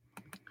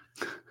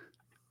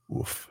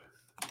 Oof.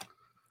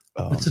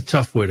 It's a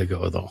tough way to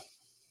go, though.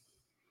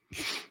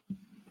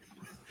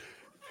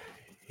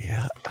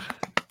 Yeah.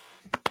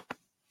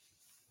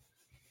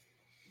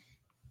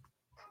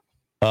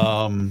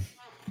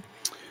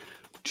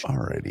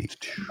 Alrighty.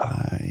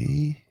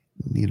 I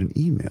need an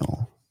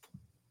email.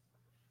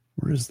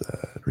 Where is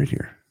that? Right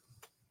here.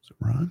 Is it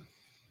Ron?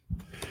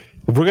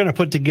 If we're going to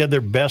put together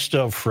best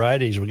of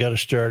Fridays, we got to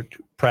start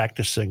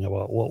practicing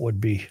about what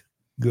would be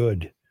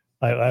good.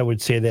 I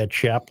would say that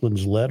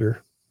chaplain's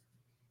letter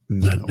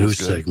That news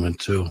segment,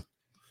 too.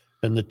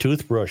 and the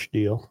toothbrush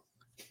deal.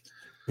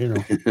 You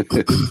know,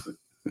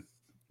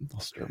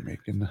 I'll start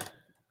making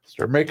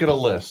a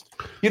list.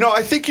 You know,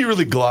 I think you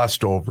really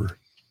glossed over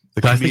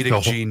the I think comedic the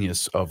whole-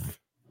 genius of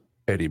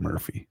Eddie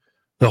Murphy.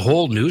 The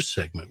whole news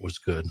segment was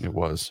good. It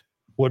was.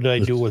 what did I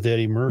do with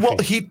Eddie Murphy? Well,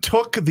 he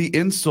took the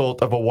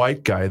insult of a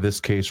white guy,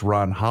 this case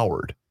Ron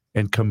Howard,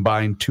 and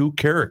combined 2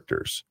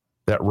 characters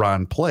that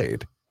Ron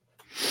played,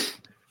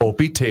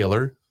 Opie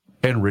Taylor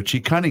and Richie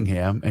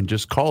Cunningham, and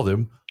just called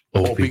him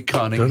Opie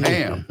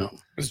Cunningham.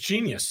 It's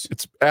genius.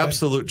 It's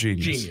absolute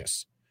genius.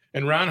 Genius.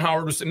 And Ron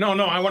Howard was saying, no,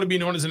 I want to be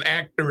known as an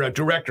actor, a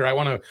director. I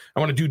want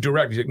to do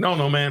direct. He's like,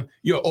 no, man,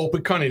 you're Opie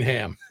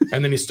Cunningham.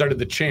 And then he started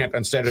the chant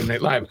on Saturday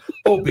Night Live,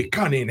 Opie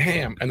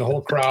Cunningham. And the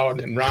whole crowd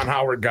and Ron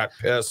Howard got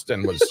pissed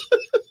and was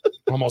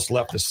almost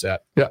left the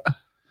set. Yeah.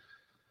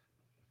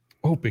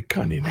 Opie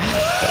Cunningham.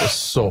 That was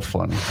so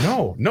funny.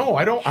 No,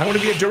 I don't. I want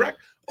to be a director.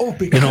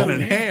 Opie You know,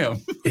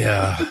 Cunningham.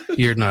 Yeah,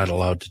 you're not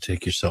allowed to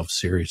take yourself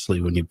seriously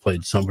when you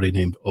played somebody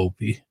named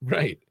Opie.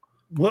 Right.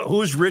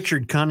 Who's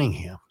Richard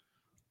Cunningham?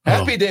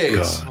 Happy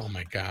days. God. Oh,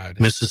 my God.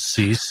 Mrs.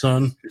 C's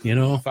son, you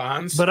know?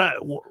 Fonz? But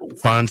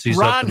Fonzie's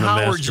up Ron in the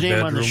Howard's master name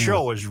bedroom. on the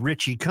show is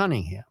Richie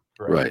Cunningham.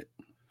 Right.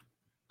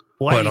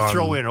 Why But, did you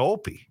throw um, in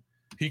Opie?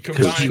 he Because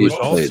combined he was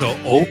both. also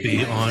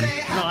Opie on. No,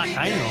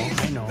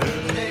 I know.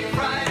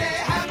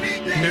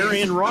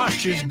 Marion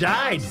Ross just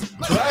died.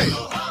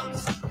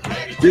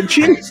 Right. Did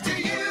she?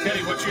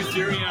 Kenny, what's your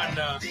theory on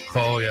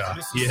Oh, yeah.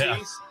 Mrs. Yeah.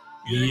 C's?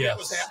 You think Yes. that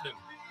was happening?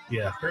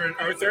 Yeah. Her and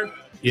Arthur?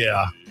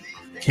 Yeah.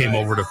 Came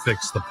over to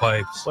fix the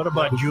pipes. What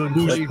about June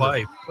Who's Cleaver?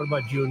 pipe? What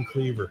about June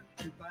Cleaver?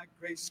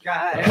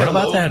 What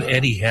about that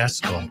Eddie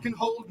Haskell?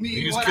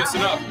 He was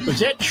kissing up. Was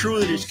that true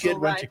that his kid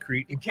went to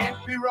Cretan?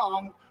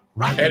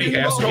 Eddie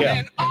Haskell?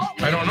 Yeah.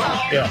 I don't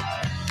know.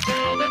 Yeah.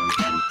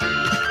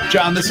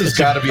 John, this has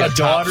got to be a A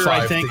daughter, top I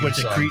 5 think, theme went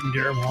to song. Cretan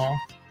Durham Hall.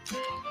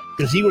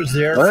 Because he was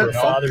there What? for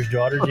Father's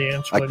Daughter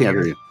Dance. I one can't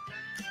year. hear you.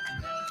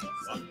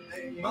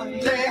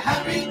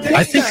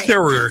 I think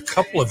there were a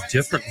couple of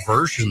different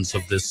versions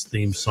of this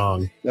theme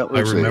song. That I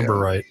was remember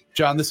right.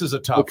 John, this is a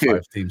top Okay.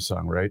 5 theme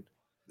song, right?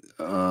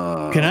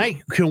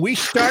 Can we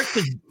start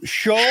the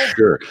show?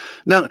 Sure.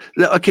 Now,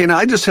 okay. Now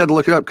I just had to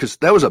look it up because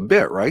that was a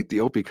bit, right? The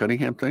Opie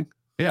Cunningham thing.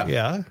 Yeah.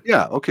 Yeah.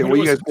 Yeah. Okay. But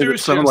Well, it you was guys made it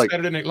Thursday sound on like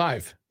Saturday Night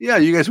Live.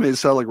 you guys made it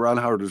sound like Ron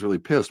Howard was really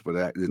pissed, but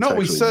it's No,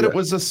 we actually said good. it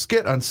was a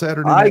skit on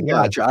Saturday I Night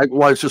Live. got you. I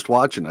was just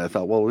watching. I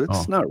thought, well, it's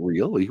Oh. not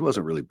real. He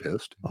wasn't really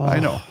pissed. I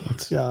know.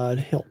 God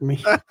help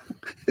me.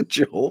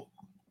 Joe.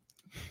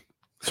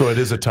 So it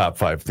is a top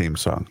 5 theme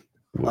song.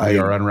 We I-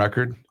 are on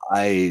record.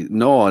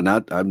 No,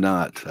 I'm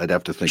not. I'd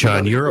have to think. John,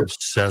 about it. you're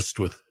obsessed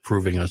with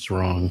proving us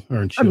wrong,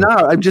 aren't you? I'm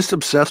not. I'm just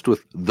obsessed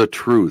with the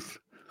truth.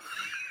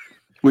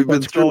 We've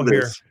been Let's go through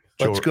here. this.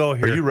 Let's go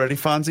here. Are you ready,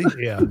 Fonzie?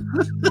 Yeah.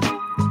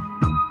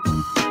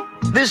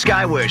 This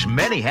guy wears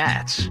many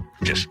hats,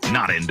 just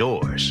not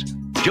indoors.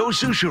 Joe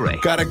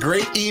Souchere. Got a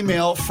great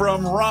email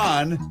from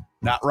Ron,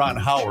 not Ron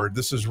Howard.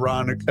 This is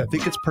Ron, I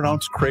think it's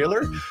pronounced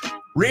Kraler.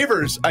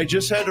 Reavers, I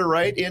just had to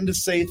write in to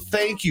say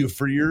thank you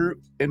for your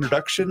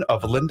introduction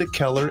of Linda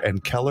Keller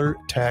and Keller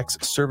Tax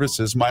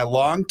Services. My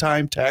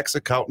longtime tax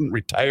accountant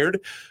retired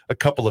a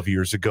couple of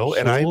years ago,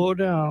 and I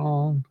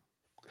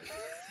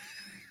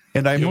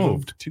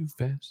moved too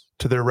fast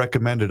to their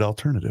recommended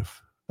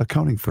alternative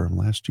accounting firm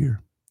last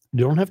year.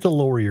 You don't have to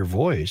lower your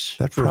voice.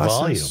 That for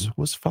process volume.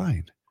 was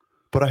fine,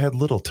 but I had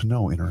little to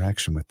no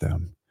interaction with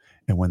them.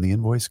 And when the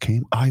invoice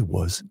came, I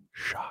was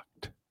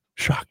shocked.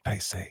 Shocked, I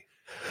say.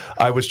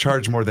 I was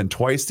charged more than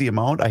twice the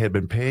amount I had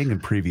been paying in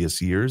previous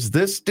years.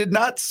 This did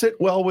not sit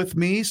well with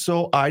me,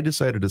 so I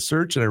decided to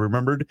search, and I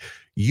remembered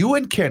you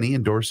and Kenny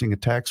endorsing a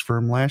tax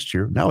firm last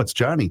year. Now it's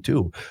Johnny,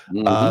 too.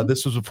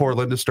 This was before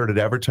Linda started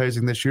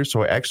advertising this year,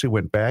 so I actually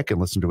went back and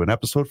listened to an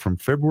episode from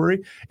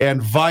February,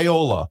 and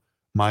Viola,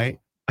 my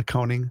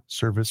accounting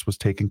service, was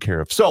taken care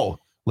of. So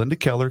Linda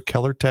Keller,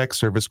 Keller Tax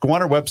Service. Go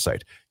on our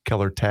website,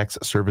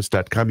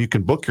 kellertaxservice.com. You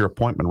can book your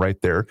appointment right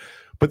there.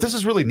 But this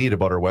is really neat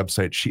about our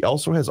website. She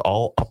also has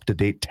all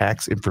up-to-date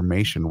tax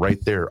information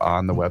right there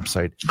on the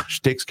website. She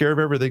takes care of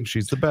everything.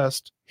 She's the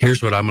best.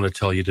 Here's what I'm going to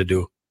tell you to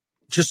do.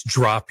 Just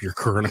drop your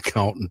current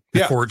accountant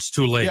before it's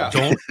too late.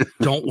 Yeah.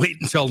 Don't wait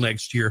until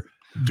next year.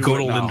 Go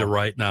to Linda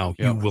right now.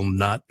 You will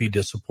not be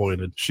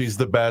disappointed. She's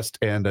the best.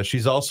 And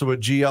she's also a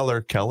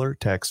GLer,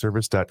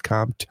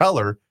 kellertaxservice.com. Tell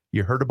her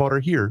you heard about her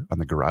here on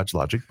the Garage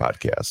Logic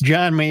podcast.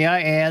 John, may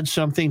I add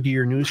something to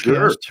your newscast?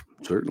 Sure,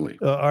 certainly.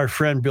 Our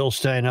friend Bill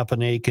Stein up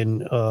in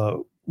Aiken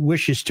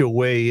wishes to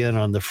weigh in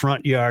on the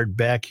front yard,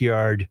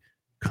 backyard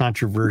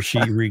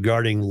controversy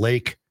regarding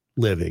lake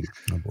living.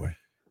 Oh, boy.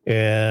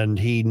 And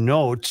he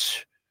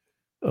notes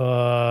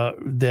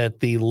that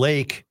the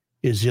lake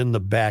is in the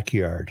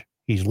backyard.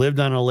 He's lived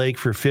on a lake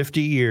for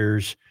 50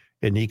 years,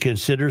 and he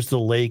considers the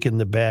lake in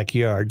the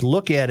backyard.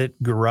 Look at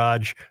it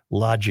garage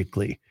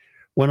logically.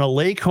 When a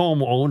lake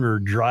home owner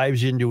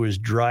drives into his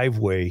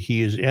driveway,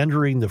 he is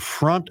entering the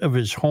front of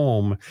his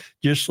home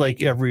just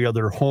like every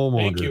other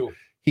homeowner. Thank you.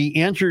 He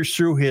enters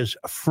through his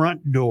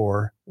front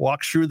door,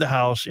 walks through the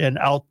house, and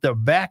out the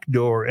back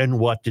door, and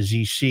what does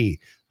he see?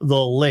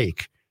 The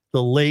lake.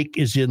 The lake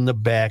is in the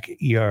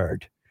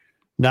backyard.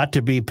 Not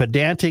to be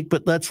pedantic,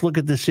 but let's look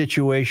at the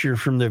situation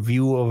from the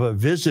view of a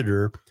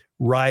visitor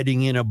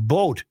riding in a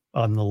boat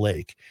on the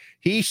lake.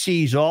 He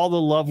sees all the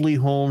lovely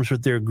homes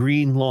with their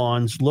green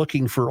lawns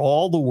looking for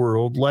all the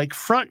world like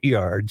front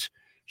yards,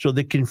 so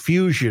the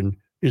confusion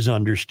is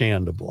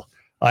understandable.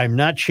 I'm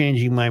not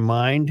changing my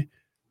mind,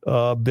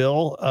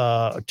 Bill.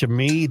 To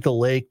me, the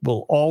lake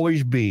will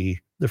always be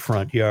the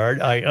front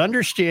yard. I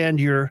understand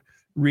your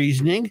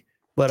reasoning,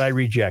 but I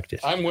reject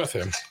it. I'm with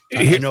him.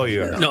 I know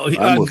you are. No,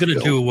 I'm going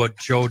to do what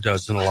Joe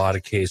does in a lot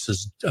of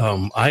cases.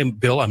 I'm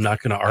Bill. I'm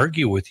not going to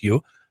argue with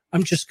you.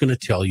 I'm just going to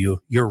tell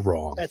you you're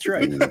wrong. That's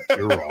right.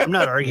 You're wrong. I'm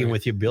not arguing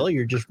with you, Bill.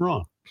 You're just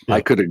wrong.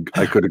 I could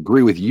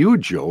agree with you,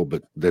 Joe,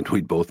 but then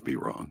we'd both be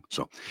wrong.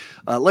 So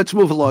let's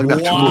move along now.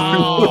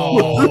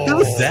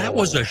 That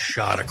was a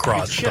shot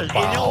across the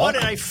bow. You know what?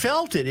 And I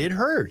felt it. It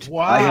hurt.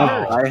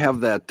 Wow. I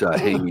have that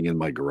hanging in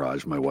my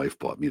garage. My wife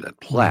bought me that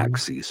plaque,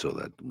 see, so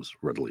that was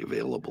readily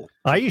available.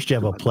 I used to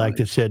have a plaque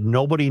that said,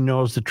 "Nobody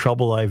knows the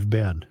trouble I've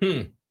been,"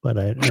 but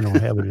I don't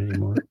have it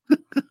anymore.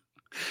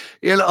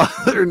 In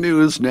other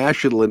news,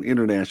 national and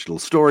international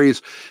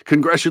stories,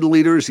 congressional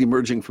leaders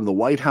emerging from the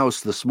White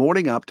House this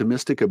morning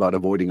optimistic about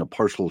avoiding a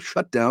partial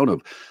shutdown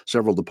of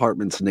several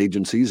departments and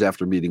agencies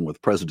after meeting with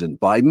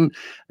President Biden.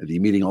 The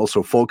meeting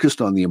also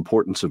focused on the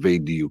importance of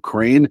aid to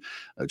Ukraine.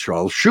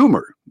 Charles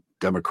Schumer,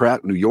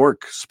 Democrat, New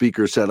York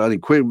speaker, said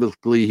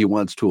unequivocally he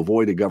wants to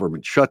avoid a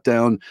government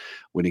shutdown.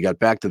 When he got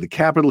back to the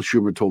Capitol,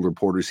 Schumer told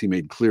reporters he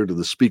made clear to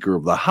the Speaker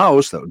of the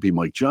House, that would be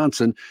Mike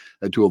Johnson,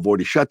 that to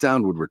avoid a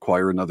shutdown would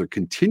require another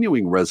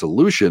continuing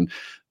resolution.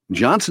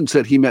 Johnson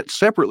said he met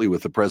separately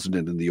with the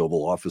president in the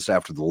Oval Office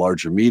after the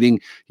larger meeting.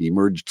 He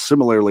emerged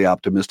similarly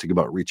optimistic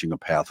about reaching a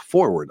path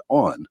forward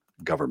on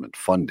government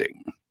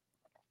funding.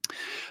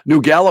 New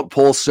Gallup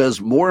poll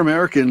says more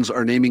Americans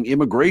are naming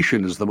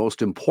immigration as the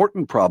most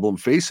important problem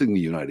facing the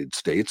United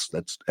States.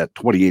 That's at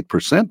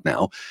 28%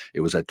 now.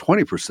 It was at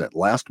 20%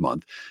 last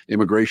month.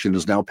 Immigration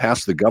has now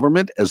passed the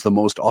government as the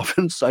most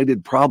often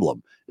cited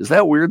problem. Is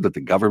that weird that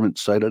the government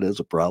cited as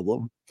a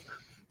problem?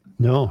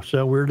 No, it's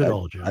not weird at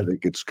all, John. I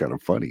think it's kind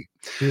of funny.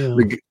 Yeah.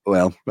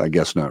 Well, I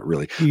guess not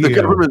really. Yeah. The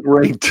government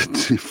ranked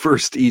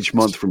first each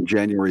month from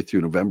January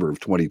through November of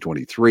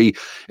 2023.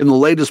 In the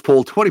latest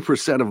poll,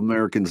 20% of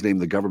Americans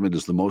named the government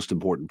as the most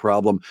important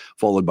problem,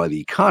 followed by the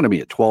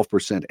economy at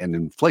 12% and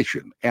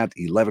inflation at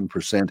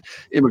 11%.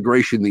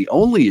 Immigration, the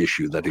only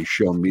issue that has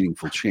shown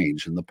meaningful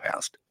change in the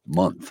past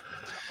month.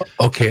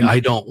 Okay,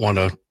 I don't want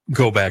to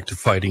go back to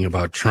fighting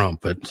about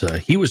Trump, but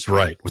he was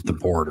right with the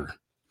border.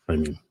 I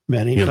mean,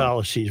 many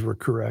policies were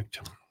correct.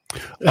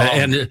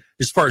 And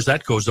as far as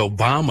that goes,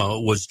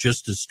 Obama was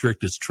just as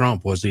strict as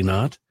Trump, was he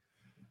not?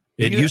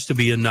 It used to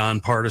be a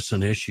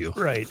nonpartisan issue.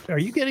 Right. Are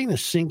you getting the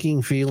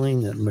sinking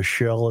feeling that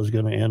Michelle is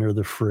going to enter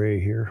the fray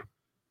here?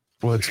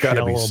 Well, it's got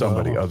to be Michelle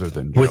somebody Obama. other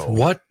than Joe. With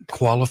what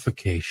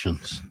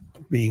qualifications?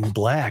 Being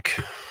black,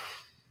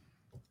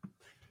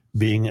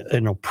 being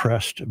an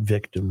oppressed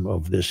victim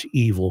of this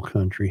evil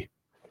country.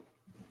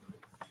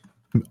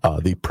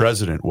 The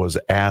president was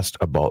asked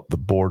about the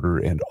border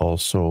and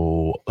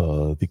also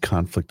the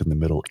conflict in the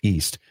Middle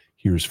East.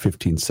 Here's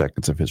 15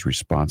 seconds of his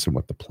response and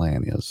what the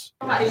plan is.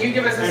 Can you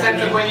give us a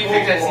sense of when you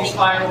think that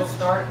ceasefire will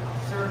start,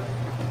 sir?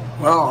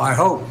 Well, I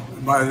hope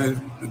by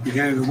the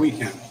beginning of the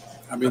weekend.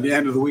 The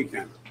end of the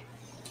weekend.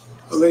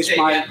 At least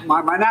my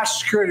national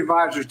security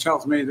advisor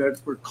tells me that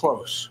we're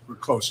close. We're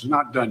close. It's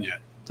not done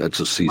yet.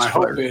 That's a ceasefire. My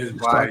hope is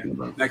by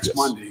next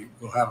Monday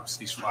we'll have a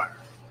ceasefire.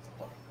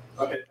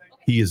 Okay.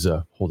 He is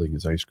holding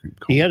his ice cream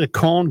cone. He had a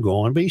cone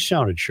going, but he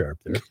sounded sharp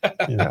there.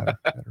 Yeah.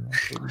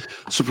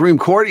 Supreme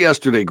Court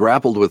yesterday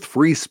grappled with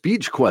free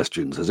speech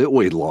questions as it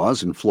weighed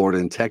laws in Florida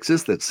and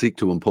Texas that seek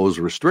to impose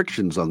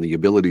restrictions on the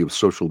ability of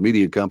social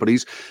media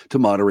companies to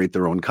moderate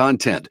their own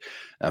content.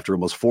 After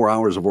almost 4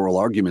 hours of oral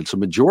arguments, a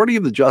majority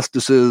of the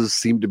justices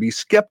seemed to be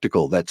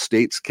skeptical that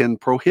states can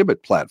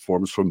prohibit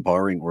platforms from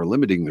barring or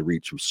limiting the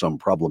reach of some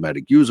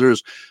problematic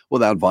users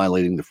without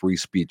violating the free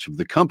speech of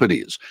the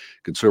companies.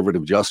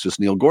 Conservative Justice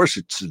Neil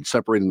Gorsuch said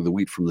separating the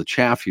wheat from the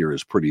chaff here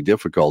is pretty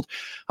difficult.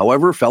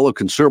 However, fellow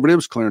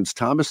conservatives Clarence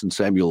Thomas and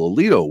Samuel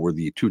Alito were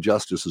the two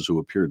justices who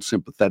appeared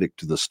sympathetic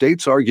to the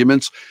state's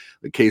arguments.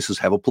 The cases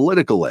have a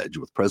political edge,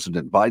 with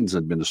President Biden's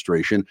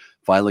administration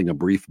filing a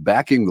brief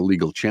backing the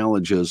legal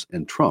challenges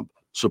and Trump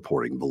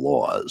supporting the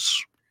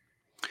laws.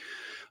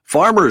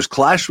 Farmers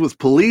clashed with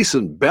police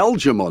in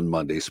Belgium on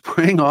Monday,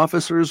 spraying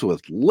officers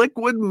with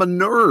liquid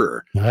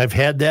manure. I've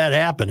had that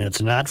happen.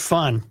 It's not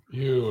fun.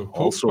 You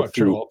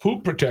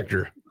poop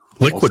protector.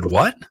 Liquid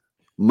what?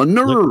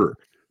 Manure.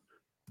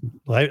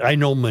 I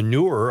know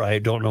manure. I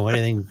don't know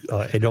anything.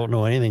 I don't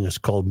know anything that's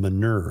called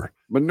manure.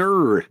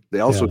 Manure. They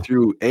also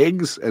threw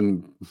eggs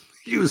and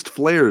used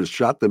flares,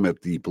 shot them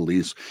at the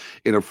police.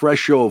 In a fresh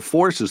show of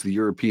force, as the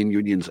European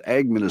Union's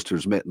ag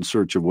ministers met in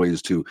search of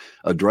ways to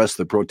address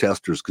the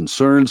protesters'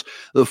 concerns,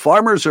 the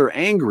farmers are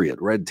angry at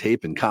red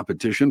tape and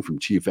competition from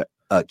cheap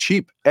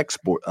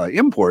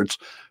imports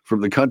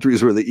from the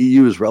countries where the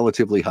EU's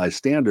relatively high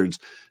standards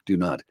do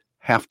not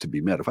have to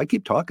be met. If I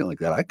keep talking like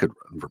that, I could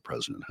run for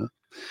president, huh?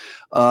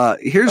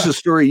 Here's a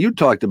story you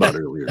talked about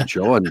earlier,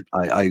 Joe, and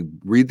I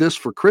read this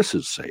for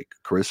Chris's sake.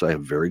 Chris, I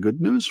have very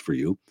good news for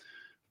you.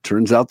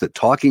 Turns out that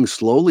talking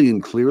slowly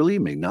and clearly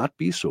may not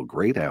be so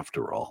great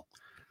after all.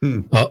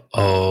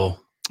 Uh-oh.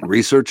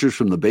 Researchers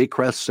from the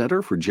Baycrest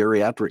Center for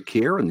Geriatric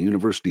Care and the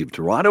University of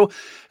Toronto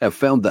have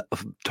found that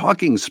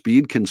talking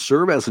speed can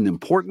serve as an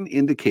important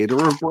indicator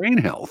of brain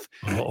health,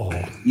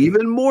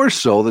 even more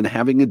so than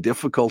having a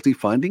difficulty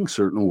finding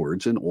certain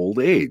words in old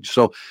age.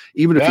 So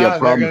even if you have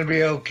problems, they're going to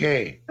be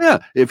okay. Yeah,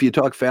 if you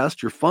talk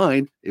fast, you're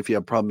fine. If you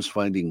have problems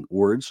finding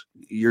words,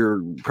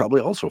 you're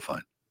probably also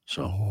fine.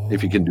 So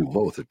if you can do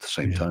both at the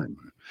same time.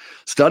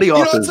 Study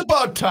authors. It's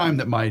about time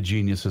that my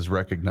genius is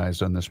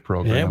recognized on this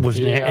program. It was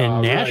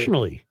and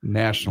nationally.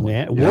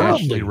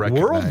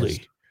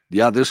 Worldly.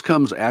 Yeah, this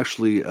comes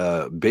actually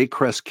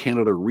Baycrest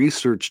Canada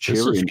Research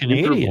Chair in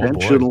Canadian,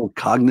 Interventional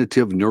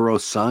Cognitive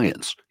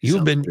Neuroscience.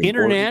 You've been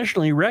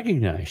internationally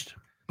recognized.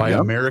 By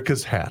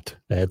America's hat.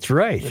 That's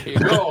right. There you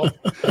go.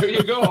 There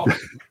you go.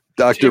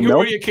 Dr.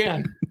 Where you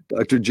can.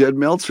 Dr. Jed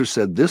Meltzer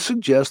said this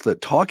suggests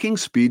that talking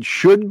speed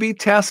should be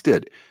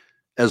tested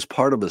as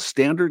part of a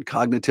standard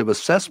cognitive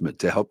assessment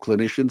to help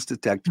clinicians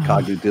detect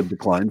cognitive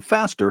decline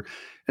faster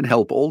and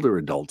help older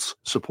adults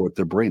support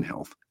their brain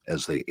health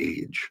as they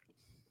age.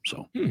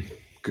 So,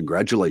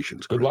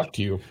 congratulations. Good luck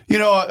to you.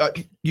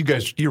 You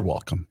guys, you're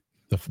welcome.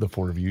 The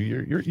four of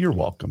you, you're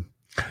welcome.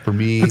 For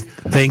me,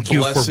 thank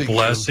you for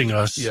blessing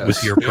us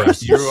with your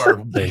presence.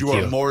 You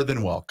are more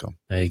than welcome.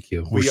 Thank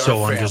you. We're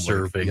so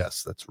undeserving.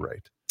 Yes, that's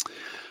right.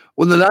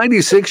 When the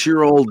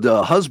 96-year-old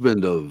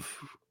husband of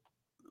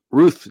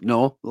Ruth,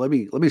 let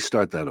me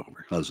start that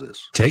over. How's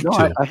this? Take two.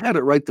 I had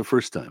it right the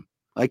first time.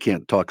 I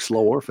can't talk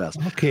slow or fast.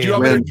 Okay. Do you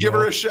want me to give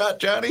her a shot,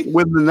 Johnny?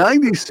 When the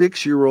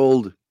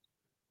 96-year-old,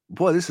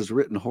 boy, this is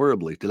written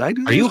horribly. Did I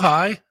do this? Are you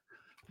high?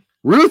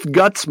 Ruth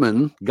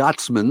Gottsman,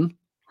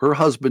 her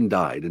husband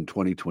died in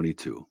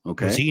 2022.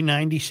 Okay. Was he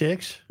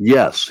 96?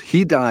 Yes,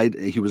 he died.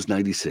 He was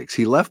 96.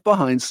 He left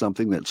behind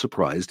something that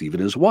surprised even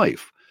his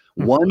wife.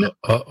 $1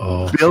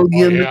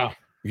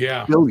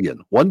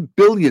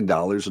 billion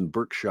in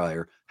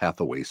Berkshire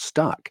Hathaway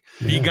stock.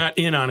 He got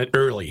in on it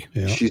early.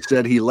 Yeah. She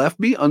said, he left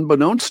me,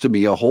 unbeknownst to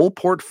me, a whole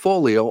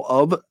portfolio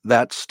of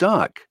that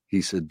stock.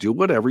 He said, do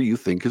whatever you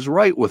think is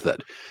right with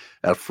it.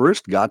 At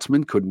first,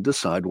 Gottsman couldn't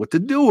decide what to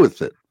do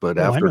with it. But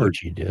after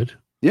she did.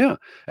 Yeah.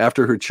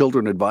 After her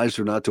children advised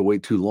her not to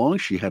wait too long,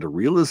 she had a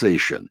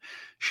realization.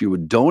 She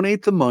would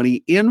donate the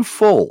money in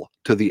full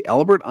to the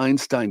Albert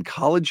Einstein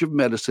College of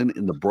Medicine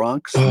in the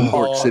Bronx, New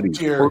York City.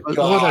 Dear what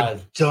a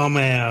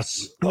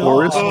dumbass.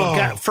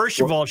 God,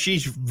 first of all,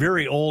 she's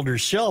very old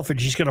herself,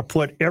 and she's going to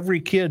put every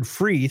kid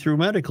free through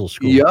medical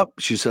school. Yep.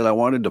 She said, I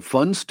wanted to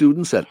fund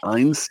students at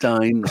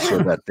Einstein so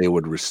that they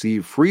would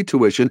receive free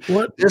tuition.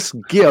 This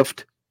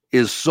gift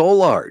is so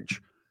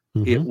large,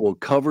 it will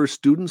cover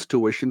students'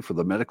 tuition for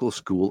the medical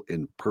school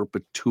in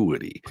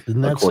perpetuity,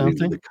 Isn't that according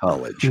something? to the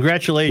college.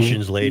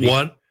 Congratulations, lady.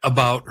 What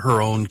about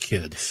her own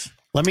kids?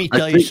 Let me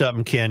tell you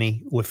something,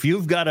 Kenny. If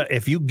you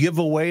give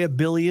away $1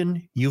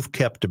 billion, you've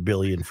kept $1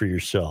 billion for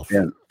yourself.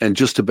 And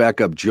just to back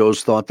up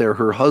Joe's thought there,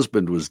 her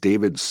husband was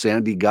David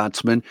Sandy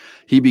Gottsman.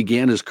 He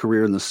began his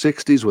career in the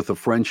 60s with a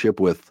friendship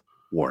with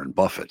Warren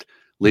Buffett,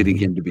 leading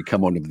him to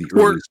become one of the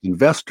earliest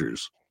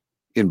investors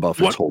in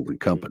Buffett's holding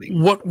company.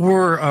 What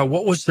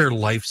was their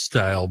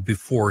lifestyle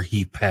before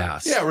he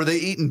passed? Yeah, were they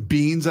eating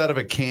beans out of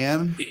a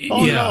can?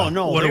 Oh,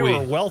 no. They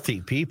were wealthy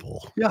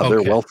people. Yeah,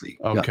 they're wealthy.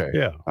 Okay.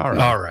 Yeah.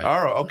 All right.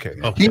 Okay.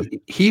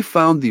 He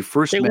found the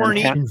first They weren't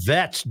Manhattan. eating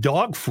vets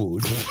dog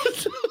food.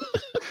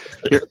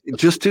 Here,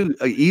 just to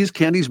ease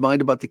Kenny's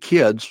mind about the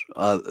kids,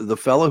 the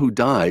fellow who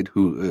died,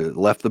 who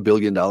left the $1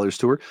 billion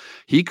to her,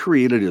 he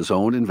created his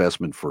own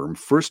investment firm,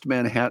 First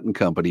Manhattan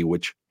Company,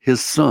 which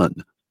his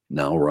son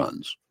now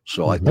runs.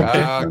 So I think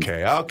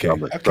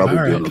probably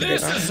doing okay.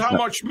 This is how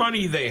much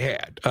money they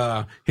had.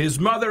 His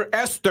mother,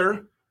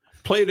 Esther,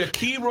 played a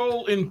key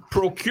role in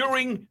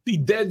procuring the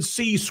Dead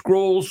Sea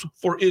Scrolls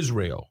for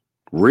Israel.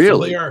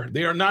 Really? So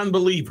they are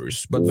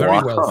non-believers, but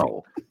very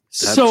wealthy.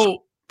 That's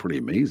pretty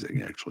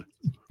amazing, actually.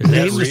 Is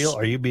that real?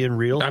 Are you being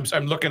real?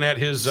 I'm looking at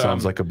his.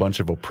 Sounds like a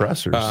bunch of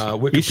oppressors.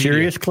 You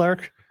serious,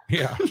 Clark?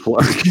 Yeah.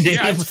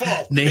 It's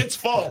full. It's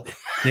full.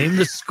 Name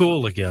the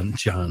school again,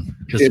 John.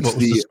 It's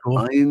the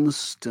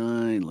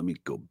Einstein. Let me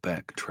go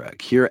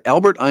backtrack here.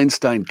 Albert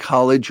Einstein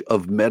College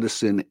of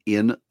Medicine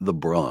in the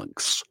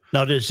Bronx.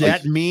 Now, does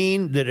that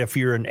mean that if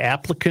you're an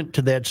applicant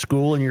to that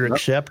school and you're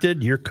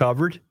accepted, you're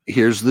covered?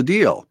 Here's the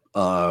deal.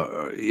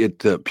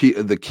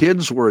 The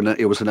kids were.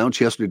 It was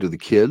announced yesterday to the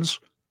kids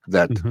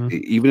that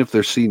even if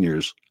they're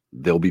seniors,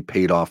 they'll be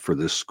paid off for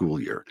this school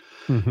year.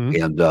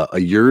 And a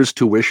year's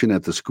tuition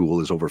at the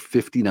school is over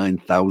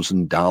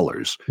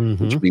 $59,000,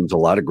 which means a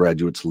lot of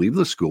graduates leave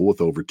the school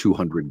with over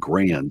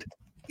 $200,000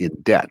 in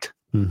debt.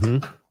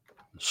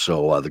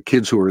 So the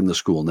kids who are in the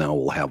school now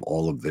will have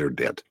all of their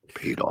debt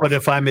paid off. But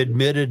if I'm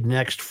admitted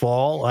next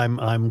fall,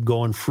 I'm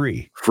going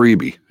free.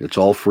 Freebie. It's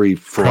all free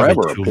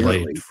forever.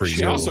 Apparently.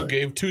 She also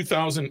gave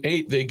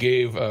 2008. They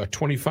gave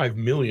 $25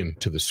 million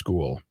to the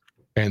school,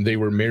 and they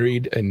were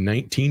married in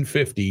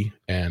 1950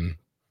 and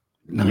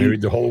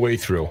married the whole way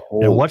through.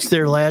 And what's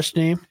their last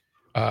name?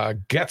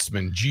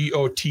 Getzman,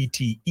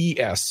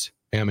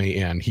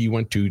 Gottesman. He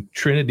went to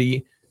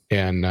Trinity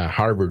and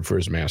Harvard for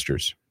his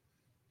master's.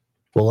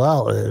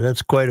 Well,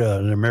 that's quite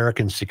an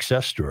American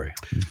success story.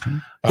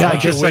 Yeah, I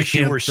just wish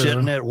you were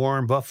sitting at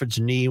Warren Buffett's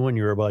knee when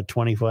you were about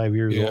 25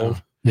 years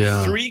old.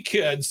 Yeah. 3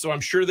 kids, so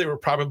I'm sure they'll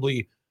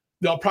probably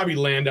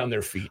land on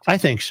their feet. I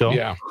think so.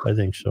 Yeah. I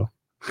think so.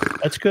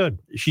 That's good.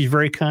 She's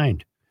very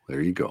kind.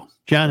 There you go.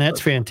 John, that's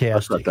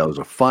fantastic. I thought that was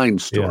a fine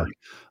story.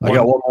 Yeah. I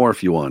got one more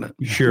if you want it.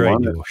 Sure I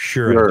do.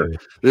 Sure I do.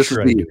 This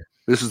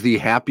is the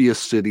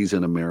happiest cities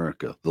in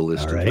America, the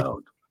list is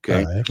out.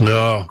 Okay.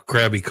 No,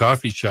 crabby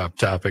coffee shop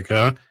topic,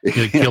 huh?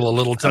 You kill a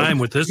little time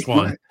with this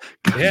one.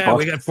 Yeah,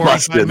 we got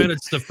 45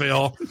 minutes to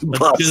fill.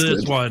 Let's do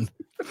this one.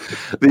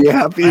 The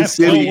happiest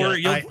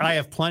city. I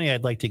have plenty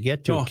I'd like to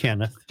get to,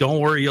 Kenneth. Don't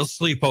worry, you'll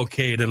sleep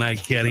okay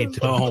tonight, Kenny.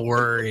 Don't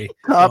worry.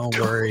 Top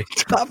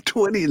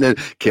 20. And then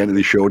Kenny,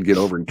 the show would get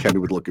over, and Kenny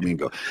would look at me and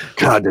go,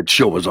 God, that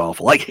show was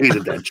awful. I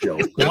hated that show.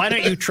 Why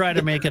don't you try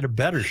to make it a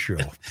better show?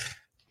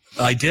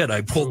 I did.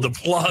 I pulled the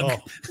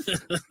plug.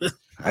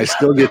 I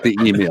still get the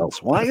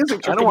emails. Why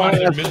isn't I don't want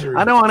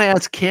to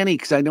ask Kenny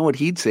because I know what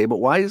he'd say, but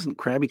why isn't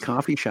Krabby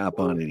Coffee Shop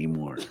on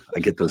anymore? I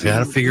get those. Got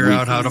to figure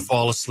out how to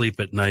fall asleep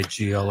at night,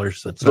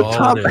 GLers. That's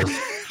all it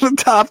is. The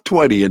top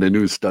 20 in a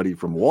new study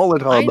from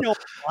Wallet Hub. I know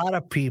a lot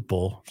of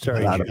people.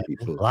 Sorry, a lot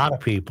of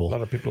people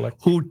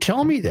who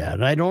tell me that,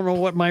 and I don't know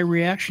what my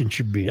reaction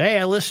should be. Hey,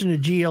 I listen to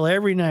GL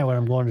every night when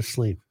I'm going to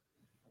sleep.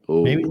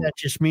 Maybe that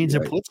just means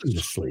it puts them to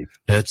sleep.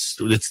 It's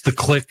the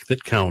click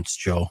that counts,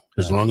 Joe.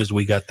 As long as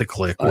we got the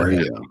click,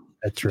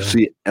 that's right.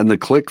 See, and the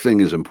click thing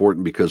is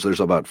important because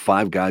there's about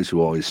 5 guys who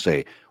always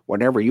say,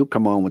 "Whenever you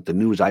come on with the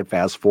news, I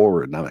fast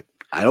forward." And I'm like,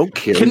 I don't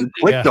care. You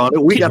clicked on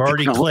it. We got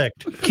already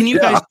clicked. Can you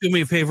guys do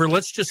me a favor?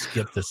 Let's just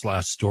skip this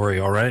last story,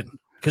 all right?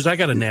 Because I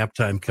got a nap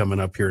time coming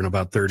up here in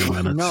about 30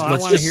 minutes. No, I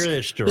want to hear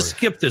this story. Let's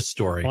skip this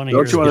story. Don't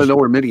you want to know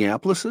where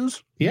Minneapolis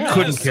is? Yeah.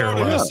 Couldn't care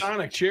less.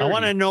 I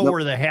want to know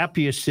where the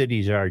happiest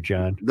cities are,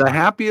 John. The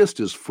happiest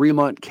is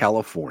Fremont,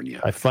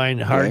 California. I find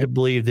it hard to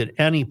believe that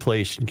any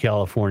place in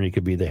California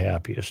could be the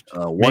happiest.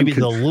 Maybe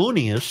the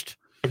looniest.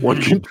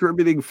 One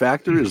contributing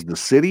factor is the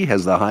city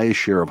has the highest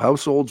share of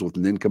households with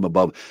an income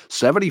above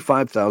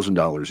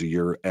 $75,000 a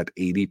year at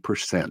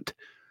 80%.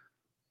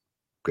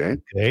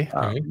 Okay.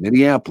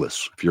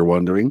 Minneapolis, if you're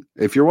wondering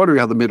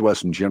how the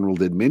Midwest in general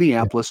did,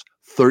 Minneapolis,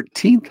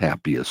 13th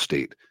happiest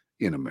state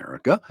in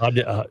America.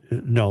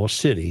 No,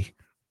 city.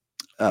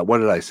 What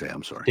did I say?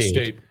 I'm sorry.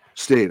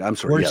 State. I'm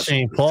sorry. Where's Yes,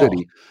 St. Paul?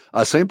 City.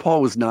 St.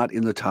 Paul was not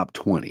in the top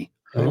 20.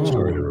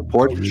 Story to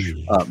report.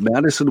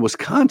 Madison,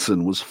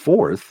 Wisconsin was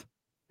 4th.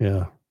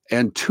 Yeah.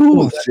 And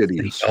two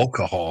cities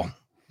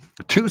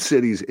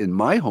in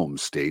my home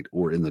state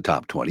were in the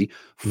top 20.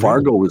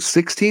 Fargo was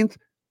 16th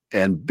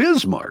and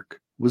Bismarck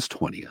was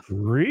 20th.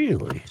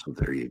 Really? So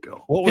there you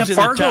go. What was in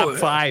the top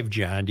 5,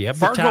 John? Do you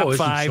have the top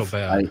 5? So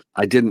bad.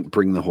 I didn't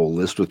bring the whole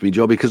list with me,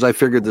 Joe, because I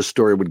figured this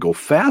story would go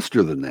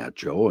faster than that,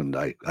 Joe, and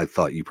I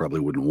thought you probably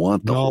wouldn't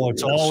want the whole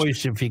it's list.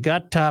 always, if you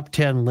got top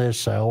 10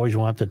 lists, I always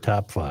want the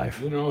top 5.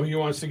 He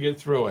wants to get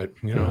through it.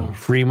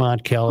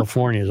 Fremont,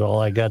 California is all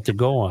I got to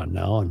go on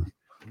now, and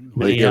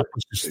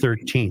Minneapolis is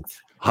 13th.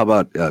 How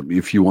about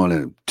if you want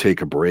to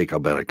take a break? I'll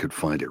bet I could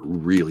find it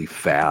really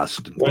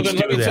fast. Well, then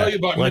let me tell you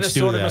about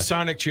Minnesota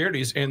Masonic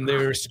Charities and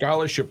their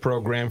scholarship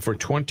program for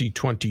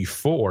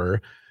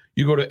 2024.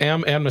 You go to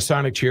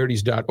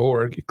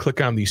mnmasoniccharities.org, click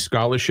on the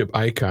scholarship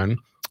icon,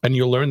 and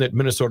you'll learn that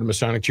Minnesota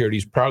Masonic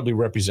Charities proudly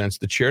represents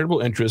the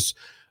charitable interests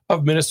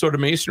of Minnesota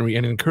Masonry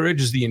and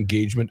encourages the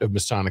engagement of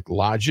Masonic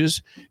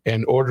lodges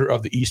and Order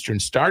of the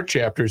Eastern Star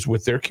chapters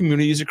with their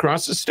communities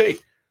across the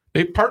state.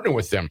 They partner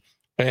with them.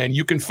 And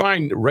you can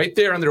find right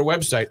there on their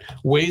website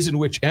ways in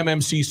which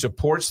MMC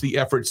supports the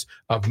efforts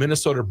of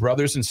Minnesota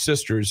brothers and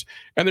sisters.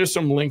 And there's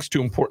some links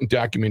to important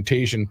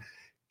documentation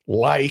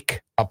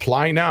like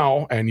apply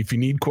now. And if you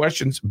need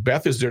questions,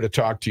 Beth is there to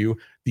talk to you.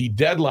 The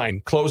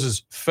deadline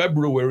closes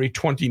February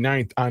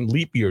 29th on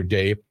Leap Year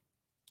Day.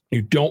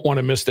 You don't want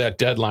to miss that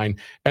deadline.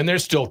 And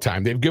there's still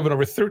time. They've given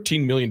over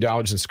 $13 million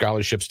in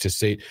scholarships to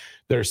state.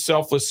 Their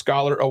Selfless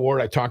Scholar Award,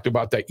 I talked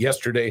about that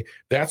yesterday.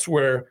 That's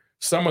where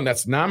someone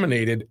that's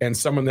nominated and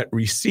someone that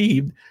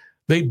received,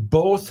 they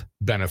both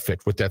benefit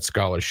with that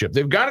scholarship.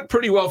 They've got it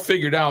pretty well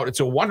figured out.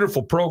 It's a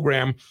wonderful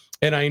program,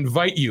 and I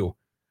invite you.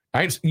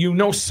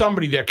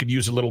 Somebody that could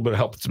use a little bit of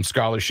help with some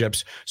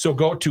scholarships. So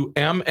go to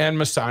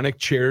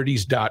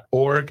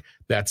mnmasoniccharities.org.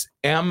 That's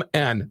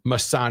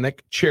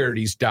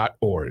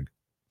mnmasoniccharities.org.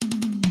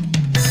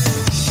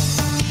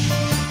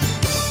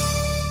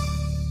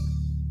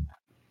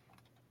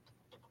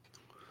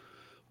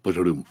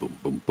 Boom, boom,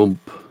 boom, boom.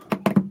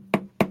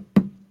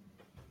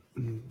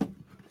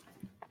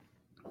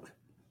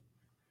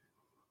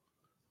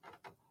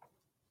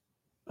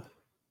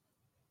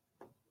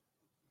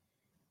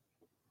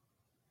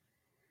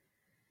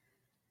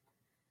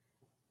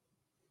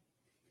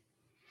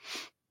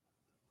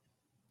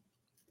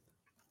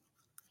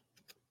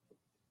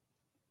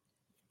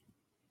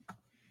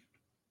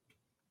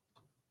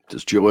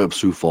 Does Joe have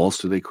Sioux Falls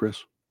today,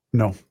 Chris?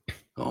 No.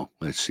 Oh,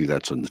 I see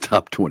that's in the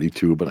top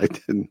 22, but I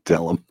didn't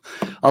tell him.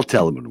 I'll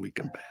tell him when we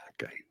come back.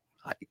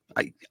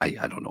 I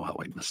don't know how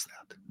I missed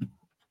that.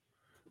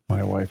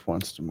 My wife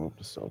wants to move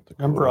to South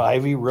Dakota. Remember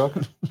Ivy Rook?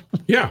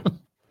 Yeah.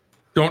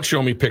 Don't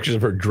show me pictures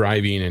of her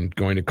driving and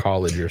going to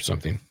college or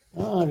something.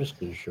 Oh, I'm just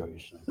going to show you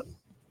something.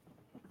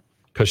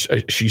 Because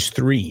she's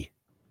 3.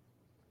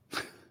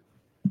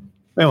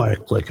 I want to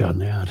click on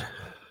that.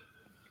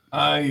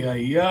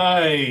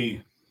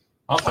 Ay.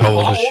 How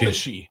old is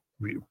she?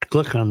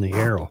 Click on the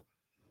arrow.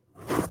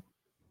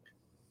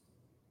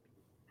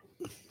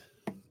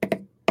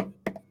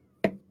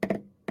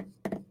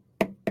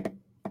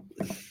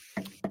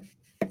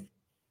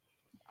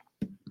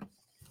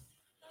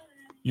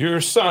 Your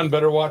son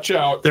better watch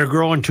out. They're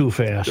growing too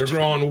fast. They're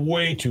growing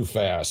way too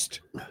fast.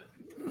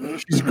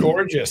 She's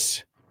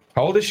gorgeous.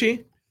 How old is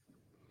she?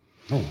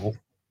 Oh,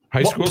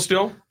 high school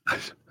still?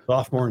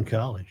 Sophomore in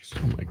college.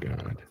 Oh my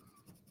God.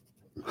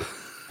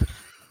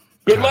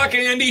 Good luck,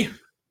 Andy.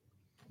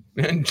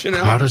 And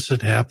Janelle. How does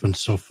it happen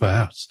so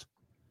fast?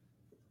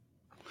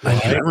 I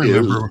can't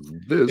remember.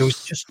 It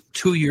was just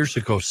 2 years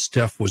ago.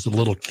 Steph was a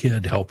little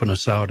kid helping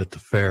us out at the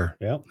fair.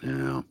 Yep.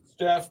 Yeah.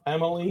 Steph,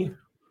 Emily.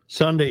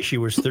 Sunday, she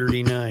was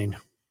 39.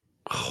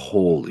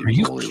 Holy. Are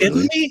you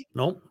kidding me?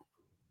 Nope.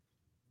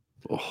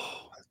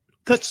 Oh,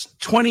 that's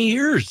 20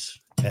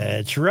 years.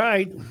 That's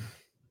right.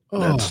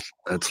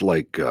 That's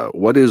like,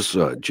 what is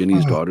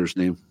Ginny's daughter's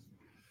name?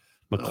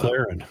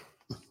 McLaren.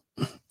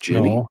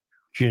 Ginny? No,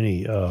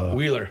 Ginny.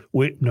 Wheeler.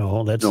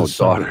 No, that's no, the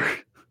son. daughter.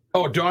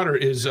 Oh, daughter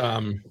is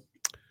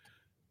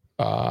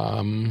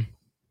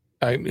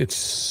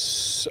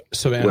it's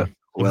Savannah.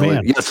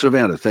 Well, yes,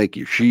 Savannah. Thank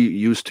you. She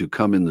used to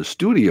come in the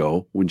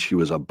studio when she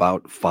was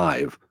about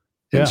 5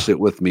 and sit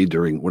with me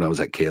when I was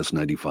at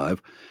KS95.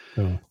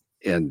 Oh.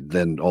 And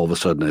then all of a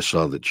sudden I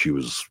saw that she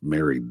was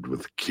married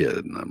with a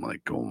kid. And I'm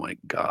like, oh my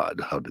God,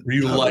 how did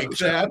you like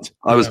that? Happen?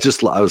 I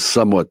was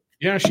somewhat.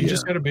 Yeah, she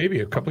just had a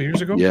baby a couple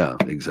years ago. Yeah,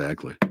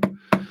 exactly.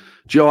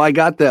 Joe, I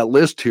got that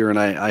list here and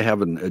I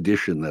have an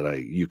addition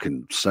that you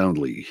can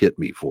soundly hit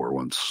me for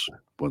once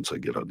I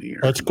get on the air.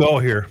 Let's go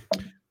here.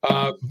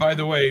 By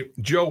the way,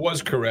 Joe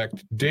was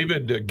correct.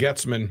 David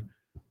Getzman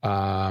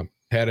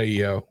had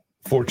a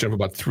fortune of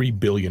about $3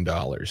 billion.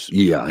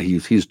 Yeah,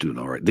 he's doing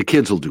all right. The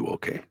kids will do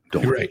okay.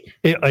 Don't worry.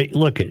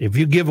 Look, if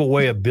you give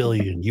away $1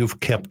 billion, you've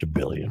kept $1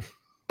 billion.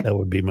 That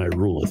would be my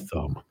rule of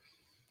thumb.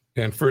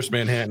 And First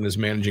Manhattan is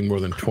managing more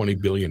than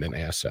 $20 billion in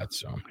assets.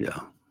 So Yeah.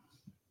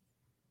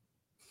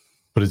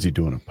 But is he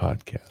doing a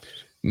podcast?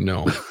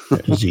 no.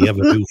 Does he have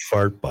a new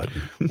fart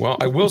button? Well,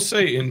 I will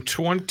say in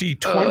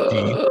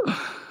 2020,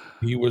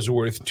 he was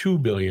worth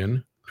 $2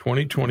 billion.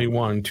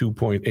 2021,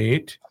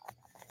 2.8.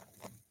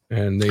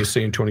 And they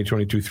say in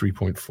 2022,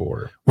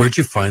 3.4. Where'd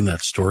you find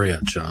that story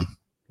at, John?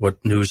 What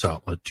news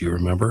outlet do you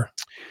remember?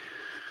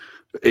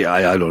 Yeah,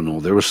 I don't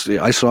know.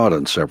 I saw it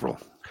on several.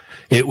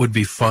 It would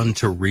be fun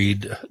to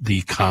read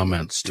the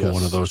comments to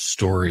one of those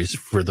stories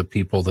for the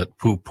people that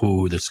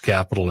poo-poo this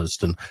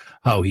capitalist and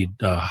how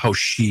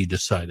she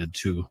decided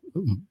to,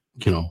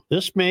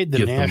 This made the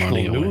give the national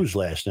money away. news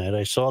last night.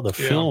 I saw the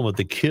film of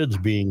the kids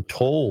being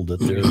told that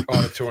their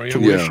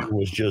auditorium tuition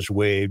was just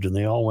waived, and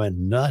they all went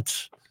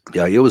nuts.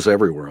 Yeah, it was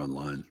everywhere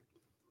online.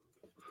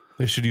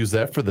 They should use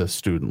that for the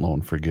student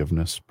loan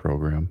forgiveness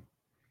program.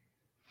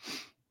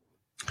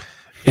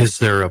 Is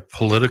there a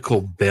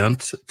political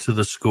bent to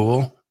the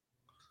school?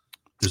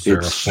 Is there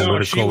a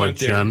political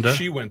agenda?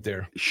 She went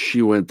there.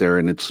 She went there,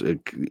 and it's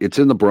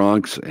in the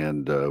Bronx.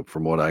 And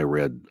from what I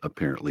read,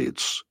 apparently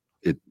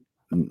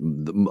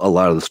a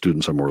lot of the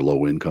students are more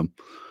low income.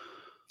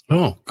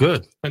 Oh,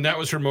 good. And that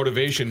was her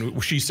motivation.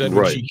 She said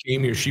when she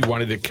came here, she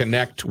wanted to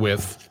connect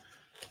with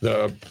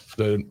the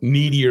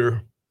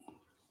needier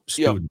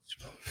students.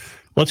 Yep.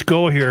 Let's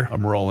go here.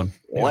 I'm rolling.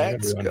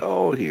 Let's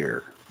go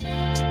here.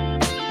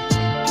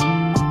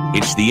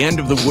 It's the end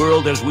of the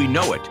world as we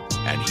know it,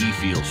 and he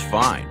feels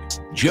fine.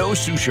 Joe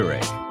Souchere.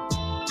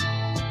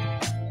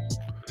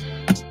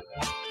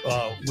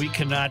 We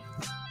cannot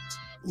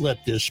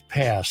let this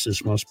pass.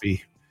 This must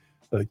be,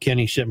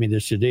 Kenny sent me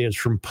this today. It's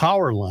from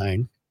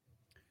Powerline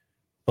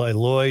by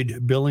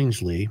Lloyd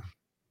Billingsley.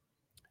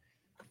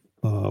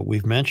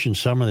 We've mentioned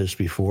some of this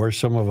before.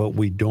 Some of it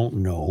we don't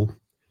know.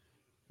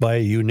 By a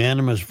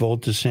unanimous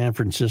vote, the San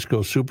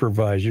Francisco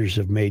supervisors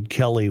have made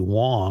Kelly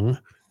Wong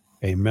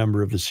a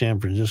member of the San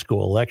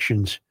Francisco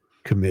Elections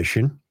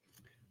Commission.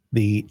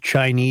 The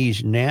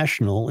Chinese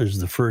national is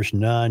the first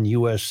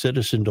non-U.S.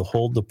 citizen to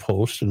hold the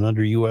post, and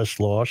under U.S.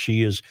 law,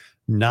 she is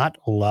not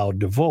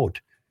allowed to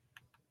vote.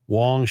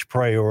 Wong's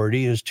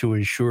priority is to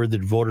ensure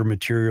that voter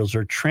materials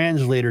are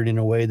translated in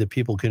a way that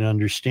people can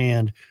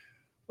understand.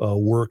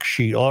 Work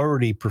she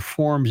already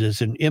performs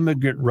as an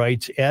immigrant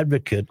rights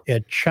advocate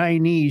at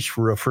Chinese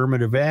for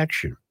Affirmative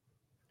Action.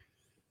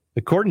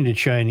 According to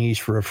Chinese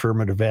for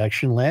Affirmative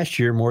Action, last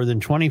year more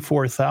than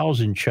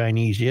 24,000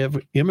 Chinese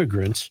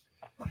immigrants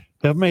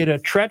have made a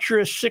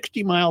treacherous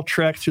 60-mile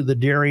trek through the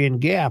Darien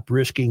Gap,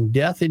 risking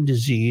death and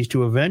disease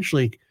to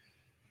eventually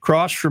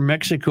cross from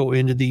Mexico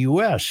into the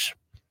U.S.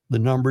 The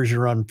numbers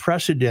are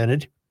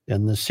unprecedented,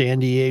 and the San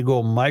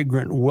Diego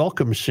Migrant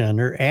Welcome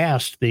Center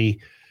asked the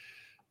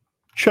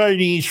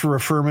Chinese for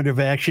Affirmative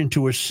Action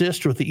to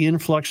assist with the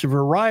influx of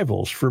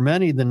arrivals. For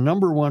many, the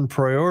number one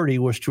priority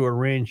was to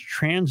arrange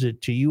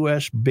transit to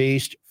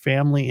U.S.-based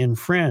family and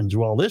friends.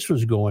 While this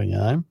was going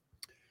on,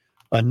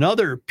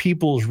 another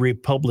People's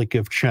Republic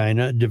of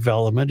China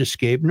development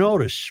escaped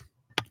notice.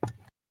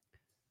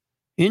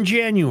 In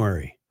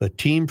January, a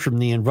team from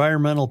the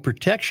Environmental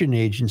Protection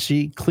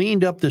Agency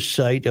cleaned up the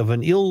site of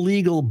an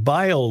illegal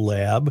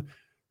biolab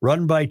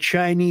run by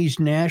Chinese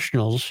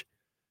nationals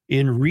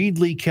in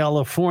Reedley,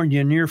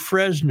 California, near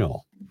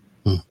Fresno.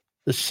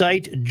 The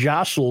site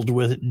jostled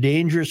with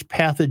dangerous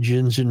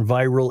pathogens and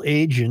viral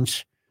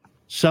agents,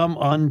 some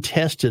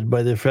untested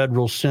by the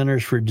Federal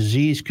Centers for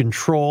Disease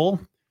Control.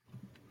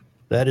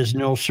 That is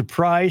no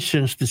surprise,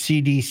 since the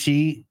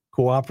CDC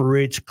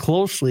cooperates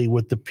closely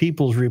with the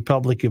People's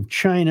Republic of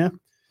China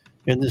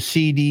and the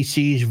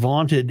CDC's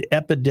vaunted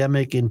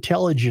Epidemic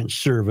Intelligence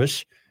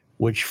Service,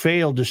 which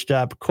failed to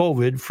stop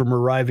COVID from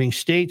arriving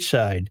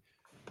stateside,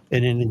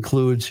 and it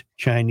includes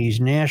Chinese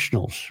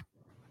nationals.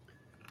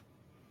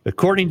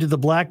 According to the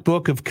Black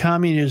Book of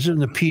Communism,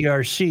 the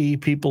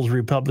PRC, People's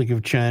Republic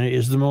of China,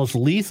 is the most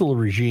lethal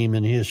regime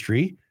in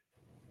history,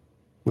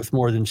 with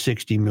more than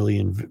 60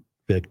 million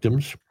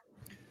victims.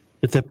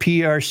 If the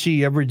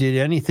PRC ever did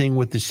anything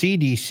with the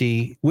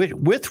CDC,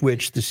 with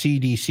which the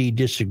CDC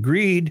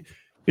disagreed,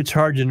 it's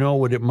hard to know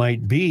what it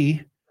might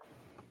be.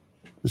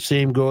 The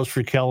same goes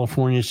for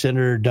California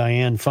Senator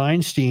Dianne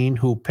Feinstein,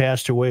 who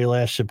passed away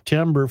last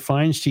September.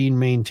 Feinstein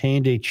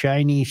maintained a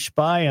Chinese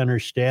spy on her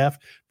staff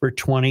for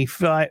 20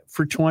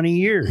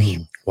 years.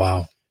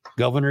 Wow.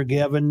 Governor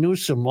Gavin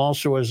Newsom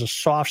also has a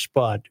soft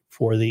spot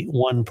for the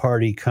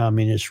one-party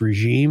communist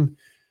regime.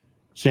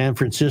 San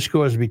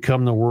Francisco has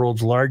become the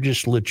world's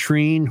largest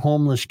latrine,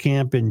 homeless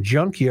camp, and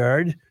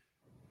junkyard.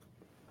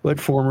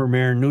 But former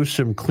Mayor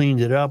Newsom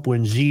cleaned it up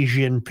when Xi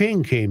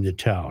Jinping came to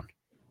town.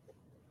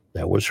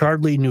 That was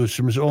hardly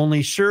Newsom's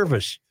only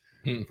service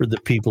for the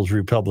People's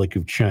Republic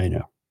of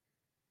China.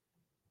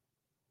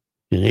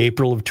 In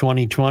April of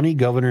 2020,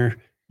 Governor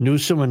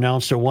Newsom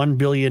announced a $1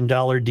 billion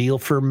deal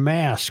for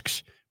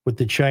masks with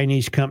the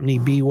Chinese company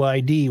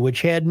BYD,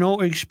 which had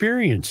no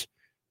experience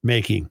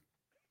making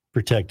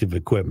protective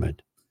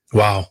equipment.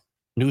 Wow.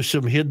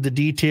 Newsom hid the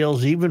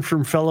details even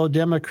from fellow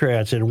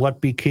Democrats, and what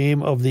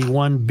became of the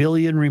 $1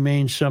 billion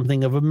remains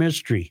something of a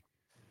mystery.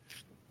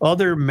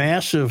 Other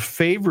massive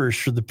favors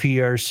for the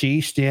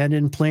PRC stand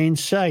in plain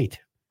sight.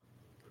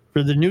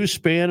 For the new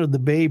span of the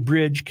Bay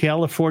Bridge,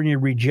 California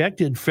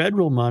rejected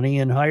federal money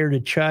and hired a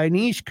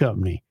Chinese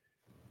company,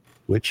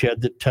 which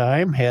at the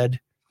time had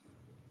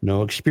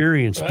no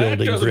experience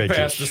building doesn't bridges.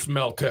 pass the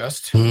smell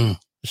test. The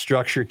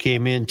structure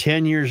came in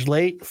 10 years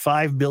late,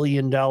 $5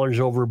 billion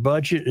over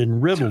budget,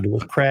 and riddled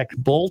with cracked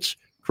bolts,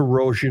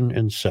 corrosion,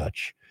 and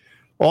such.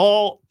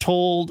 All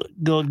told,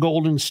 the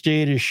Golden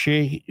State is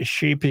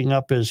shaping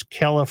up as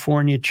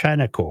California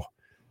Chinaco,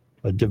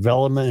 a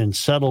development and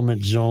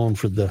settlement zone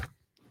for the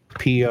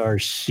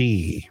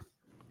PRC.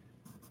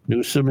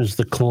 Newsom is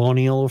the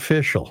colonial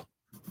official,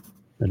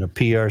 and a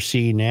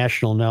PRC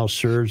national now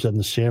serves on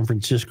the San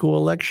Francisco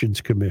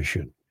Elections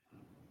Commission,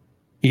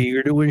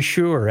 eager to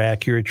ensure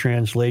accurate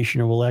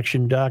translation of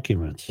election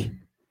documents.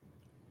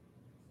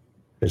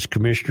 As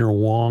Commissioner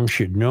Wong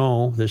should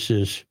know, this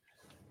is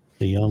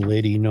the young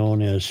lady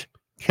known as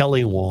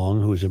Kelly Wong,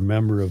 who is a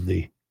member of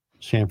the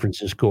San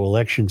Francisco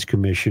Elections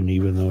Commission,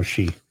 even though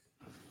she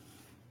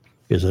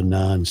is a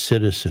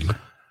non-citizen.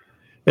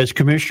 As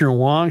Commissioner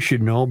Wong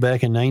should know,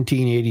 back in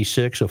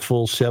 1986, a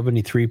full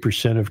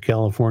 73% of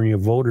California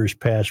voters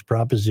passed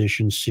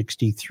Proposition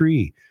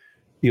 63,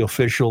 the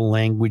official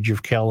language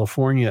of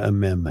California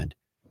amendment,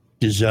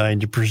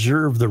 designed to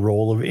preserve the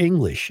role of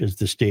English as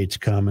the state's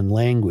common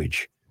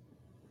language.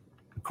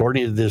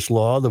 According to this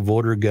law, the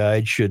voter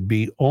guide should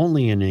be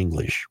only in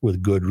English,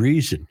 with good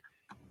reason.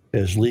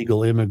 As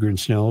legal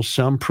immigrants know,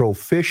 some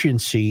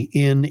proficiency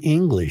in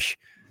English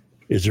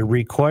is a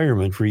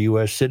requirement for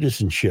U.S.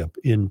 citizenship,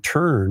 in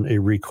turn, a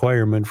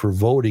requirement for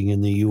voting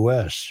in the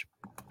U.S.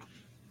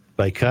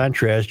 By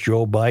contrast,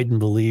 Joe Biden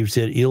believes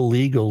that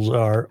illegals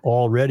are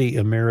already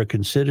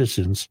American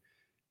citizens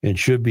and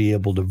should be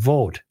able to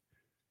vote.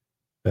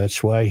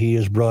 That's why he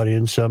has brought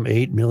in some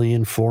 8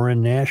 million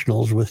foreign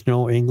nationals with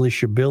no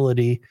English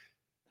ability,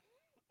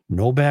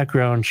 no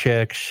background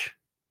checks,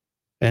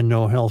 and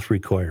no health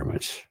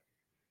requirements.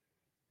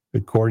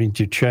 According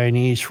to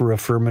Chinese for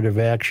Affirmative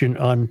Action,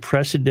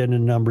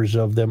 unprecedented numbers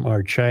of them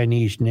are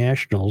Chinese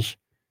nationals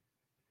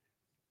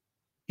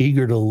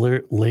eager to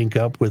link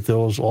up with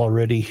those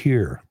already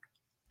here.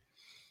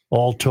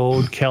 All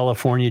told,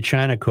 California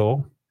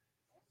Chinaco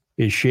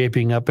is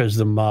shaping up as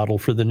the model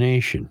for the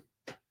nation.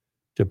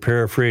 To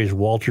paraphrase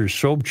Walter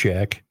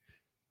Sobchak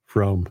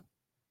from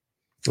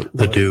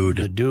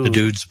The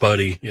dude's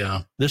buddy.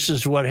 Yeah. This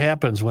is what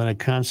happens when a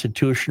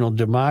constitutional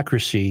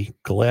democracy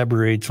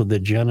collaborates with a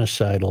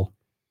genocidal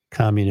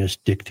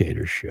communist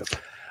dictatorship.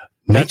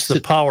 That's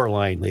the power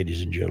line,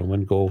 ladies and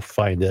gentlemen. Go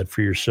find that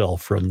for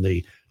yourself from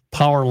the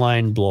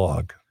Powerline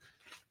blog.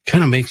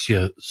 Kind of makes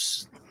you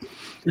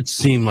it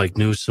seem like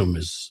Newsom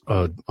is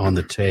on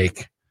the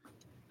take.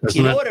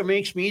 You know what it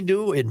makes me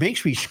do? It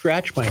makes me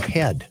scratch my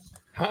head.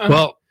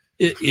 Well,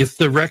 if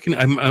the reckoning,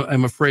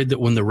 I'm afraid that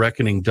when the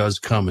reckoning does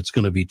come, it's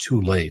going to be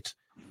too late.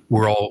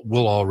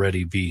 We'll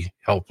already be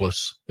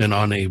helpless and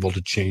unable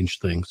to change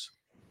things.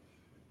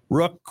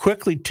 Rook,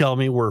 quickly tell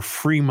me where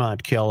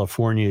Fremont,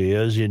 California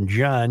is. And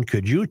John,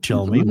 could you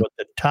tell me what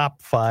the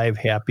top 5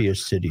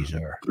 happiest cities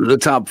are? The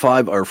top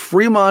 5 are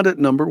Fremont at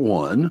number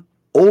 1,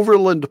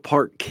 Overland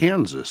Park,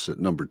 Kansas at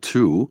number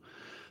 2,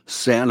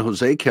 San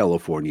Jose,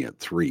 California at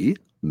 3,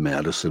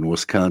 Madison,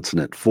 Wisconsin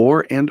at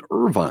 4, and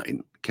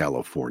Irvine,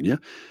 California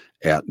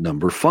at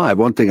number 5.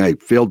 One thing I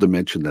failed to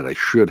mention that I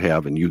should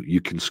have, and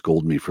you can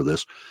scold me for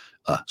this,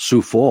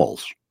 Sioux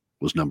Falls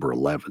was number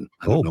 11.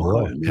 Oh,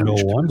 boy. No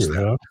wonder,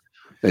 huh?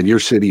 And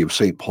your city of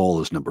St. Paul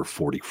is number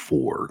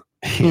 44.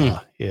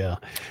 Yeah.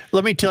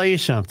 Let me tell you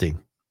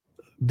something.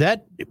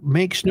 That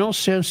makes no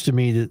sense to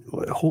me. That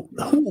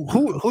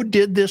who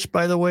did this,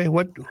 by the way?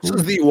 This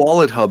is the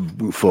Wallet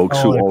Hub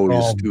folks who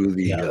always do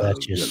the. Yeah,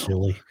 that's just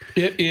silly.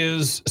 It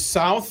is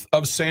south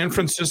of San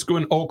Francisco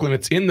and Oakland.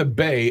 It's in the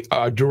Bay,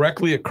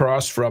 directly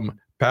across from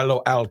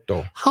Palo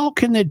Alto. How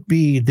can it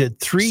be that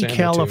 3 San Mateo.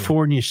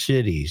 California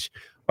cities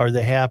are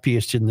the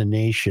happiest in the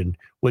nation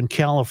when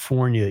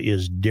California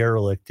is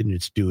derelict in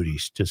its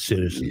duties to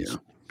citizens? Yeah.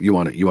 You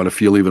want to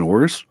feel even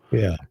worse?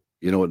 Yeah.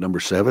 You know what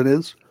number 7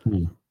 is?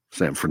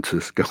 San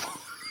Francisco.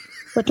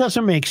 That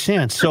doesn't make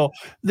sense. So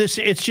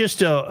it's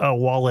just a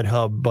Wallet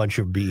Hub bunch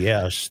of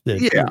BS that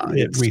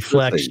it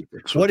reflects.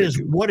 What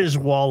is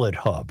Wallet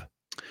Hub?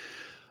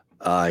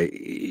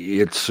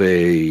 It's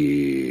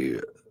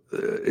isn't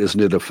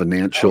it a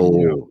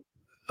financial?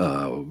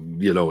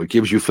 It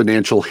gives you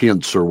financial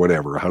hints or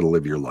whatever, how to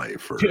live your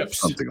life or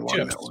something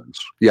along that lines.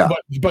 Yeah.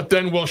 But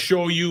then we'll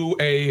show you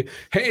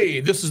hey,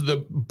 this is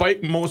the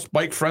most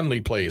bike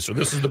friendly place, or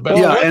this is the best.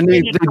 Yeah, and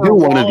they do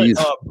one of these.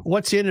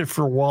 What's in it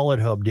for Wallet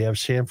Hub to have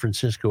San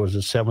Francisco as the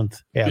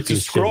 7th happiest?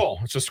 It's a scroll.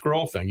 It's a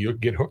scroll thing. You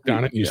get hooked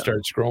on it and you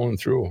start scrolling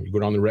through. You go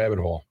down the rabbit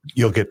hole.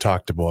 You'll get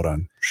talked about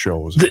on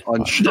shows.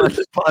 On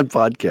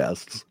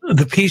podcasts.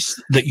 The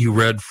piece that you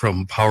read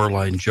from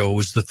Powerline, Joe,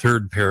 was the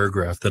 3rd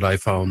paragraph that I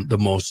found the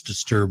most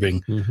disturbing.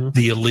 reporting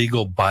the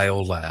illegal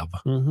biolab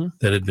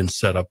that had been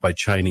set up by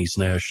Chinese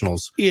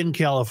nationals in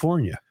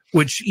California.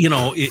 Which, you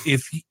know,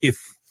 if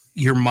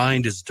your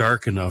mind is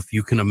dark enough,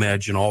 you can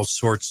imagine all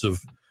sorts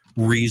of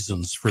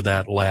reasons for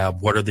that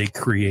lab. What are they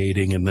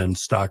creating and then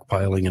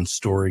stockpiling and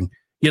storing?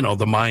 You know,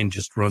 the mind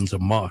just runs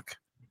amok.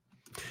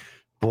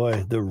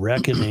 Boy, the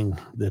reckoning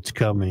that's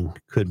coming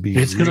could be.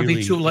 It's going to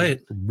be too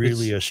late.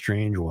 Really a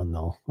strange one,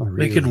 though.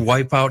 They could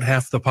wipe out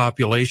half the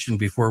population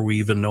before we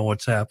even know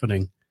what's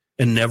happening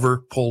and never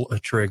pull a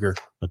trigger.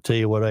 I'll tell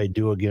you what I'd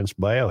do against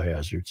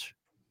biohazards.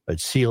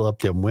 I'd seal up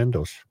them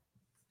windows.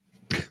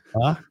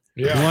 Huh?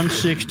 Yeah.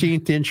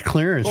 1/16 inch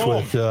clearance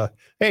with,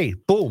 hey,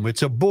 boom,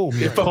 it's a boom.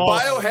 If a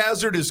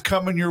biohazard is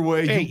coming your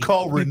way, you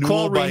call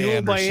Renewal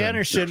by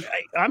Anderson.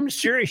 I'm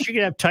serious. You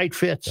can have tight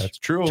fits. That's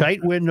true.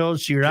 Tight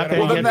windows. You're not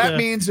going to get that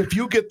means if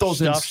you get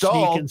those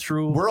installed,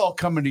 through. We're all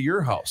coming to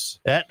your house.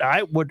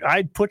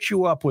 I'd put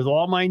you up with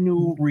all my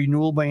new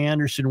Renewal by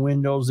Anderson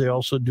windows. They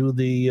also do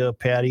the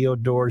patio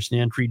doors and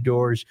entry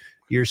doors.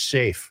 You're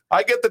safe.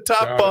 I get the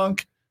top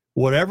bunk.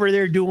 Whatever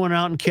they're doing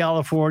out in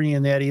California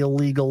in that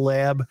illegal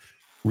lab,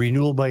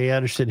 Renewal by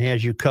Anderson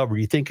has you covered.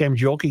 You think I'm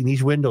joking?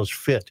 These windows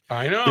fit.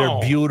 I know.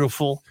 They're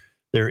beautiful.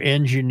 They're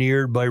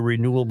engineered by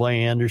Renewal by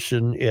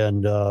Anderson,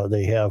 and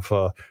they have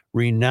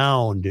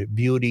renowned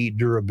beauty,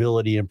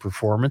 durability, and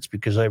performance,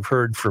 because I've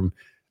heard from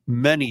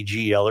many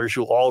GLers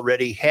who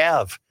already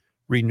have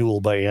Renewal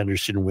by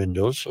Anderson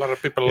windows. A lot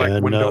of people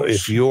like windows.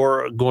 If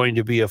you're going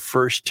to be a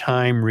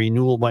first-time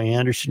Renewal by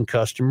Anderson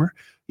customer,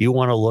 you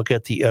want to look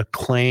at the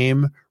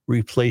Acclaim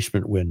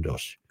replacement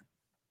windows.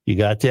 You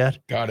got that?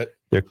 Got it.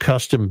 They're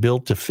custom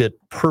built to fit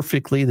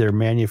perfectly. They're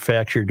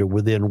manufactured to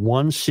within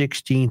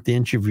 1/16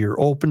 inch of your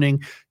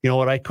opening. You know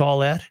what I call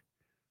that?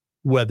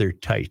 Weather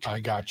tight. I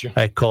got you.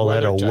 I call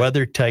that a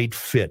weather tight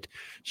fit.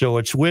 So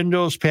it's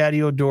windows,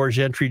 patio doors,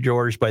 entry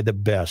doors by the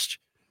best.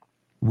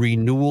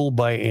 Renewal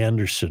by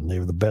Anderson. They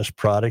have the best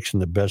products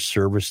and the best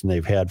service, and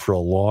they've had for a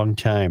long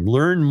time.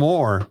 Learn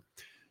more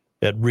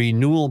at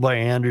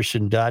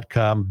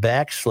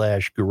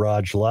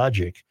renewalbyanderson.com/Garage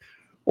Logic,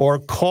 or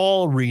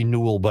call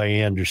Renewal by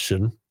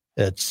Anderson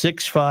at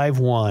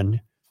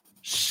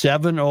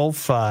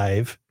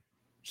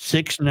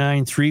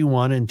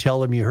 651-705-6931 and tell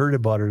them you heard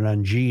about it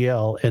on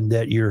GL, and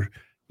that you're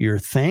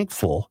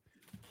thankful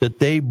that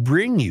they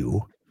bring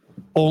you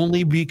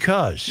only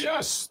because.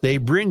 Yes. They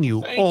bring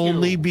you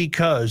only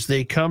because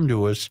they come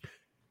to us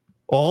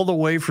all the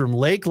way from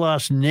Lake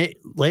Las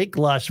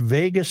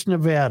Vegas,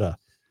 Nevada,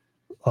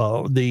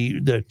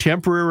 the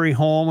temporary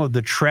home of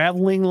the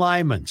traveling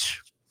Lymans.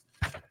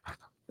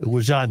 It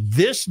was on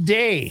this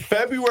day,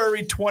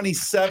 February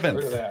 27th.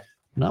 Look at that.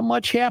 Not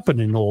much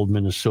happened in old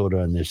Minnesota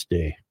on this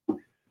day.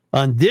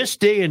 On this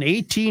day in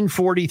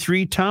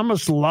 1843,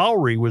 Thomas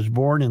Lowry was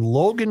born in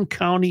Logan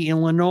County,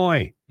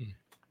 Illinois.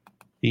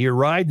 He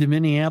arrived in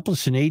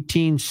Minneapolis in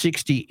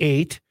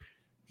 1868.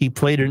 He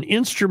played an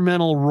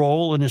instrumental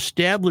role in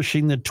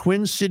establishing the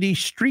Twin Cities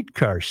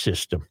streetcar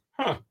system.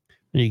 Huh.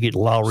 And you get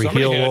Lowry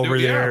Hill over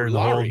there, and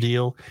the whole Lowry.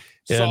 deal.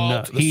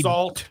 Salt, And the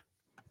salt,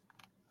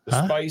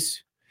 the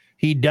spice.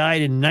 He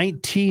died in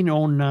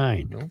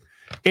 1909. No.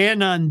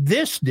 And on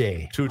this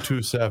day,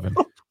 227.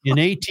 in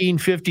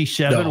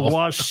 1857,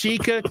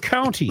 Waseca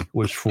County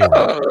was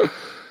formed,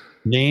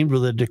 named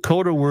with a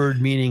Dakota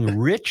word meaning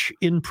rich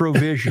in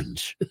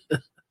provisions.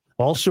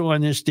 Also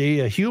on this day,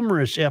 a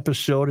humorous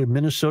episode in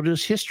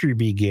Minnesota's history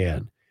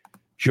began.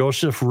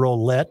 Joseph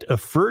Rolette, a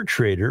fur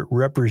trader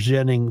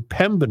representing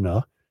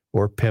Pembina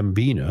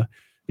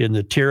in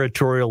the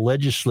territorial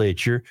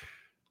legislature,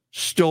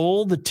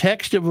 stole the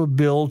text of a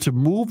bill to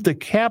move the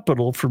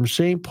capital from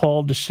St.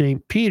 Paul to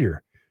St.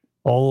 Peter.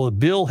 Although the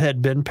bill had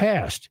been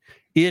passed,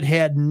 it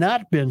had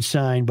not been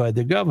signed by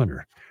the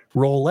governor.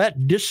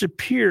 Rolette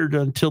disappeared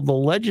until the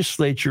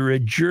legislature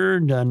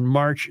adjourned on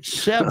March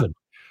 7,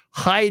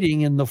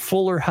 hiding in the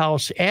Fuller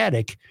House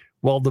attic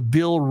while the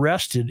bill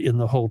rested in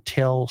the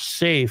hotel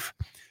safe.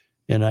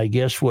 And I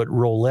guess what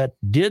Rolette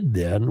did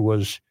then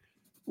was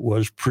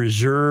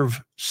preserve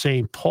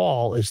St.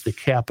 Paul as the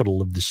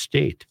capital of the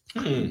state.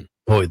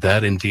 Boy,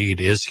 that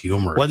indeed is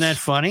humorous. Wasn't that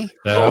funny?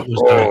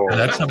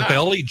 That's a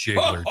belly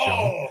jiggler,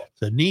 Joe.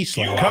 The knee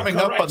slap. Coming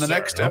up on the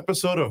next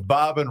episode of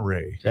Bob and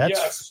Ray.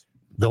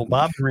 Though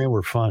Bob and Ray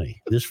were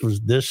funny. This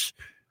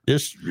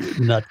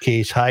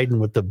nutcase hiding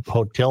with the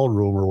hotel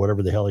room or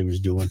whatever the hell he was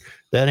doing.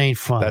 That ain't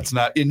funny. That's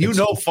not, and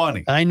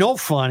funny. I know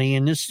funny,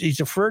 and he's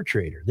a fur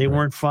trader. They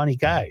weren't funny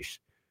guys.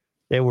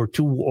 They were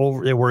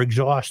they were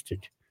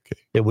exhausted.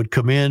 Okay. They would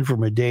come in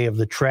from a day of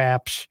the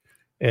traps,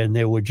 and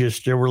they were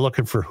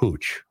looking for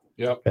hooch.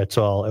 Yep. That's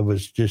all. It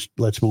was just,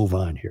 let's move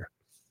on here.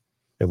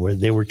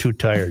 They were too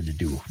tired to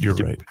do. You're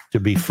right. To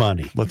be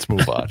funny. Let's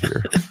move on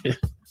here.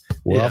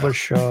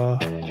 Wabasha,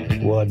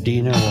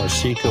 Wadena,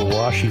 Waseca,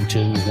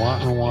 Washington,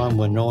 Watonwan,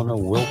 Winona,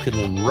 Wilkin,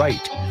 and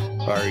Wright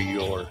are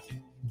your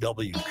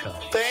W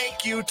counties.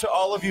 Thank you to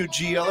all of you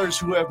GLers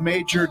who have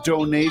made your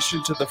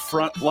donation to the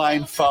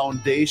Frontline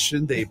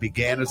Foundation. They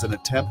began as an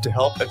attempt to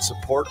help and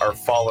support our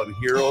fallen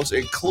heroes,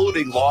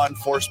 including law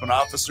enforcement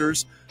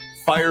officers,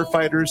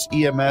 firefighters,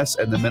 EMS,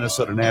 and the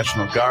Minnesota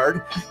National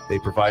Guard. They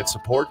provide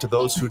support to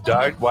those who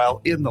died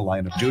while in the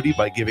line of duty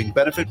by giving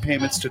benefit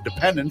payments to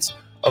dependents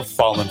of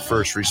fallen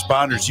first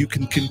responders. You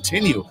can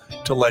continue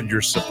to lend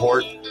your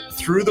support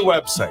through the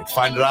website.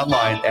 Find it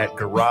online at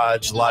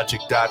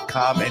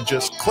garagelogic.com and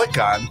just click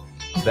on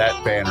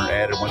that banner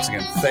ad. And once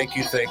again, thank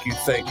you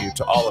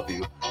to all of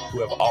you who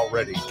have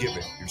already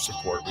given your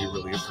support. We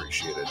really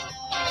appreciate it.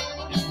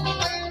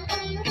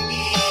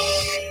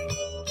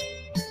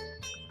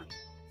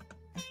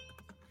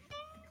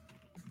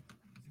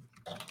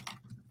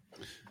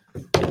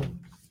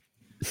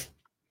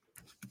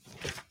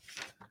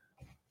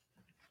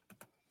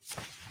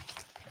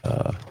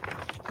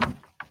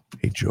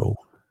 Hey, Joe.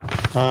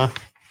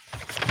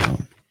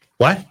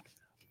 What?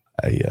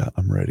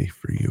 I'm ready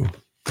for you.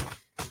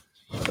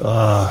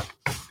 Because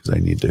I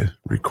need to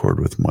record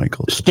with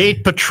Michael.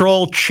 State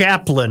Patrol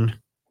chaplain.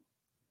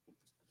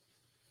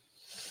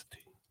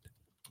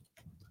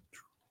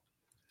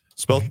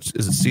 Spelled,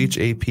 is it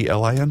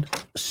CHAPLIN?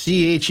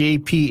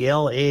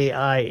 CHAPLAIN.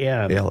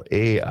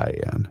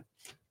 LAIN.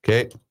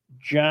 Okay.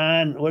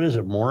 John, what is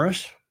it,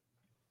 Morris?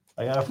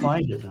 I got to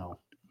find it now.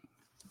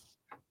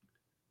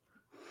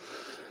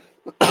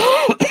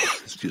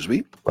 Excuse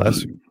me.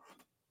 Bless you.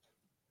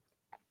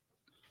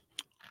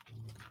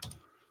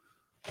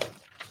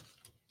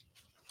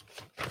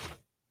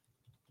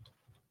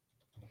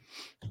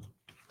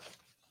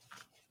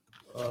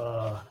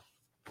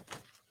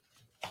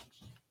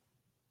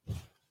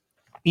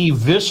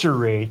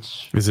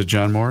 Eviscerates. Is it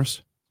John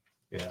Morris?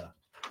 Yeah.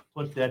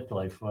 Put that till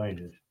I find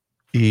it.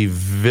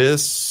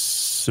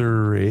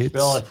 Eviscerates.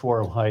 Spell it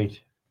for him, height.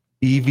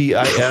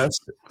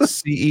 EVISCERATES.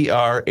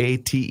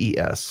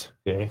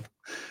 Okay.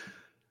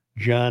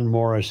 John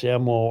Morris,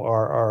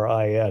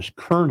 MORRIS.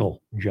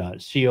 Colonel John,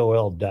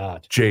 COL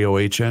dot.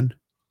 JOHN.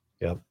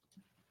 Yep.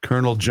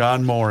 Colonel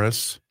John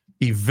Morris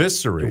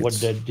eviscerates. What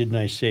didn't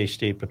I say?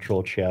 State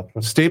Patrol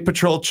chaplain. State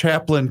Patrol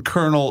Chaplain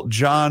Colonel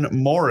John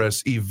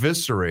Morris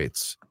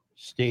eviscerates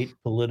state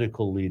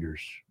political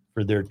leaders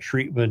for their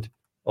treatment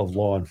of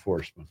law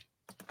enforcement.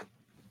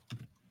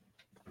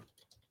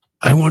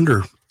 I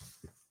wonder,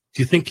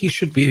 do you think he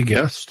should be a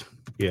guest?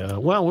 Yeah,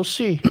 well, we'll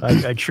see.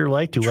 I'd sure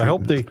like to. I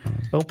hope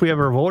we have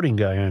our voting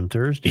guy on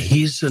Thursday.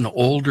 He's an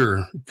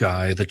older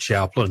guy, the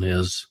chaplain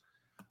is.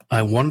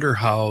 I wonder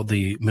how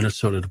the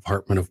Minnesota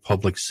Department of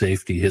Public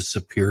Safety, his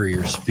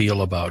superiors,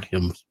 feel about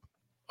him.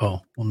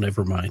 Oh, well,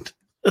 never mind.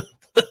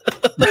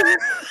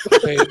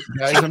 Hey,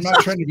 guys, I'm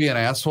not trying to be an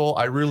asshole.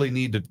 I really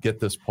need to get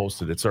this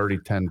posted. It's already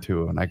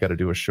 10:02, and I got to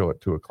do a show at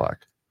 2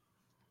 o'clock.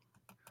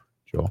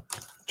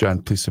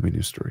 John, please send me a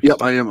news story.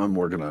 Yep, I am. I'm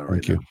working on it.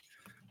 Thank you.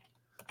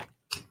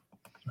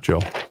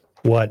 Joe.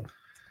 What?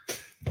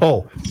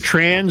 Oh,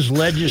 trans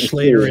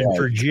legislator in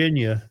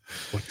Virginia.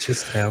 What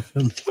just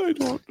happened? I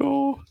don't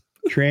know.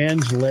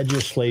 Trans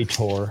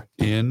legislator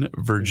in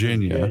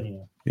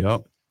Virginia.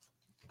 Yep.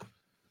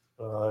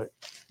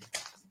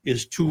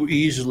 Is too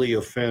easily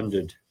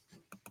offended.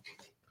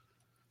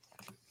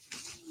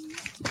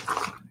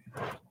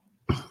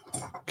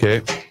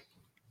 Okay.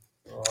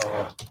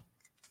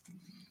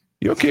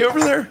 You okay over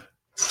there?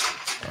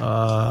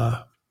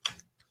 I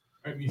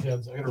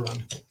gotta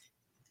run.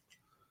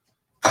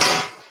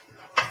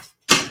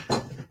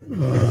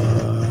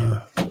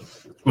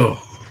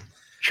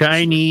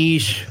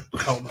 Chinese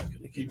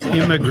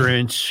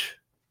immigrants.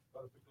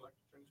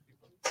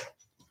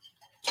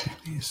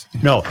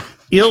 No,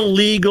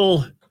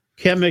 illegal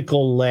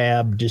chemical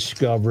lab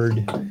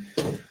discovered.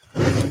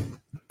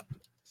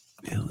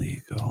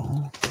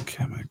 Illegal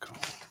chemical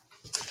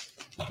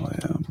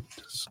lab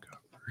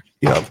discovered.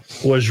 Yep.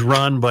 Was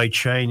run by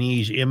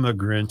Chinese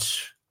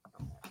immigrants.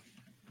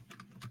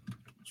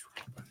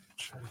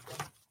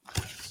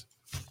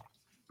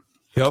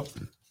 Yep.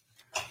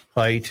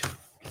 Height.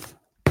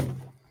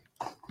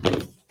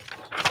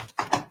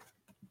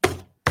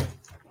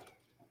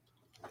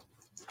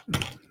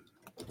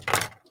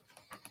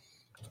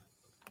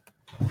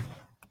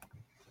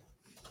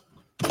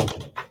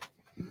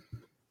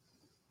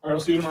 All right, I'll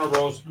see you tomorrow,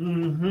 bros.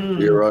 Mm-hmm.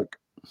 See you, Rook.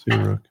 See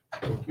you, Rook.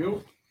 Thank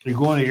you. You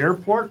going to the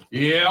airport?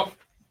 Yep.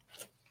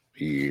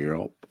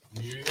 Yep.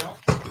 Yep.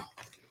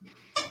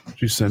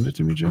 Did you send it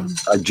to me, John?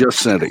 I just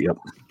sent it. Yep.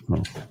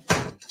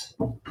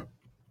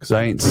 Because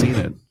I ain't seen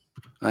it.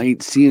 I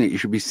ain't seen it. You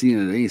should be seeing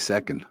it any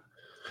second.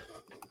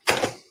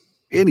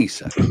 Any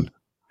second.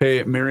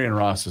 Hey, Marion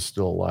Ross is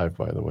still alive,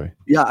 by the way.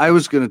 Yeah, I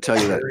was going to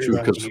tell you that too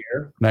because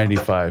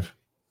 95.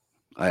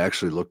 I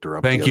actually looked her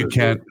up. Thank you,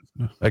 Kent.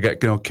 I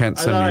got Kent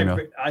sent me an email.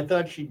 I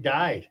thought she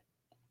died.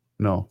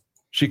 No,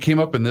 she came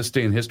up in this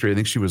day in history. I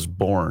think she was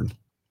born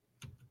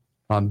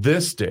on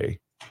this day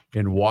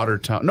in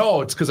Watertown.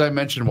 No, it's because I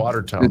mentioned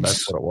Watertown.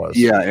 That's what it was.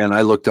 Yeah, and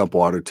I looked up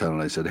Watertown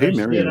and I said, "Hey,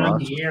 Marion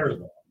Ross."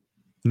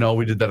 No,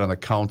 we did that on the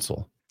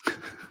council.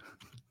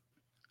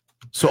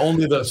 So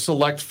only the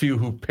select few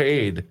who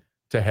paid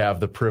to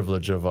have the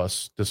privilege of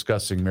us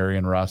discussing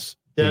Marion Ross.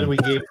 Then we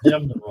gave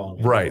them the wrong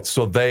info. Right.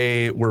 So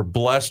they were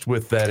blessed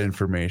with that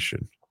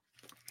information.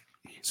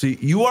 See,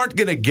 you aren't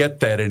going to get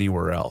that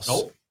anywhere else.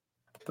 Nope.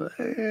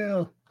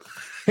 Well,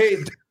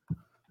 Hey,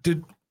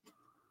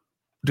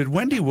 did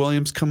Wendy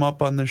Williams come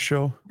up on this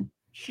show?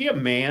 She a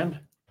man?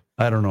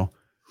 I don't know.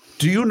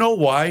 Do you know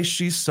why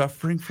she's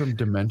suffering from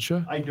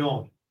dementia? I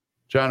don't.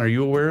 John, are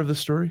you aware of the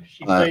story?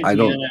 She played I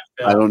the don't.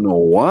 NFL. I don't know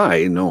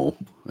why. No,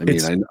 I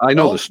It's mean I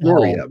know the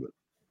story of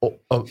it.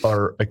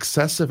 Or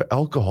excessive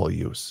alcohol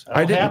use.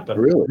 That'll I didn't happen.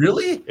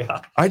 really.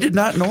 Yeah. I did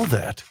not know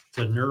that. It's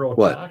a neurotoxin.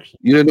 What?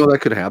 You didn't know that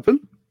could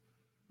happen?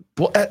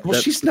 Well,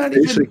 That's she's not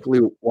even. basically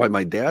why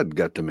my dad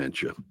got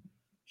dementia.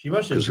 She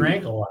must have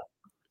drank a lot.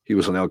 He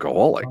was an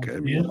alcoholic. I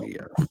mean,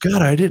 Oh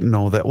God, I didn't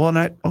know that.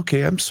 Well,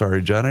 okay, I'm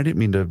sorry, John. I didn't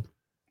mean to.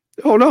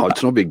 Oh no,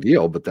 it's no big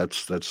deal. But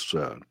that's.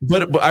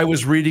 But I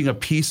was reading a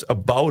piece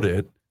about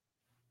it,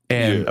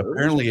 and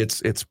apparently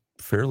it's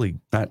fairly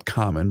not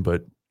common,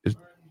 but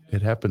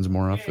it happens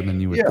more often than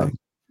you would think.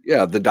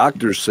 Yeah, the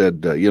doctor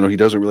said he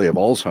doesn't really have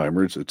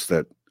Alzheimer's. It's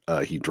that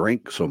he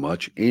drank so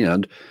much,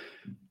 and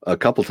a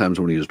couple times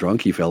when he was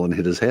drunk, he fell and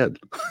hit his head.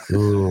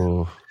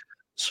 Oh.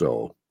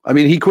 So I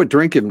mean, he quit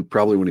drinking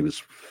probably when he was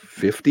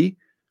 50.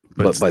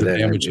 But by the then,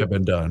 damage had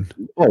been done.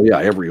 Oh yeah,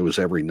 it was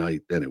every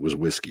night. Then it was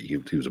whiskey. He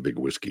was a big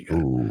whiskey guy.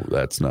 Ooh,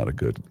 that's not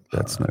good.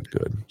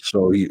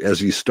 So as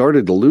he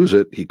started to lose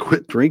it, he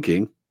quit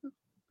drinking,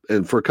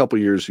 and for a couple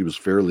of years he was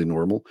fairly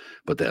normal.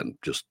 But then,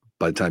 just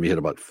by the time he hit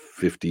about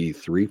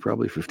 53,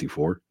 probably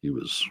 54, he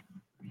was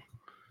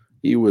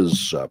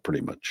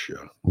pretty much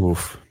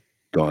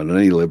gone. And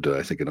then he lived,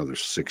 I think, another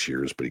 6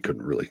 years, but he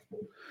couldn't really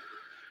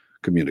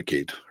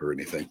communicate or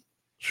anything.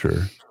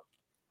 Sure.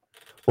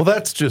 Well,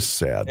 that's just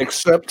sad.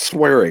 Except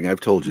swearing.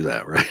 I've told you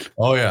that, right?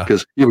 Oh, yeah.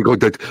 Because he would go,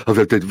 and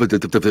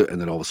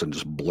then all of a sudden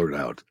just blurt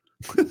out,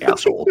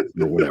 asshole,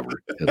 or whatever.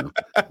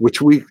 Which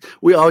we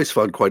always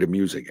found quite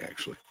amusing,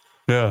 actually.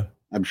 Yeah.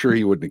 I'm sure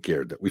he wouldn't have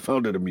cared. That we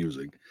found it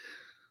amusing.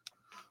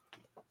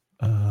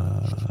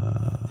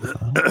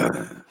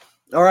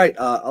 All right.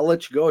 I'll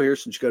let you go here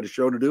since you got a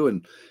show to do.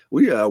 And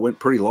we went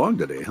pretty long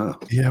today, huh?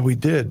 Yeah, we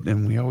did.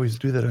 And we always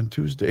do that on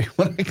Tuesday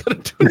when I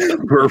got to do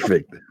it.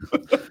 Perfect.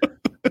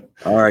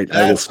 All right.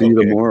 I will see you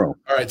tomorrow.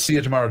 All right. See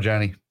you tomorrow,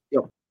 Johnny.